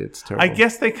 actually. It's terrible. I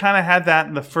guess they kind of had that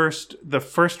in the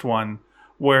first one,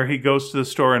 where he goes to the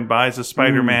store and buys a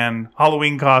Spider-Man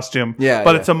Halloween costume.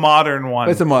 But it's a modern one.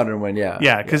 It's a modern one, yeah.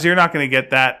 Yeah, because you're not going to get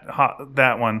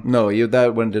that one. No,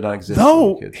 that one did not exist.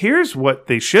 Though, here's what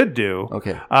they should do.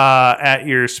 Okay. At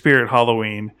your Spirit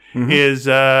Halloween is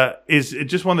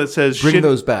just one that says bring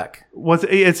those back.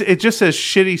 It just says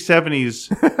shitty 70s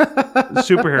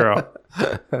superhero.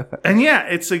 And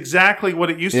it's exactly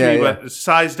what it used to be, but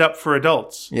sized up for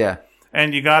adults. Yeah.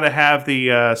 And you got to have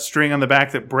the string on the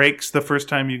back that breaks the first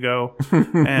time you go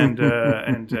and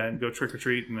go trick or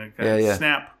treat and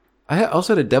snap. I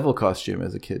also had a devil costume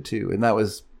as a kid too, and that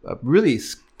was a really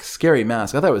scary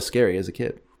mask. I thought it was scary as a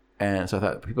kid, and so I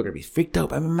thought people are gonna be freaked out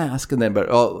by my mask. And then,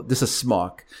 this is a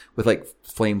smock with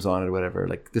flames on it or whatever,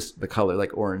 the color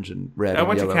orange and red. I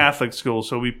went yellow. to Catholic school,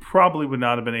 so we probably would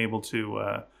not have been able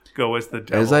to go as the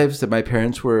devil. As I've said, my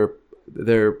parents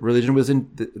their religion was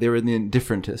they were in the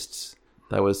indifferentists.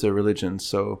 That was their religion.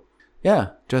 So,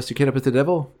 dress your kid up as the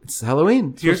devil. It's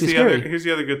Halloween. It's here's the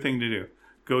other good thing to do.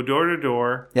 Go door to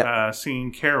door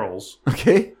singing carols.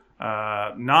 Okay.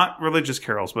 Not religious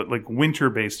carols, but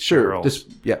winter-based carols.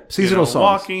 Seasonal songs.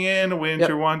 Walking in a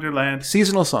winter wonderland.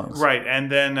 Seasonal songs. Right. And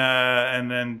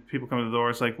then people come to the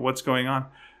door. It's what's going on?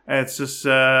 And it's just,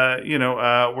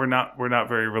 we're not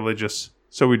very religious.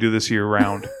 So we do this year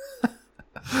round.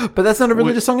 But that's not a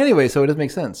religious song anyway, so it doesn't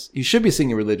make sense. You should be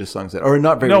singing religious songs or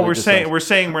not very. No, religious we're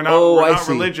saying we're not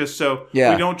religious, so we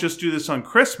don't just do this on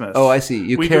Christmas. Oh, I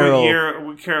see. We carol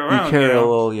around.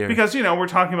 All year because we're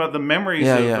talking about the memories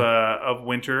of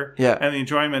winter and the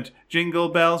enjoyment. Jingle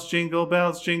bells,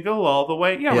 jingle all the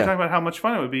way. Yeah, we're talking about how much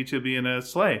fun it would be to be in a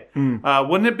sleigh.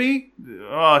 Wouldn't it be?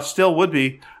 Oh, it still would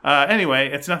be. Anyway,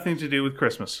 it's nothing to do with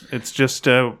Christmas. It's just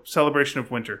a celebration of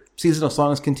winter. Seasonal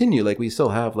songs continue. We still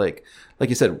have like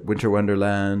you said, Winter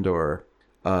Wonderland or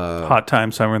Hot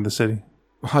Time Summer in the City.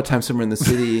 Hot Time Summer in the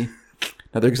City.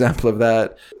 Another example of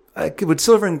that. Would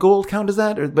Silver and Gold count as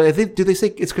that? But do they say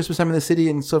it's Christmas time in the city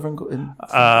and Silver and Gold?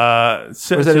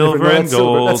 Silver and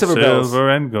Gold. That's Silver Bells. Silver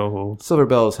and Gold. Silver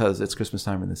Bells has it's Christmas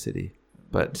time in the city.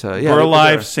 But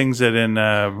Burlife sings it in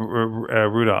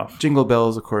Rudolph. Jingle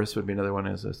Bells, of course, would be another one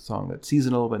as a song that's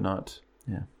seasonal but not.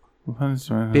 Yeah.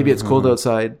 Maybe It's Cold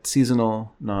Outside.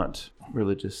 Seasonal, not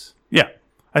religious. Yeah.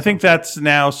 I think that's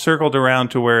now circled around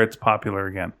to where it's popular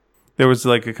again. There was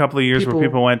a couple of years where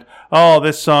people went, "Oh,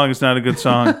 this song is not a good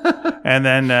song." And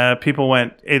then people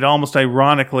went, it almost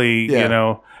ironically,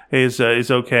 is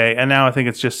okay. And now I think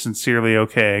it's just sincerely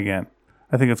okay again.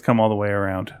 I think it's come all the way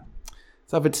around.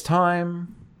 It's of its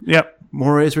time. Yep.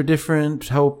 Mores were different.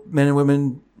 How men and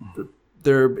women,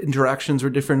 their interactions were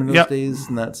different in those days.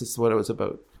 And that's just what it was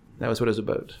about. That was what it was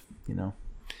about, It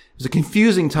was a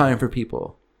confusing time for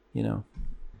people, You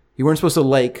weren't supposed to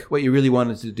like what you really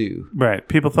wanted to do. Right.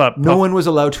 People thought... No one was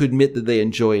allowed to admit that they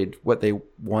enjoyed what they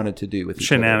wanted to do with each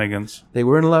shenanigans. Other. They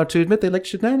weren't allowed to admit they liked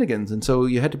shenanigans. And so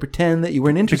you had to pretend that you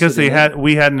weren't interested because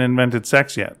we hadn't invented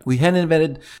sex yet. We hadn't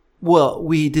invented... Well,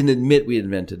 we didn't admit we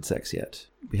invented sex yet.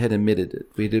 We had admitted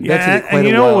it. We had invented it quite a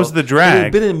while. And what was the drag? It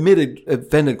had been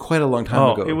invented quite a long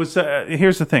time ago. It was.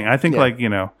 Here's the thing. I think,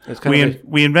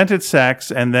 we invented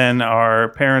sex, and then our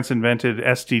parents invented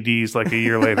STDs like a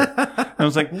year later. And I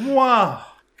was like, wow,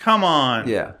 come on.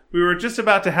 Yeah. We were just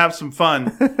about to have some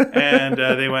fun, and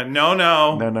they went,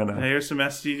 no. Here's some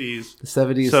STDs. The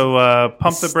 70s. So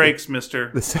pump the brakes,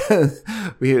 mister.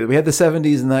 We had the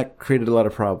 70s, and that created a lot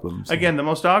of problems. Again, the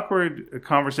most awkward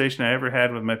conversation I ever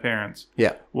had with my parents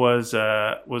was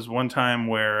one time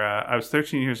where I was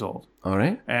 13 years old. All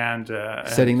right. And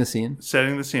setting the scene.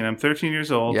 I'm 13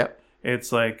 years old. Yep.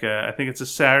 It's like, I think it's a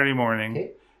Saturday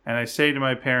morning, and I say to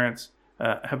my parents,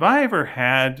 have I ever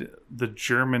had the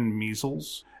German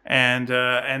measles? And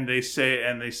they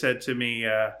said to me,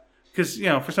 because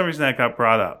for some reason that got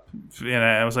brought up, and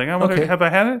I was like, have I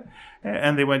had it?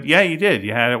 And they went, yeah, you did.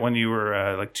 You had it when you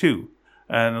were like 2.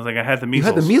 And I was like, I had the measles.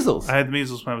 You had the measles. I had the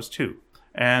measles when I was 2.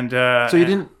 And so you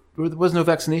didn't. There was no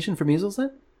vaccination for measles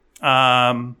then?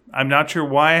 I'm not sure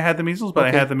why I had the measles, but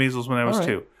I had the measles when I was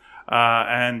 2.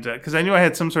 And because I knew I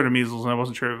had some sort of measles, and I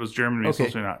wasn't sure if it was German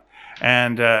measles or not.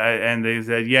 And they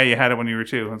said, yeah, you had it when you were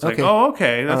 2. And it's like, oh,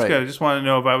 okay, that's good. I just want to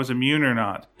know if I was immune or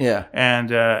not. Yeah. And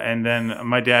then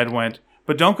my dad went,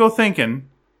 but don't go thinking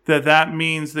that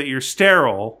means that you're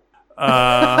sterile,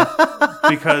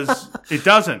 because it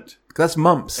doesn't. That's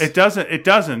mumps. It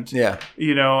doesn't. Yeah.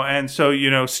 And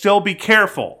so, still be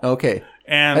careful. Okay.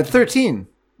 And at 13.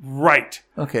 Right.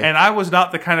 Okay. And I was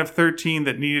not the kind of 13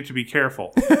 that needed to be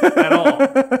careful at all.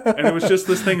 And it was just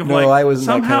this thing of I wasn't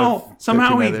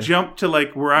somehow he jumped to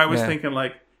like where I was thinking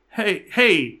like,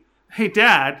 hey,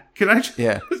 Dad, can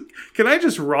I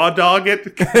just raw dog it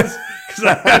because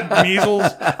I had measles?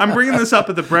 I'm bringing this up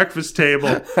at the breakfast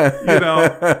table,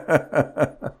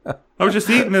 I was just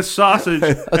eating this sausage,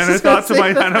 and I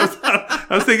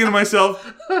was thinking to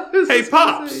myself, "Hey,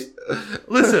 Pops,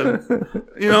 listen,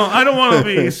 I don't want to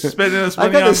be spending this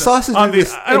money on this sausage on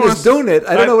this donut.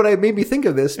 I don't know what made me think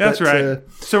of this. That's right.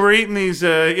 So we're eating these,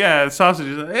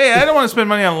 sausages. Hey, I don't want to spend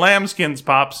money on lambskins,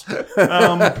 Pops.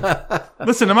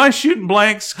 Listen, am I shooting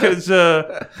blanks because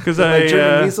I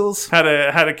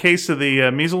had a case of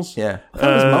the measles? Yeah, I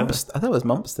thought it was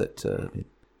mumps that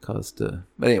caused.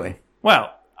 But anyway,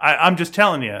 well. I'm just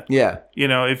telling you. Yeah.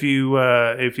 If you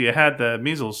had the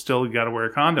measles, still you got to wear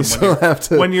a condom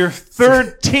when you're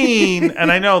 13.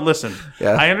 And I know, listen,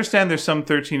 I understand there's some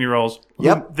 13-year-olds.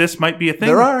 Yep. This might be a thing.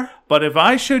 There are. But if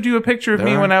I showed you a picture of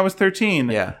me when I was 13,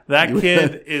 that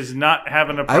kid is not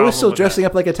having a problem. I was still dressing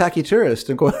up like a tacky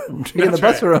tourist and taking the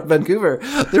bus around Vancouver.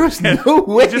 There was no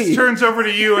way. It just turns over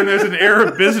to you, and there's an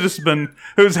Arab businessman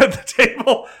who's at the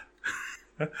table.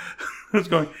 Who's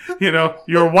going,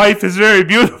 your wife is very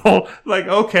beautiful. Like,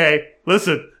 okay,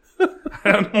 listen,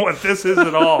 I don't know what this is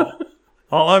at all.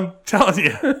 All I'm telling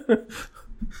you.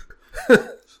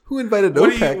 Who invited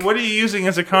OPEC? What are you using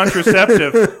as a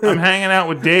contraceptive? I'm hanging out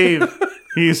with Dave.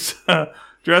 He's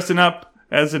dressing up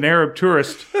as an Arab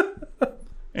tourist.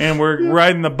 And we're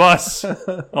riding the bus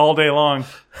all day long.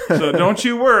 So don't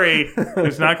you worry.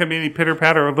 There's not going to be any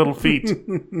pitter-patter of little feet.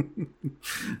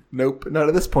 Nope, not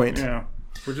at this point. Yeah.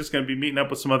 We're just going to be meeting up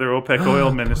with some other OPEC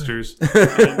oil ministers.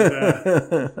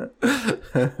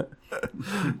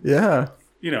 Yeah.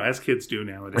 As kids do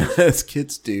nowadays. As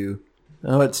kids do.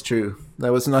 Oh, it's true.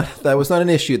 That was not an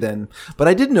issue then. But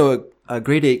I did know a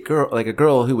grade 8 girl, like a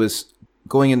girl who was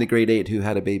going into grade 8 who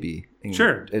had a baby.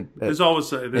 There's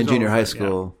always in junior high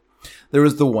school. Yeah. There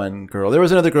was the one girl. There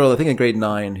was another girl, I think in grade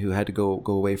 9, who had to go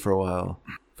away for a while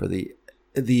for the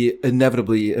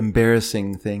inevitably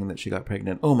embarrassing thing that she got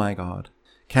pregnant. Oh my God.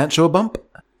 Can't show a bump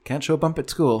at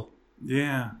school.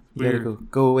 Yeah. You gotta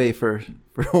go away for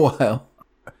a while.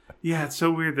 Yeah, it's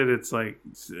so weird that it's like...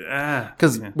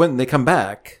 Because when they come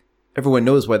back, everyone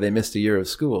knows why they missed a year of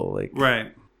school. Like,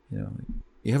 right.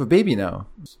 You have a baby now.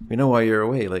 We know why you're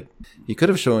away. Like, you could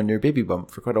have shown your baby bump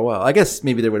for quite a while. I guess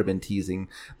maybe there would have been teasing.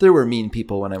 There were mean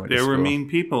people when I went to school. There were mean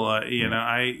people. I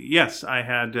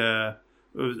had... I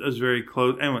was very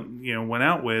close... And, went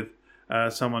out with...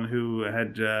 someone who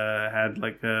had had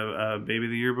like a baby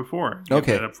the year before.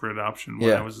 Okay. Set up for adoption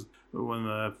when I was one of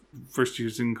the first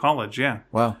years in college. Yeah.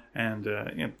 Wow. And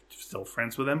still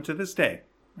friends with them to this day,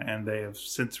 and they have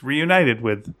since reunited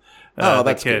with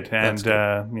the kid. Good. And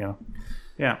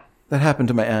yeah. That happened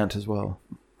to my aunt as well.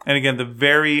 And again, the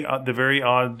very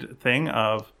odd thing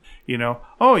of, you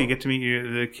get to meet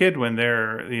the kid when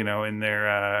they're, in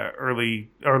their early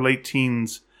or late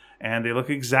teens, and they look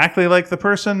exactly like the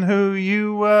person who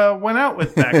you went out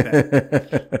with back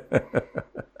then.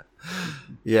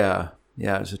 Yeah,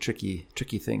 it's a tricky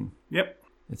thing. Yep.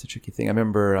 It's a tricky thing. I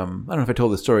remember, I don't know if I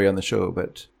told the story on the show,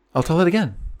 but I'll tell it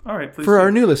again. All right, please. For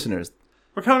our new listeners.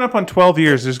 We're coming up on 12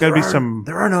 years. There's got to be some...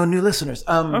 There are no new listeners.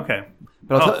 Okay.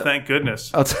 Thank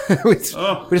goodness. we just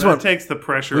want takes the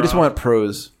pressure off. We just want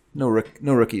pros. No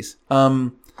rookies.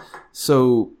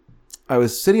 So I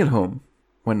was sitting at home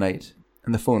one night,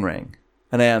 and the phone rang,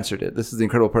 and I answered it. This is the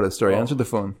incredible part of the story. I answered the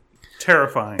phone.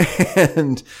 Terrifying.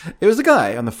 And it was a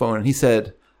guy on the phone, and he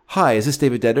said, "Hi, is this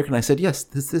David Dedrick?" And I said, "Yes,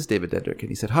 this is David Dedrick." And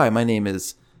he said, "Hi, my name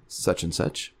is such and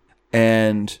such,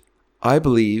 and I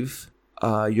believe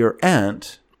your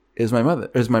aunt is my mother.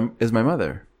 Is my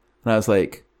mother." And I was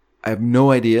like, "I have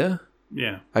no idea.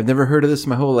 Yeah, I've never heard of this in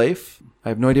my whole life. I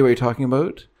have no idea what you're talking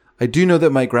about. I do know that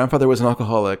my grandfather was an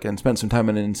alcoholic and spent some time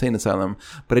in an insane asylum,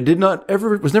 but I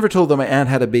was never told that my aunt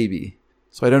had a baby.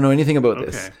 So I don't know anything about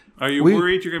this." Are you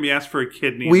worried you're going to be asked for a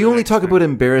kidney? We only talk about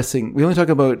embarrassing. We only talk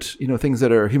about things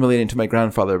that are humiliating to my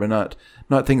grandfather, but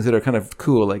not things that are kind of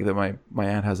cool, like that my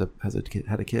aunt had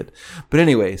a kid. But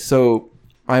anyway, so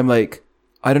I'm like,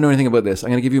 I don't know anything about this.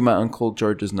 I'm going to give you my Uncle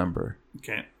George's number.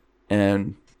 Okay.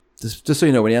 And just so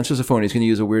you know, when he answers the phone, he's going to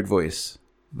use a weird voice,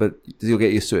 but you'll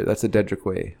get used to it. That's the Dedrick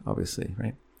way, obviously,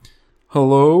 right?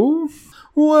 Hello?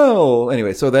 Well,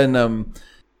 anyway, so then,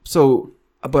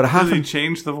 about a half... Does he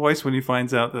change the voice when he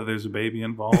finds out that there's a baby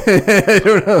involved? I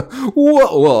don't know.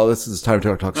 Well, this is time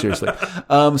to talk seriously.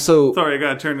 Sorry, I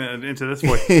got to turn it into this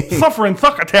voice. Suffering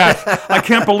succotash. I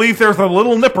can't believe there's a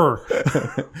little nipper.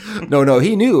 No,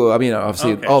 he knew. I mean,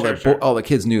 obviously, all the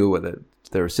kids knew that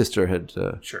their sister had...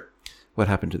 what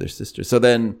happened to their sister. So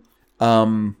then,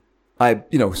 so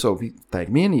he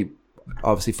thanked me, and he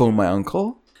obviously phoned my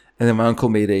uncle, and then my uncle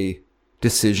made a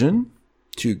decision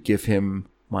to give him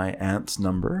my aunt's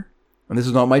number. And this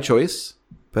is not my choice,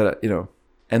 but,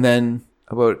 and then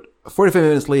about 45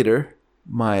 minutes later,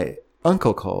 my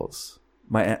uncle calls,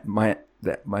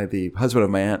 the husband of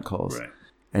my aunt calls, right.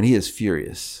 And he is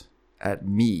furious at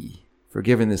me for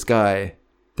giving this guy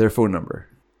their phone number.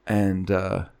 And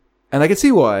I could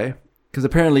see why. Because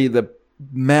apparently the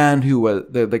man who was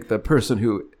the person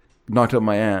who knocked out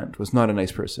my aunt was not a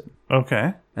nice person.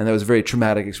 Okay. And that was a very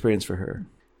traumatic experience for her.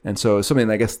 And so it was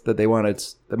something I guess that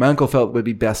my uncle felt would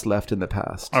be best left in the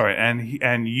past. All right,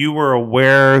 and you were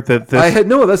aware that this...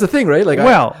 that's the thing, right? Like,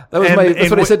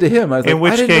 that's what I said to him. I was in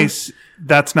which case,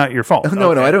 that's not your fault.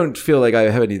 No, I don't feel like I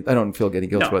don't feel any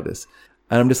guilt about this.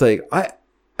 And I'm just like, I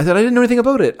said, I didn't know anything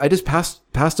about it. I just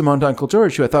passed him on to Uncle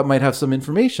George, who I thought might have some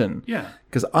information. Yeah.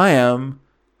 Because I am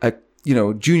a,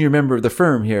 junior member of the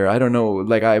firm here. I don't know,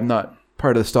 like, I'm not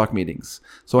part of the stock meetings.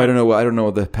 So I don't know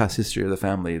the past history of the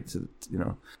family,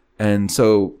 And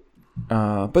so,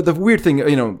 but the weird thing,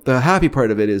 the happy part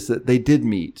of it is that they did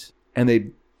meet, and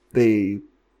they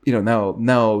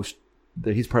now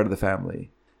he's part of the family.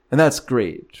 And that's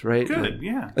great, right? Good,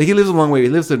 yeah. Like, he lives a long way. He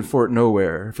lives in Fort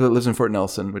Nowhere. He lives in Fort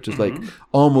Nelson, which is like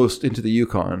almost into the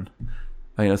Yukon.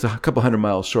 It's a couple 100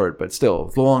 miles short, but still,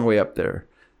 it's a long way up there.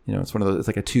 It's one of those. It's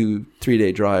like a 2-3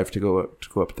 day drive to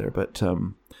go up there. But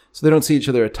so they don't see each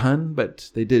other a ton,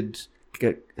 but they did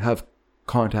have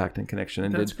contact and connection,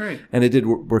 and that's great. And it did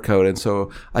work out. And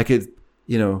so I could,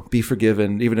 be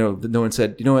forgiven, even though no one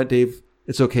said, "You know what, Dave?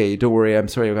 It's okay. Don't worry. I'm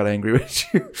sorry I got angry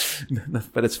with you."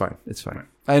 But it's fine. It's fine. Right.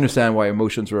 I understand why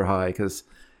emotions were high, because,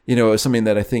 it was something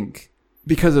that I think,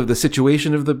 because of the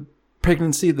situation of the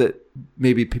pregnancy, that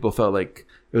maybe people felt like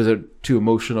it was too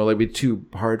emotional, it'd be too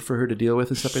hard for her to deal with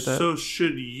and stuff like that. So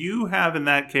should you have, in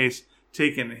that case,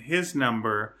 taken his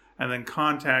number and then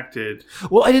contacted...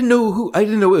 Well, I didn't know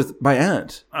it was my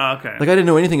aunt. Okay. Like, I didn't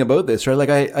know anything about this, right? Like,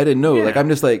 I didn't know. Yeah. Like, I'm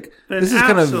just like, then this is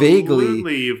kind of vaguely...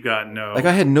 Absolutely, you've got no... Like,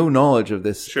 I had no knowledge of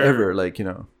this ever, like,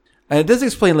 And it does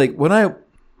explain, like, when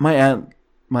my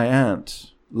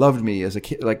aunt loved me as a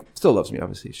kid, like, still loves me,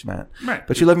 obviously, she's my aunt. Right.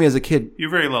 But she loved me as a kid. You're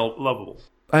very lovable.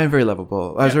 I am very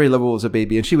lovable. I was very lovable as a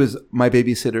baby, and she was my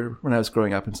babysitter when I was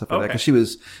growing up and stuff like that. Because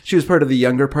she was part of the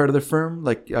younger part of the firm.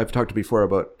 Like, I've talked before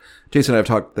about, Jason and I have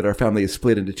talked that our family is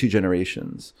split into 2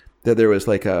 generations. That there was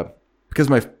like because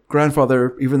my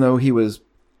grandfather, even though he was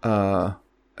a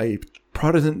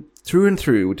Protestant through and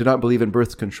through, did not believe in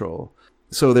birth control.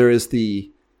 so there is the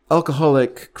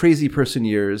alcoholic, crazy person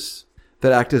years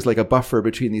that act as like a buffer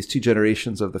between these two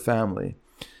generations of the family.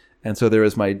 And so there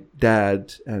is my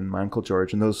dad and my Uncle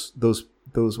George, and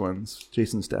those ones,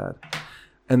 Jason's dad.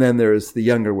 And then there's the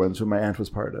younger ones who my aunt was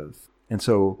part of. And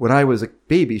so when I was a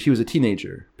baby, she was a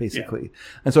teenager, basically. Yeah.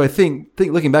 And so I think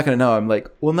looking back on it now, I'm like,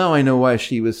 well, now I know why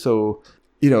she was so,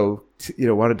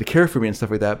 wanted to care for me and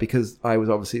stuff like that, because I was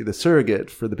obviously the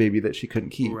surrogate for the baby that she couldn't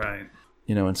keep. Right.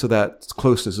 And so that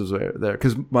closeness was there.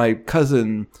 Because my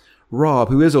cousin Rob,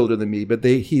 who is older than me, but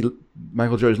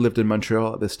Michael George lived in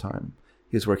Montreal at this time.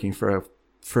 He was working for a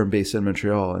firm based in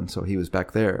Montreal, and so he was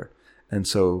back there. And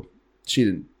so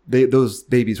those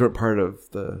babies weren't part of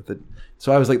the.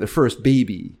 So I was like the first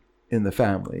baby in the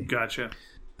family. Gotcha.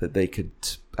 That they could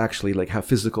actually like have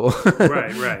physical,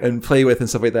 right, and play with and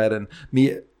stuff like that.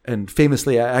 And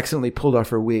famously, I accidentally pulled off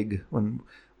her wig when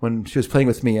she was playing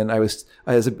with me, and I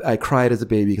cried as a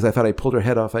baby because I thought I pulled her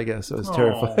head off. I guess I was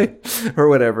terrified, or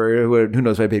whatever. Who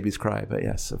knows why babies cry? But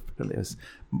yes, so really, I was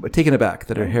taken aback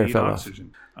that her hair fell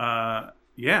oxygen. Off.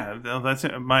 Yeah, that's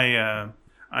it.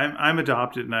 I'm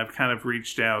adopted, and I've kind of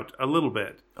reached out a little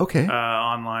bit. Okay.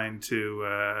 Online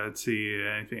to see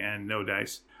anything, and no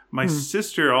dice. My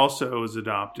sister also was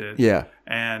adopted. Yeah.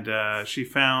 And she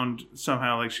found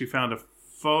a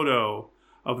photo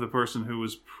of the person who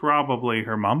was probably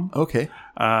her mom. Okay.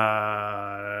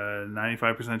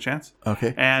 95% chance.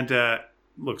 Okay. And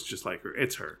looks just like her.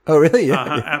 It's her. Oh, really?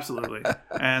 Yeah. Absolutely.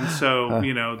 And so,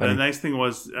 the nice thing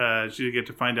was she did get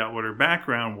to find out what her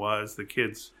background was. The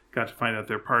kids got to find out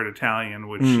they're part Italian,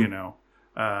 which,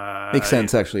 makes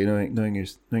sense, actually, knowing your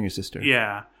sister.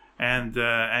 Yeah. And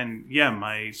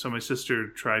my sister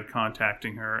tried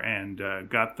contacting her and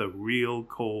got the real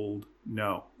cold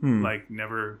no. Like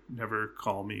never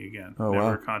call me again. Oh,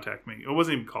 never wow. contact me. It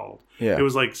wasn't even called. Yeah. It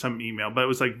was like some email, but it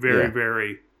was like very,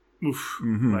 very oof.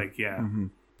 Like, yeah. Mm-hmm.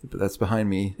 But that's behind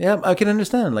me. Yeah, I can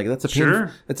understand. Like that's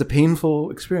a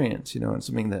painful experience, and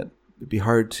something that would be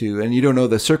hard to, and you don't know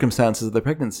the circumstances of the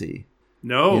pregnancy.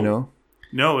 No.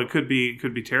 No, it could be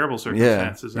terrible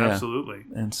circumstances. Yeah. Absolutely.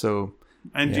 And so.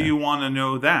 And do you want to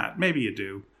know that? Maybe you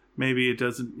do. Maybe it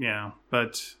doesn't. Yeah.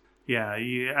 But yeah,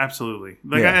 absolutely.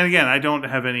 Like, and again, I don't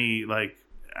have any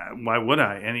why would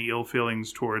I? Any ill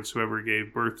feelings towards whoever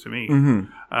gave birth to me.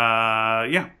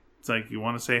 Mm-hmm. It's like, you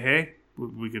want to say, hey,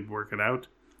 we could work it out.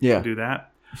 Yeah. We'll do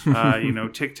that.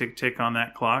 Tick, tick, tick on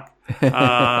that clock.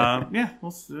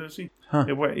 We'll see. Huh.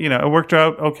 It worked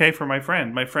out okay for my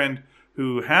friend. My friend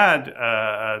who had,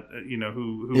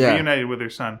 who reunited with her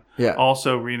son,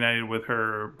 also reunited with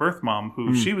her birth mom,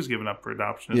 who she was given up for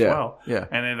adoption as well,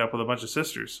 and ended up with a bunch of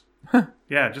sisters. Huh.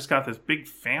 Yeah, just got this big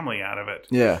family out of it.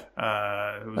 Yeah.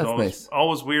 It was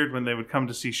always weird when they would come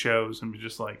to see shows and be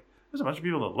just like, there's a bunch of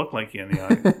people that look like you in the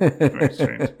audience. Very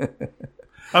strange.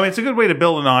 I mean, it's a good way to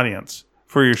build an audience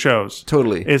for your shows.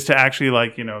 Totally. Is to actually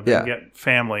get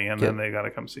family, and then they got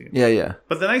to come see it. Yeah, yeah.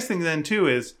 But the nice thing then, too,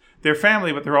 is they're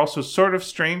family, but they're also sort of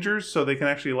strangers, so they can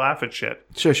actually laugh at shit.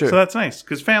 Sure. So that's nice,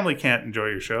 because family can't enjoy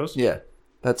your shows. Yeah.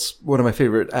 That's one of my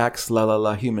favorite acts, La La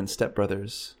La Human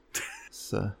Stepbrothers.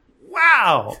 So.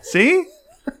 Wow! See?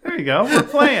 There you go. We're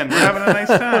playing. We're having a nice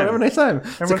time. We're having a nice time.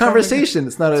 It's a conversation.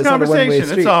 It's not a one-way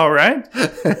street. It's all right.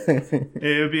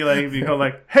 It would be like, if you go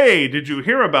like, hey, did you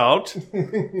hear about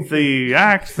the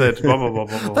act that blah, blah, blah,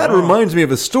 blah, blah. That reminds me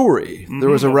of a story. There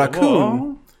was a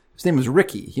raccoon. His name was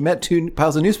Ricky. He met two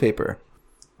piles of newspaper.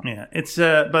 Yeah. It's,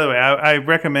 by the way, I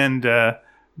recommend,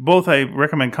 both I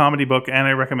recommend Comedy Book and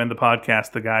I recommend the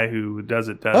podcast, the guy who does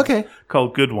it does. Okay.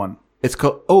 Called Good One. It's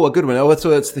called a good one. Oh,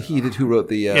 that's the who wrote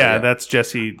the. That's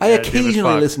Jesse. I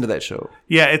occasionally listen to that show.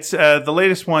 Yeah, it's the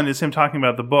latest one is him talking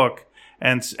about the book,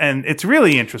 and it's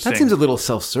really interesting. That seems a little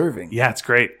self-serving. Yeah, it's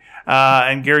great.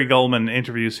 And Gary Goldman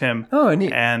interviews him. Oh,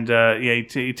 neat. And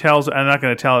he tells. I'm not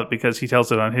going to tell it because he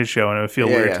tells it on his show, and it would feel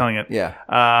weird telling it. Yeah.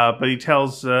 But he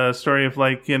tells a story of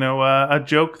a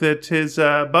joke that his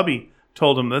bubby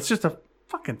told him. That's just a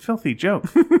fucking filthy joke.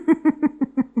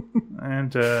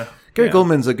 And Gary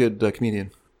Goldman's a good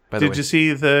comedian, by the way. Did you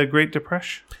see The Great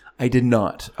Depression? I did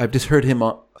not. I've just heard him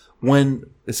when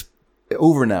it's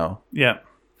over now. Yeah.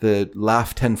 The Laugh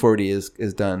 1040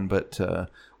 is done, but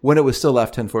when it was still Laugh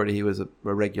 1040, he was a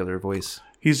regular voice.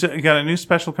 He's got a new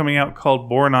special coming out called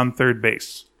Born on Third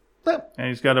Base. And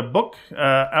he's got a book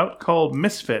out called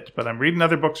Misfit, but I'm reading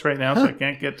other books right now, so I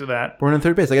can't get to that. Born on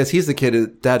Third Base. I guess he's the kid who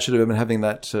Dad should have been having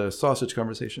that sausage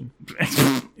conversation.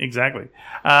 Exactly.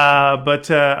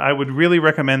 But I would really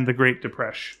recommend The Great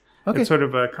Depression. Okay. It's sort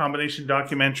of a combination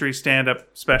documentary stand-up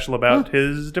special about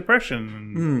his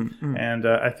depression. And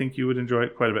I think you would enjoy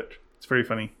it quite a bit. It's very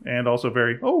funny and also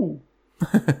very,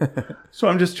 So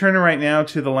I'm just turning right now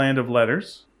to the land of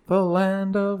letters. The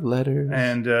land of letters.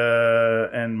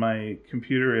 And my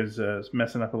computer is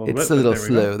messing up a little bit. It's a little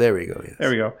slow. There we go. Yes. There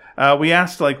we go. We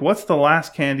asked, what's the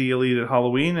last candy you'll eat at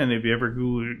Halloween? And have you ever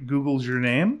Googled your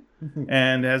name?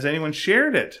 And has anyone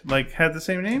shared it? Had the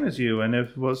same name as you? And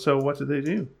if so, what did they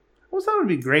do? I always thought it would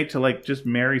be great to, just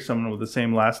marry someone with the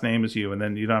same last name as you, and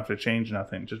then you don't have to change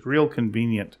nothing. Just real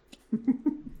convenient.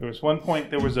 There was one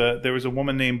point, there was a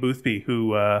woman named Boothby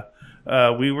who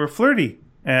we were flirty.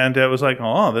 And it was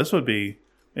this would be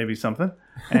maybe something.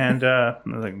 And I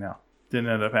was like, no, didn't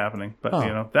end up happening. But,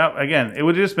 that again, it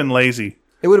would have just been lazy.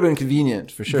 It would have been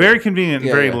convenient, for sure. Very convenient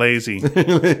and very lazy.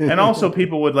 And also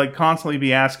people would constantly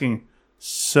be asking,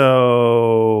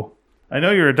 so I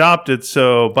know you're adopted,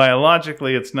 so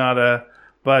biologically it's not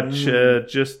but no.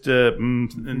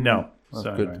 Oh,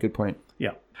 so good point.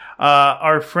 Yeah.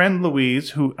 Our friend Louise,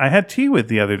 who I had tea with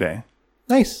the other day.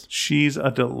 Nice. She's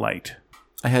a delight.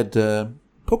 I had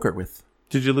poker with.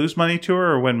 Did you lose money to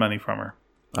her or win money from her?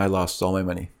 I lost all my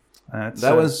money.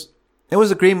 It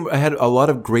was a great. I had a lot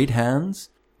of great hands,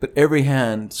 but every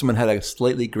hand someone had a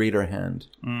slightly greater hand.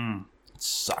 It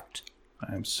sucked.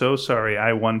 I'm so sorry.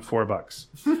 I won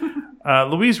 $4.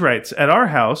 Louise writes, at our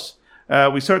house,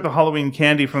 we sort the Halloween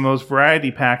candy from those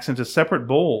variety packs into separate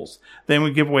bowls. Then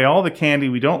we give away all the candy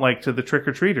we don't like to the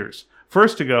trick-or-treaters.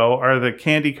 First to go are the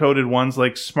candy-coated ones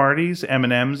like Smarties,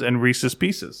 M&Ms, and Reese's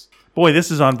Pieces. Boy,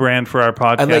 this is on brand for our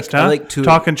podcast, I like two.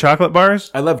 Talking chocolate bars?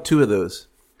 I love two of those.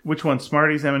 Which one?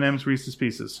 Smarties, M&Ms, Reese's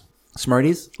Pieces?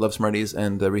 Smarties. Love Smarties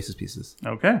and Reese's Pieces.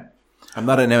 Okay. I'm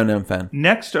not an M&M fan.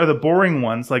 Next are the boring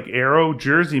ones like Aero,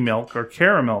 Jersey Milk, or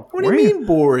Caramel. What do you mean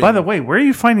boring? By the way, where are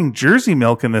you finding Jersey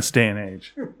Milk in this day and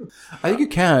age? I think you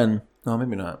can. No,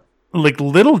 maybe not. Like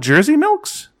little Jersey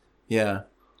Milks? Yeah.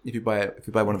 If you buy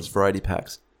one of those variety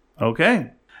packs.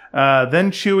 Okay.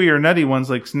 Then chewy or nutty ones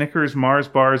like Snickers, Mars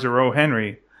Bars, or O.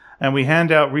 Henry. And we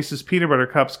hand out Reese's Peanut Butter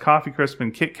Cups, Coffee Crisp,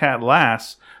 and Kit Kat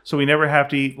last, so we never have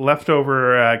to eat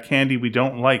leftover candy we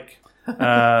don't like.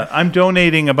 I'm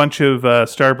donating a bunch of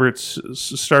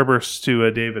Starbursts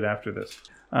to David after this,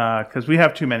 because we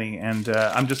have too many, and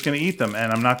I'm just going to eat them,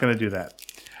 and I'm not going to do that.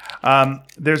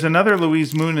 There's another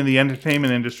Louise Moon in the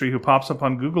entertainment industry who pops up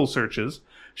on Google searches.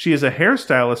 She is a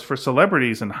hairstylist for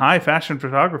celebrities and high fashion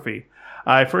photography.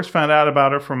 I first found out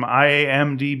about her from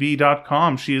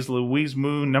IMDb.com. She is Louise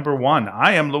Moon #1.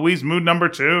 I am Louise Moon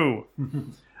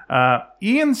 #2.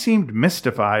 Ian seemed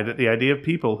mystified at the idea of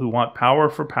people who want power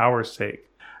for power's sake.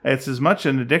 It's as much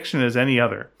an addiction as any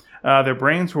other. Their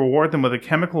brains reward them with a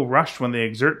chemical rush when they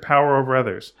exert power over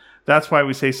others. That's why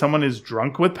we say someone is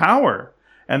drunk with power.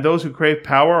 And those who crave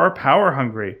power are power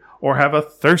hungry or have a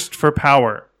thirst for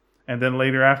power. And then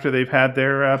later, after they've had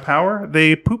their power,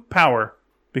 they poop power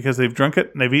because they've drunk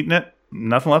it and they've eaten it.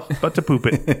 Nothing left but to poop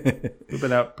it. Poop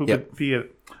it out, poop it, pee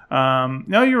it.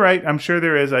 No, you're right. I'm sure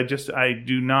there is. I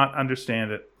do not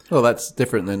understand it. Well, that's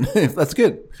different than... That's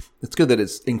good. It's good that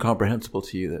it's incomprehensible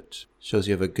to you. That shows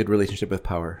you have a good relationship with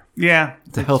power. Yeah.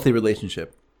 It's a healthy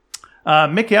relationship.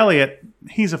 Mick Elliott,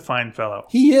 he's a fine fellow.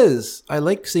 He is. I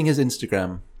like seeing his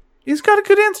Instagram. He's got a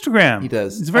good Instagram. He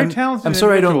does. He's very talented. I'm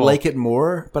sorry I don't like it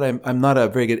more, but I'm not a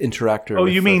very good interactor. Oh,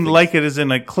 you mean like it as in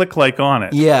click on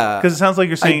it? Yeah. Because it sounds like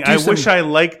you're saying, I wish I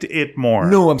liked it more.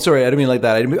 No, I'm sorry. I don't mean like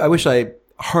that. I wish I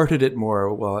hearted it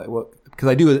more. Well, because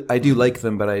I do like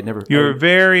them, but I never... You're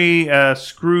very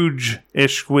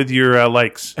Scrooge-ish with your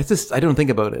likes. It's just, I don't think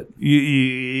about it.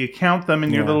 You count them in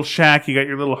your little shack. You got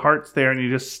your little hearts there, and you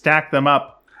just stack them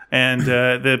up. And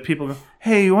the people go,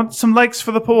 hey, you want some likes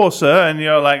for the poor, sir? And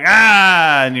you're like,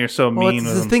 and you're so mean with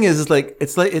them. The thing is,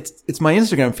 it's my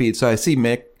Instagram feed, so I see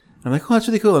Mick. I'm like, oh, that's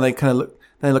really cool. And I kind of look,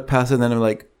 then I look past it, and then I'm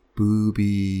like,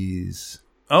 boobies.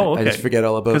 Oh, okay. I just forget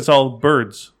all about it. It's all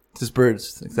birds. It's just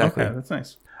birds, exactly. Okay, that's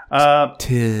nice.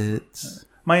 Tits.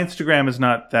 My Instagram is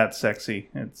not that sexy.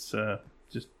 It's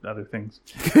just other things.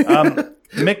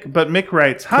 Mick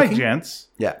writes, hi, gents.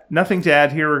 Yeah. Nothing to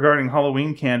add here regarding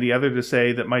Halloween candy other to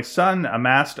say that my son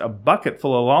amassed a bucket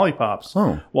full of lollipops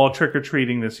while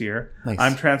trick-or-treating this year. Nice.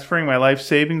 I'm transferring my life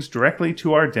savings directly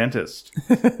to our dentist.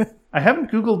 I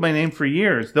haven't Googled my name for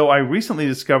years, though I recently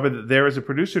discovered that there is a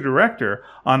producer-director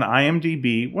on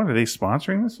IMDb. What, are they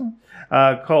sponsoring this one?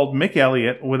 Called Mick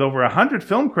Elliott with over 100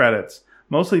 film credits.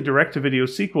 Mostly direct-to-video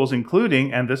sequels,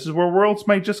 including, and this is where worlds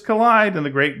might just collide in the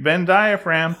great Venn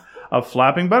diaphragm of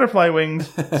flapping butterfly wings,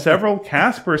 several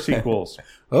Casper sequels.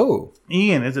 Oh.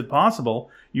 Ian, is it possible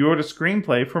you wrote a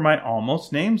screenplay for my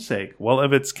almost namesake? Well,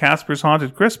 if it's Casper's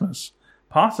Haunted Christmas,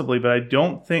 possibly, but I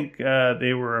don't think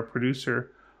they were a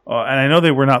producer, and I know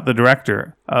they were not the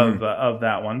director of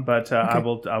that one, but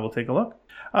okay. I will take a look.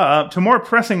 To more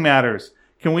pressing matters,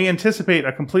 can we anticipate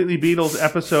a completely Beatles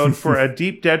episode for a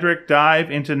deep Dedrick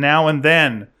dive into Now and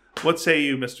Then? What say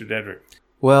you, Mr. Dedrick?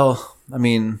 Well, I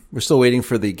mean, we're still waiting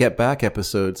for the Get Back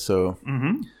episode, so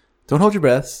don't hold your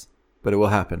breaths, but it will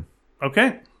happen.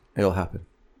 Okay. It'll happen.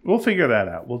 We'll figure that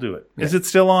out. We'll do it. Yeah. Is it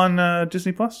still on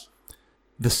Disney Plus?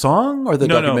 The song or the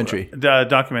documentary? No, the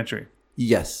documentary.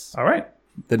 Yes. All right.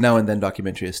 The Now and Then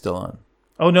documentary is still on.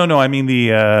 Oh, no. I mean the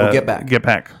Get Back. Get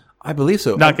Back. I believe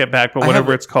so. Not Get Back, but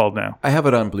whatever it's called now. I have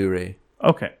it on Blu-ray.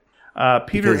 Okay.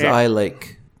 Because I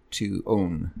like to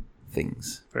own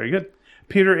things. Very good.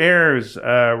 Peter Ayers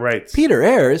writes. Peter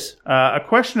Ayers? A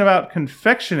question about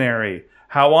confectionery.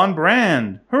 How on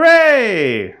brand.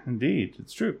 Hooray! Indeed,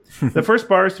 it's true. The first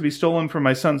bars to be stolen from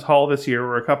my son's haul this year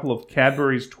were a couple of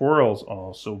Cadbury's Twirls.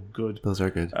 Oh, so good. Those are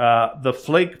good. The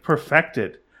Flake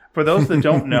Perfected. For those that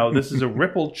don't know, this is a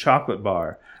rippled chocolate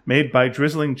bar made by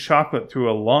drizzling chocolate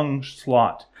through a long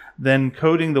slot, then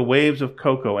coating the waves of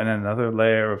cocoa and another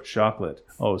layer of chocolate.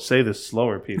 Oh, say this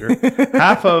slower, Peter.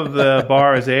 Half of the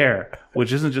bar is air,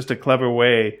 which isn't just a clever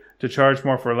way to charge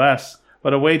more for less,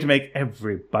 but a way to make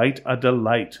every bite a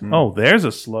delight. Oh, there's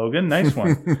a slogan. Nice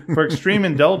one. For extreme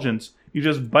indulgence, you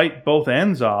just bite both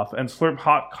ends off and slurp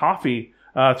hot coffee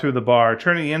through the bar,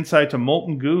 turning the inside to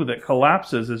molten goo that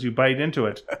collapses as you bite into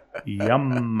it.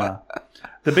 Yum.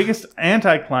 The biggest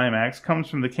anticlimax comes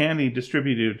from the candy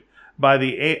distributed by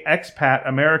the expat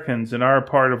Americans in our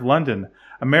part of London.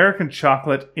 American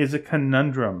chocolate is a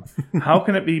conundrum. How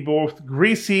can it be both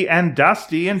greasy and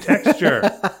dusty in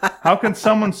texture? How can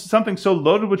something so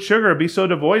loaded with sugar be so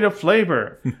devoid of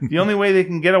flavor? The only way they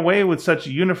can get away with such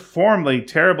uniformly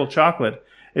terrible chocolate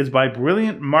is by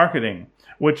brilliant marketing,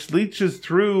 which leaches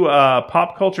through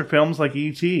pop culture films like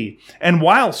E.T. And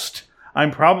whilst I'm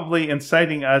probably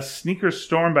inciting a sneaker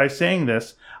storm by saying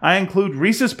this, I include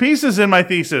Reese's Pieces in my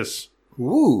thesis.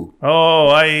 Ooh.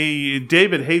 Oh,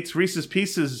 David hates Reese's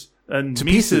Pieces and to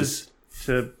Mises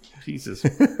to pieces.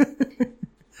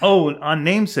 Oh, on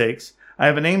namesakes, I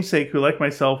have a namesake who, like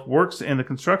myself, works in the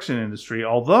construction industry,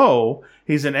 although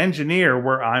he's an engineer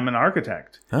where I'm an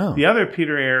architect. Oh. The other,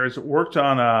 Peter Ayers, worked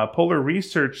on a polar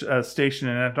research station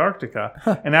in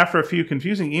Antarctica, and after a few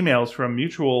confusing emails from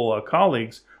mutual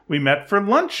colleagues, we met for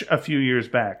lunch a few years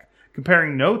back,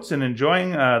 comparing notes and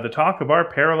enjoying the talk of our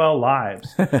parallel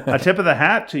lives. A tip of the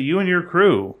hat to you and your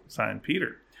crew. Signed,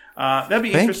 Peter. That'd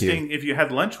be interesting if you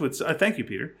had lunch with... thank you,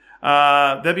 Peter.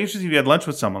 That'd be interesting if you had lunch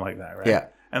with someone like that, right? Yeah.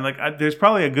 And there's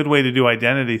probably a good way to do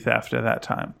identity theft at that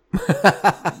time.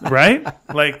 Right?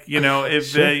 Like,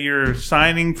 if you're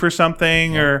signing for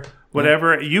something or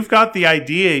whatever, you've got the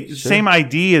ID, same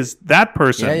ID as that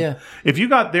person. Yeah, yeah. If you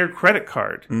got their credit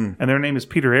card and their name is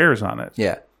Peter Ayers on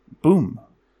it, boom.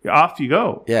 Off you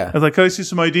go. Yeah. I was like, can I see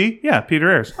some ID? Yeah,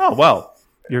 Peter Ayers. Oh, well,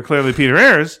 you're clearly Peter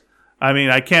Ayers. I mean,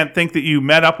 I can't think that you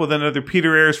met up with another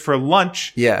Peter Ayers for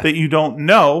lunch that you don't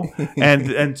know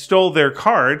and stole their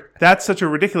card. That's such a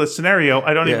ridiculous scenario.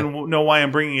 I don't even know why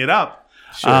I'm bringing it up.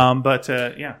 Sure. But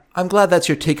yeah. I'm glad that's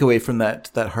your takeaway from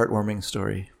that heartwarming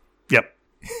story. Yep.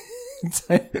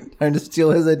 Time to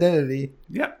steal his identity.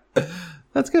 Yep.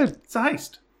 That's good. It's a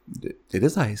heist. It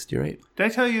is a heist. You're right. Did I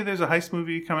tell you there's a heist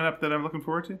movie coming up that I'm looking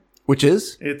forward to? Which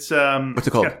is? It's what's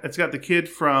it called? It's got the kid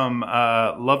from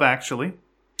Love Actually.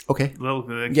 Okay.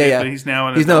 Kid, yeah. But he's now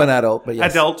an adult, but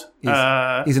yes. Adult.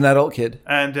 He's an adult kid.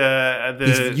 And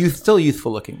he's still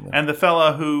youthful looking. Though. And the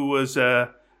fella who was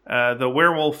the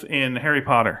werewolf in Harry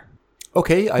Potter.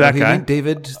 Okay, I know who you mean.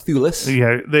 David Thewlis.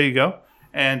 Yeah, there you go.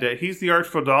 And he's the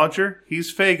Artful Dodger.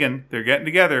 He's Fagin. They're getting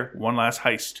together. One last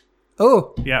heist.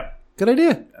 Oh. Yeah. Good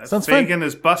idea. Sounds fun. Fagin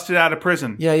is busted out of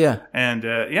prison. Yeah. And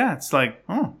it's like,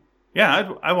 I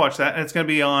watch that. And it's going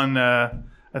to be on,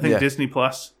 I think, Disney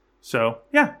Plus. So,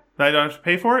 yeah, I don't have to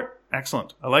pay for it.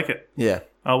 Excellent. I like it. Yeah.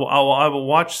 I will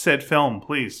watch said film,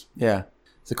 please. Yeah.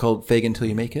 Is it called Fagin Till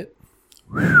You Make It?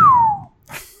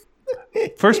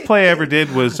 First play I ever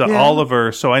did was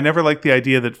Oliver, so I never liked the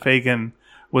idea that Fagin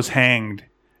was hanged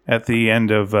at the end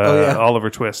of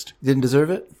Oliver Twist. Didn't deserve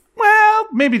it? Well,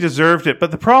 maybe deserved it, but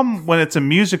the problem when it's a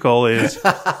musical is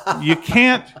you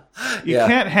can't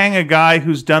hang a guy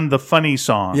who's done the funny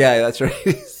song. Yeah, that's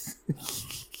right.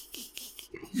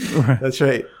 That's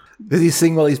right. Does he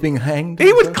sing while he's being hanged?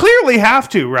 He would clearly have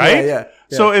to, right? Yeah.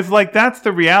 So if that's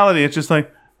the reality, it's just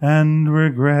like, and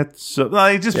regrets. So,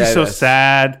 it'd just be so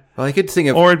sad. Well, he could sing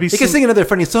could sing another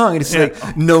funny song, and it's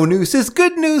like, no news is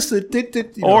good news.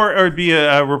 Or it'd be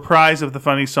a reprise of the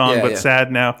funny song, but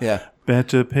sad now. Yeah.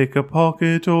 Better pick a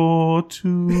pocket or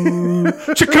two.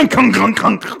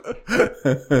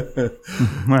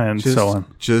 And so on.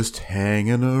 Just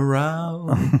hanging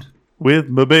around. with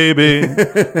my baby.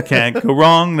 Can't go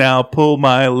wrong now, pull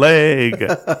my leg.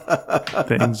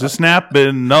 Things are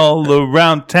snapping all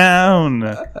around town.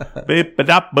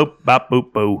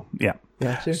 Beep-a-dop-boop-bop-boop-boo. Yeah.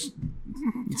 Sure.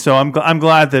 So I'm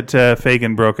glad that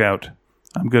Fagin broke out.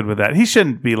 I'm good with that. He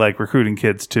shouldn't be like recruiting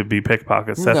kids to be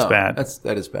pickpockets. That's bad.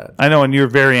 That is bad. I know, and you're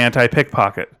very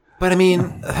anti-pickpocket. But I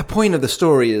mean, the point of the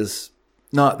story is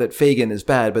not that Fagin is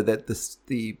bad, but that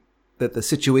the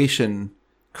situation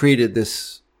created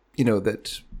this.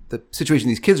 That the situation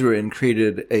these kids were in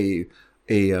created a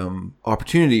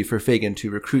opportunity for Fagin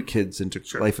to recruit kids into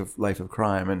life of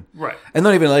crime, and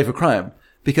not even a life of crime,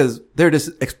 because they're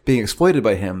just being exploited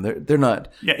by him. They're not.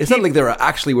 Yeah, it's not like they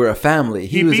actually were a family.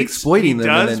 He was exploiting them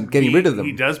and then getting rid of them.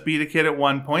 He does beat a kid at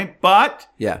one point, but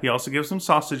yeah, he also gives them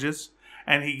sausages.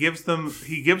 And he gives them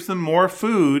more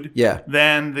food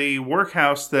than the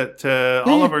workhouse that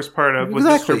Oliver's part of with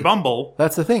Mr. Bumble.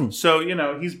 That's the thing. So,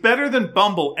 he's better than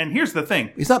Bumble. And here's the thing.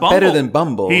 He's not better than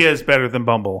Bumble. He is better than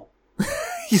Bumble.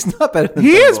 He's not better than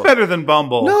Bumble. He is better than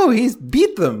Bumble. No, he's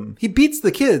beat them. He beats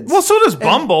the kids. Well, so does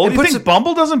Bumble. Do you think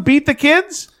Bumble doesn't beat the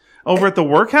kids over at the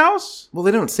workhouse? Well,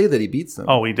 they don't say that he beats them.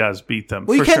 Oh, he does beat them.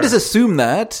 Well, you can't just assume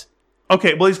that.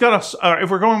 Okay, well, he's got if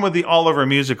we're going with the Oliver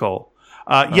musical...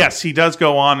 yes, he does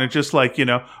go on and just like,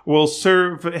 we'll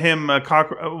serve him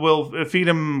we'll feed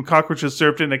him cockroaches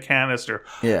served in a canister.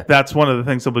 Yeah. That's one of the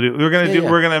things that we'll do. We're going to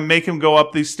we're going to make him go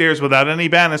up these stairs without any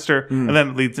banister, and then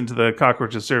it leads into the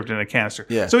cockroaches served in a canister.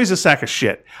 Yeah. So he's a sack of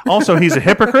shit. Also, he's a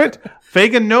hypocrite.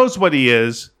 Fagin knows what he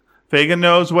is.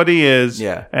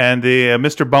 Yeah. And the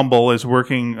Mr. Bumble is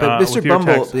working but Mr. with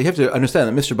Bumble, your text. you have to understand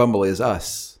that Mr. Bumble is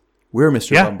us. We're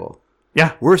Mr. Bumble.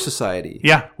 Yeah. We're society.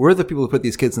 Yeah. We're the people who put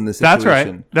these kids in this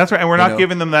situation. That's right. And we're not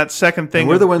giving them that second thing. And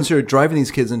we're the ones who are driving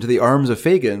these kids into the arms of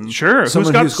Fagin. Sure. Who's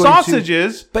got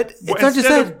sausages. But it's not just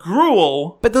that. Of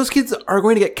gruel. But those kids are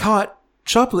going to get caught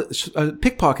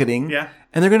pickpocketing. Yeah.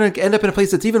 And they're going to end up in a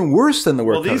place that's even worse than the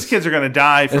workhouse. Well, these kids are going to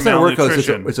die from malnutrition. It's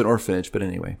not a workhouse. It's an orphanage, but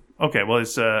anyway. Okay. Well,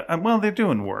 they're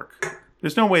doing work.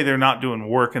 There's no way they're not doing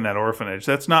work in that orphanage.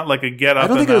 That's not like a get up. I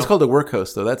don't think it was called a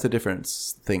workhouse, though. That's a different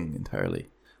thing entirely.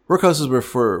 Workhouses were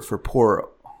for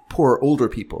poor older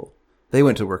people. They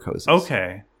went to workhouses.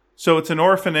 Okay. So it's an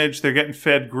orphanage. They're getting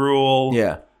fed gruel.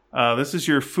 Yeah. This is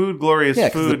your food glorious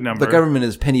food number. The government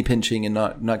is penny pinching and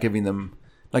not giving them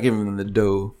the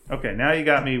dough. Okay, now you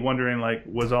got me wondering, like,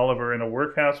 was Oliver in a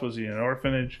workhouse? Was he in an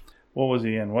orphanage? What was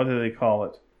he in? What do they call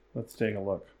it? Let's take a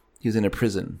look. He was in a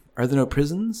prison. Are there no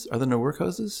prisons? Are there no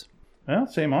workhouses? Well,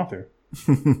 same author.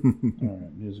 All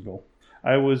right, musical.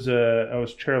 I was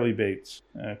Charlie Bates.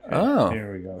 Okay, oh,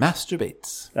 here we go. Master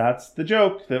Bates. That's the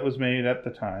joke that was made at the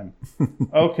time.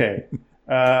 Okay.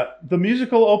 The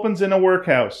musical opens in a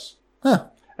workhouse. Huh.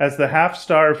 As the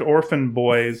half-starved orphan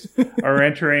boys are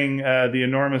entering the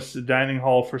enormous dining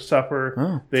hall for supper.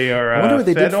 Oh. They are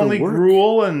fed only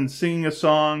gruel and singing a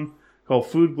song called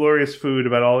Food Glorious Food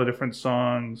about all the different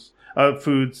songs of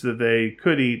foods that they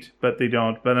could eat, but they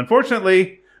don't. But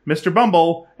unfortunately... Mr.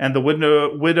 Bumble and the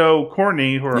widow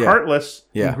Courtney, who are heartless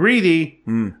and greedy,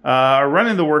 are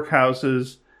running the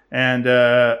workhouses, and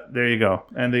there you go.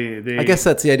 And they I guess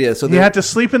that's the idea. So he had to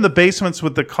sleep in the basements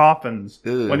with the coffins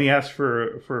when he asked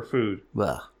for food.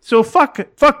 Ugh. So fuck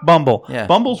Bumble. Yeah.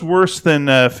 Bumble's worse than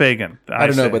Fagin. I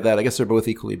don't know about that. I guess they're both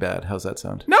equally bad. How's that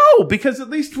sound? No, because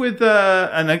at least with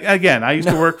and again, I used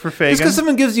to work for Fagin. Just because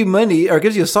someone gives you money or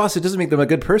gives you a sausage doesn't make them a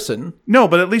good person. No,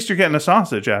 but at least you're getting a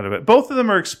sausage out of it. Both of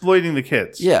them are exploiting the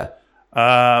kids. Yeah.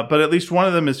 But at least one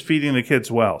of them is feeding the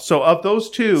kids well. So of those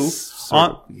two,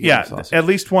 at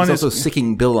least one is also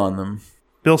sicking Bill on them.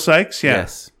 Bill Sykes, yeah.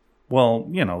 Yes. Well,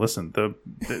 listen,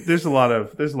 there's a lot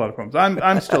of problems.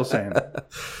 I'm still saying it.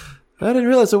 I didn't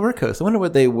realize a workhouse. I wonder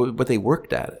what they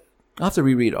worked at. I'll have to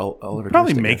reread Oliver.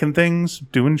 Probably making things,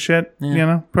 doing shit.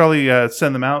 Yeah. Probably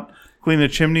send them out, clean a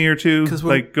chimney or two,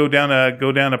 go down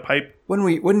a pipe.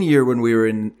 One year when we were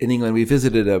in England, we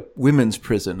visited a women's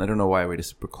prison. I don't know why, we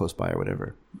just were close by or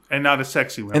whatever. And not a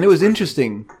sexy women's And it was prison.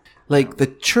 interesting. Like the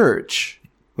church,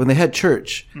 when they had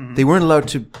church, they weren't allowed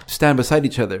to stand beside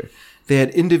each other. They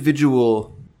had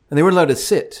individual, and they weren't allowed to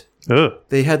sit. Ugh.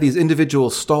 They had these individual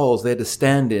stalls they had to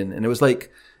stand in, and it was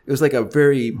like a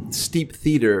very steep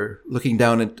theater looking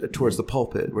down towards the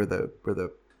pulpit where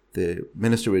the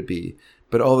minister would be.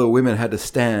 But all the women had to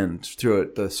stand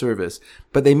throughout the service.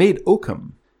 But they made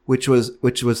oakum, which was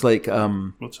like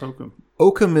what's oakum?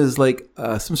 Oakum is like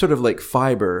some sort of like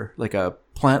fiber, like a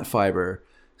plant fiber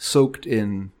soaked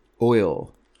in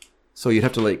oil. So you'd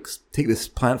have to like take this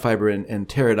plant fiber and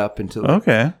tear it up into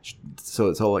so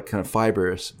it's all like kind of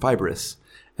fibrous,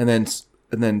 and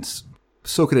then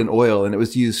soak it in oil. And it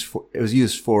was used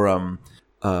for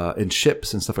in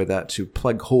ships and stuff like that to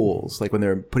plug holes. Like when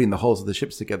they're putting the hulls of the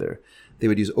ships together, they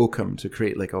would use oakum to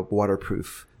create like a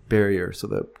waterproof barrier. So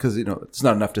that, because, you know, it's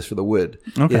not enough just for the wood.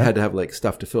 Okay. It had to have like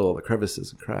stuff to fill all the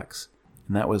crevices and cracks.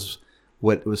 And that was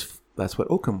what it was. That's what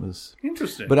oakum was.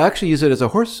 Interesting. But I actually use it as a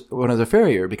horse when I was a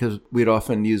farrier, because we'd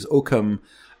often use oakum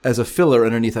as a filler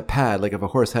underneath a pad. Like if a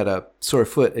horse had a sore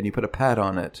foot and you put a pad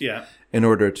on it in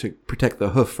order to protect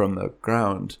the hoof from the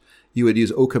ground, you would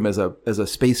use oakum as a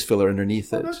space filler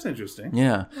underneath it. That's interesting.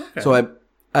 Yeah. Okay. So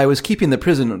I was keeping the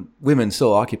prison women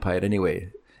still occupied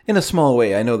anyway, in a small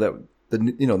way. I know that the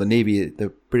Navy,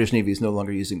 the British Navy, is no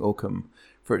longer using oakum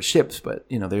for its ships, but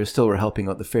they still were helping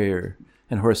out the farrier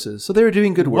and horses. So they were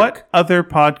doing good work. What other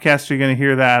podcast are you going to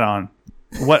hear that on?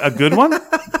 What, a good one?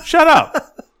 Shut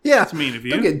up. Yeah. That's mean of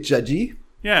you. Don't get judgy.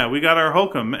 Yeah, we got our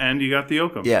hokum and you got the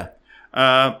oakum. Yeah.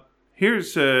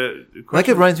 Here's a question. Like,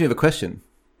 it reminds me of a question.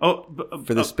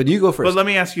 For this, but you go first. But let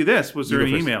me ask you this: was there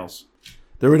any emails?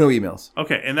 There were no emails.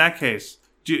 Okay, in that case,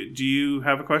 do you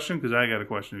have a question? Because I got a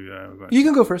question. You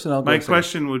can go first, and I'll go. My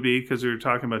question would be, because we were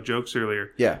talking about jokes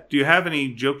earlier. Yeah. Do you have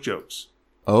any jokes?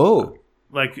 Oh,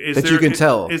 like you can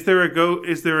tell. Is there a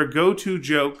go-to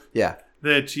joke? Yeah.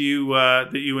 That you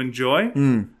enjoy?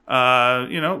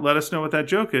 Let us know what that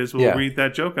joke is. We'll read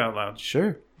that joke out loud.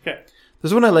 Sure. Okay.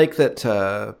 There's one I like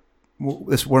that.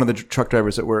 This one of the truck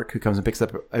drivers at work who comes and picks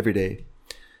up every day.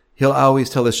 He'll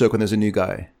always tell this joke when there's a new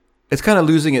guy. It's kind of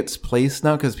losing its place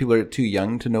now because people are too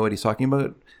young to know what he's talking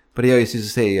about. But he always used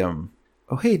to say, "Oh,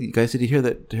 hey, guys, did you hear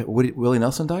that Willie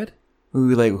Nelson died?" We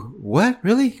were like, "What?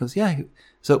 Really?" He goes, "Yeah,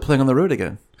 he's out playing on the road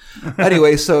again."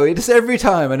 Anyway, so it just every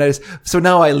time, and so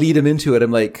now I lead him into it. I'm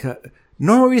like,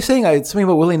 "Norm, what were you saying? Something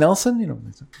about Willie Nelson?"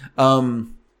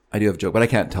 I do have a joke, but I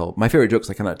can't tell. My favorite jokes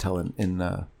I cannot tell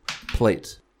in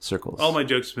polite circles. All my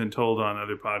jokes have been told on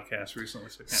other podcasts recently.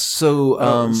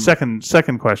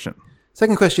 Second question.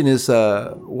 Second question is,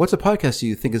 what's a podcast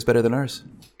you think is better than ours?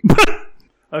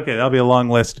 Okay, that'll be a long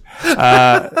list. Send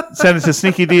it to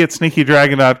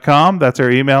sneakyd@sneakydragon.com. That's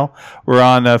our email. We're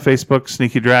on Facebook,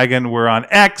 Sneaky Dragon. We're on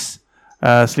X,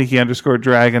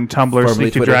 Sneaky_Dragon, Tumblr,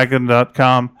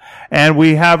 sneakydragon.com. And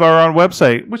we have our own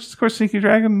website, which is, of course,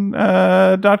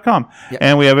 sneakydragon.com. Yep.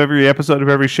 And we have every episode of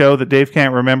every show that Dave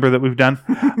can't remember that we've done.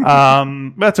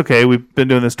 That's okay. We've been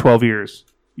doing this 12 years.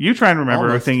 You try and remember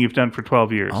everything you've done for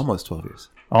 12 years. Almost 12 years.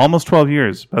 Almost 12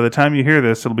 years. By the time you hear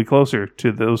this, it'll be closer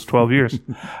to those 12 years.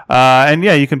 And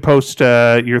yeah, you can post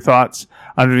your thoughts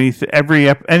underneath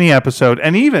any episode,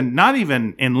 and not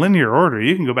even in linear order.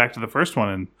 You can go back to the first one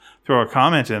and throw a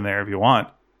comment in there if you want.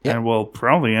 Yep. And we'll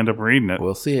probably end up reading it.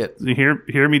 We'll see it. You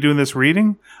hear me doing this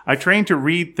reading? I train to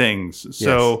read things,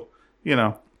 so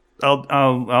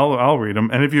I'll read them.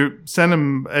 And if you send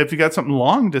them, if you got something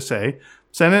long to say,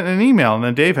 send it in an email, and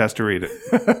then Dave has to read it.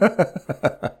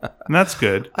 And that's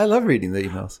good. I love reading the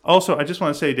emails. Also, I just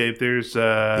want to say, Dave, there's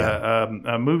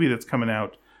a movie that's coming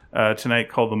out tonight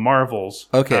called The Marvels.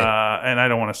 Okay. And I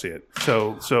don't want to see it.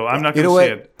 So I'm not going to see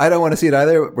it. I don't want to see it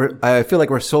either. I feel like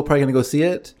we're still probably going to go see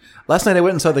it. Last night I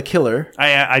went and saw The Killer.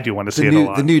 I do want to see it a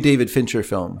lot. The new David Fincher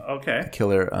film. Okay. The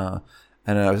Killer.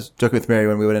 And I was joking with Mary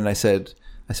when we went in. I said,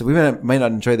 we might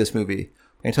not enjoy this movie.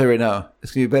 I can tell you right now,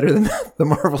 it's going to be better than The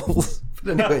Marvels.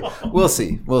 But anyway, we'll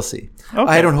see. Okay.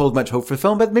 I don't hold much hope for the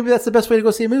film, but maybe that's the best way to go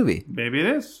see a movie. Maybe it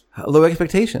is. Low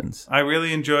expectations. I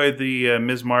really enjoyed the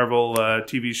Ms. Marvel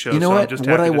TV show. You know what?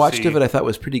 What I watched of it, I thought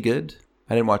was pretty good.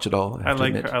 I didn't watch it all. I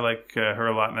like her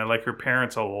a lot, and I like her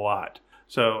parents a lot.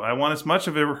 So I want as much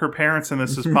of her parents in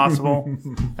this as possible,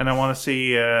 and I want to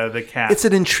see the cat. It's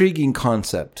an intriguing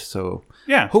concept, so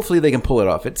yeah, hopefully they can pull it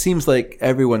off. It seems like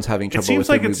everyone's having trouble with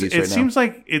their movies right now. It seems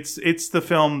like it's the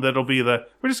film that'll be we're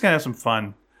just gonna have some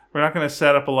fun. We're not gonna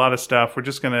set up a lot of stuff. We're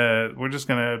just gonna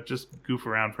goof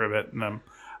around for a bit, and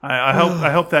I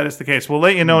hope that is the case. We'll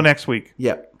let you know next week.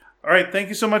 Yeah. All right. Thank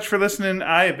you so much for listening.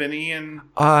 I have been Ian.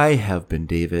 I have been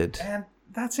David. And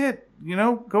that's it.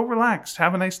 Go relax.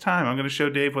 Have a nice time. I'm going to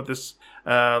show Dave what this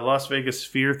Las Vegas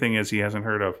Sphere thing is he hasn't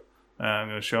heard of. I'm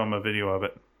going to show him a video of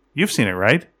it. You've seen it,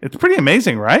 right? It's pretty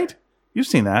amazing, right? You've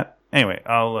seen that. Anyway,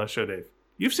 I'll show Dave.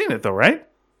 You've seen it, though, right?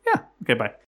 Yeah. Okay,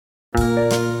 bye.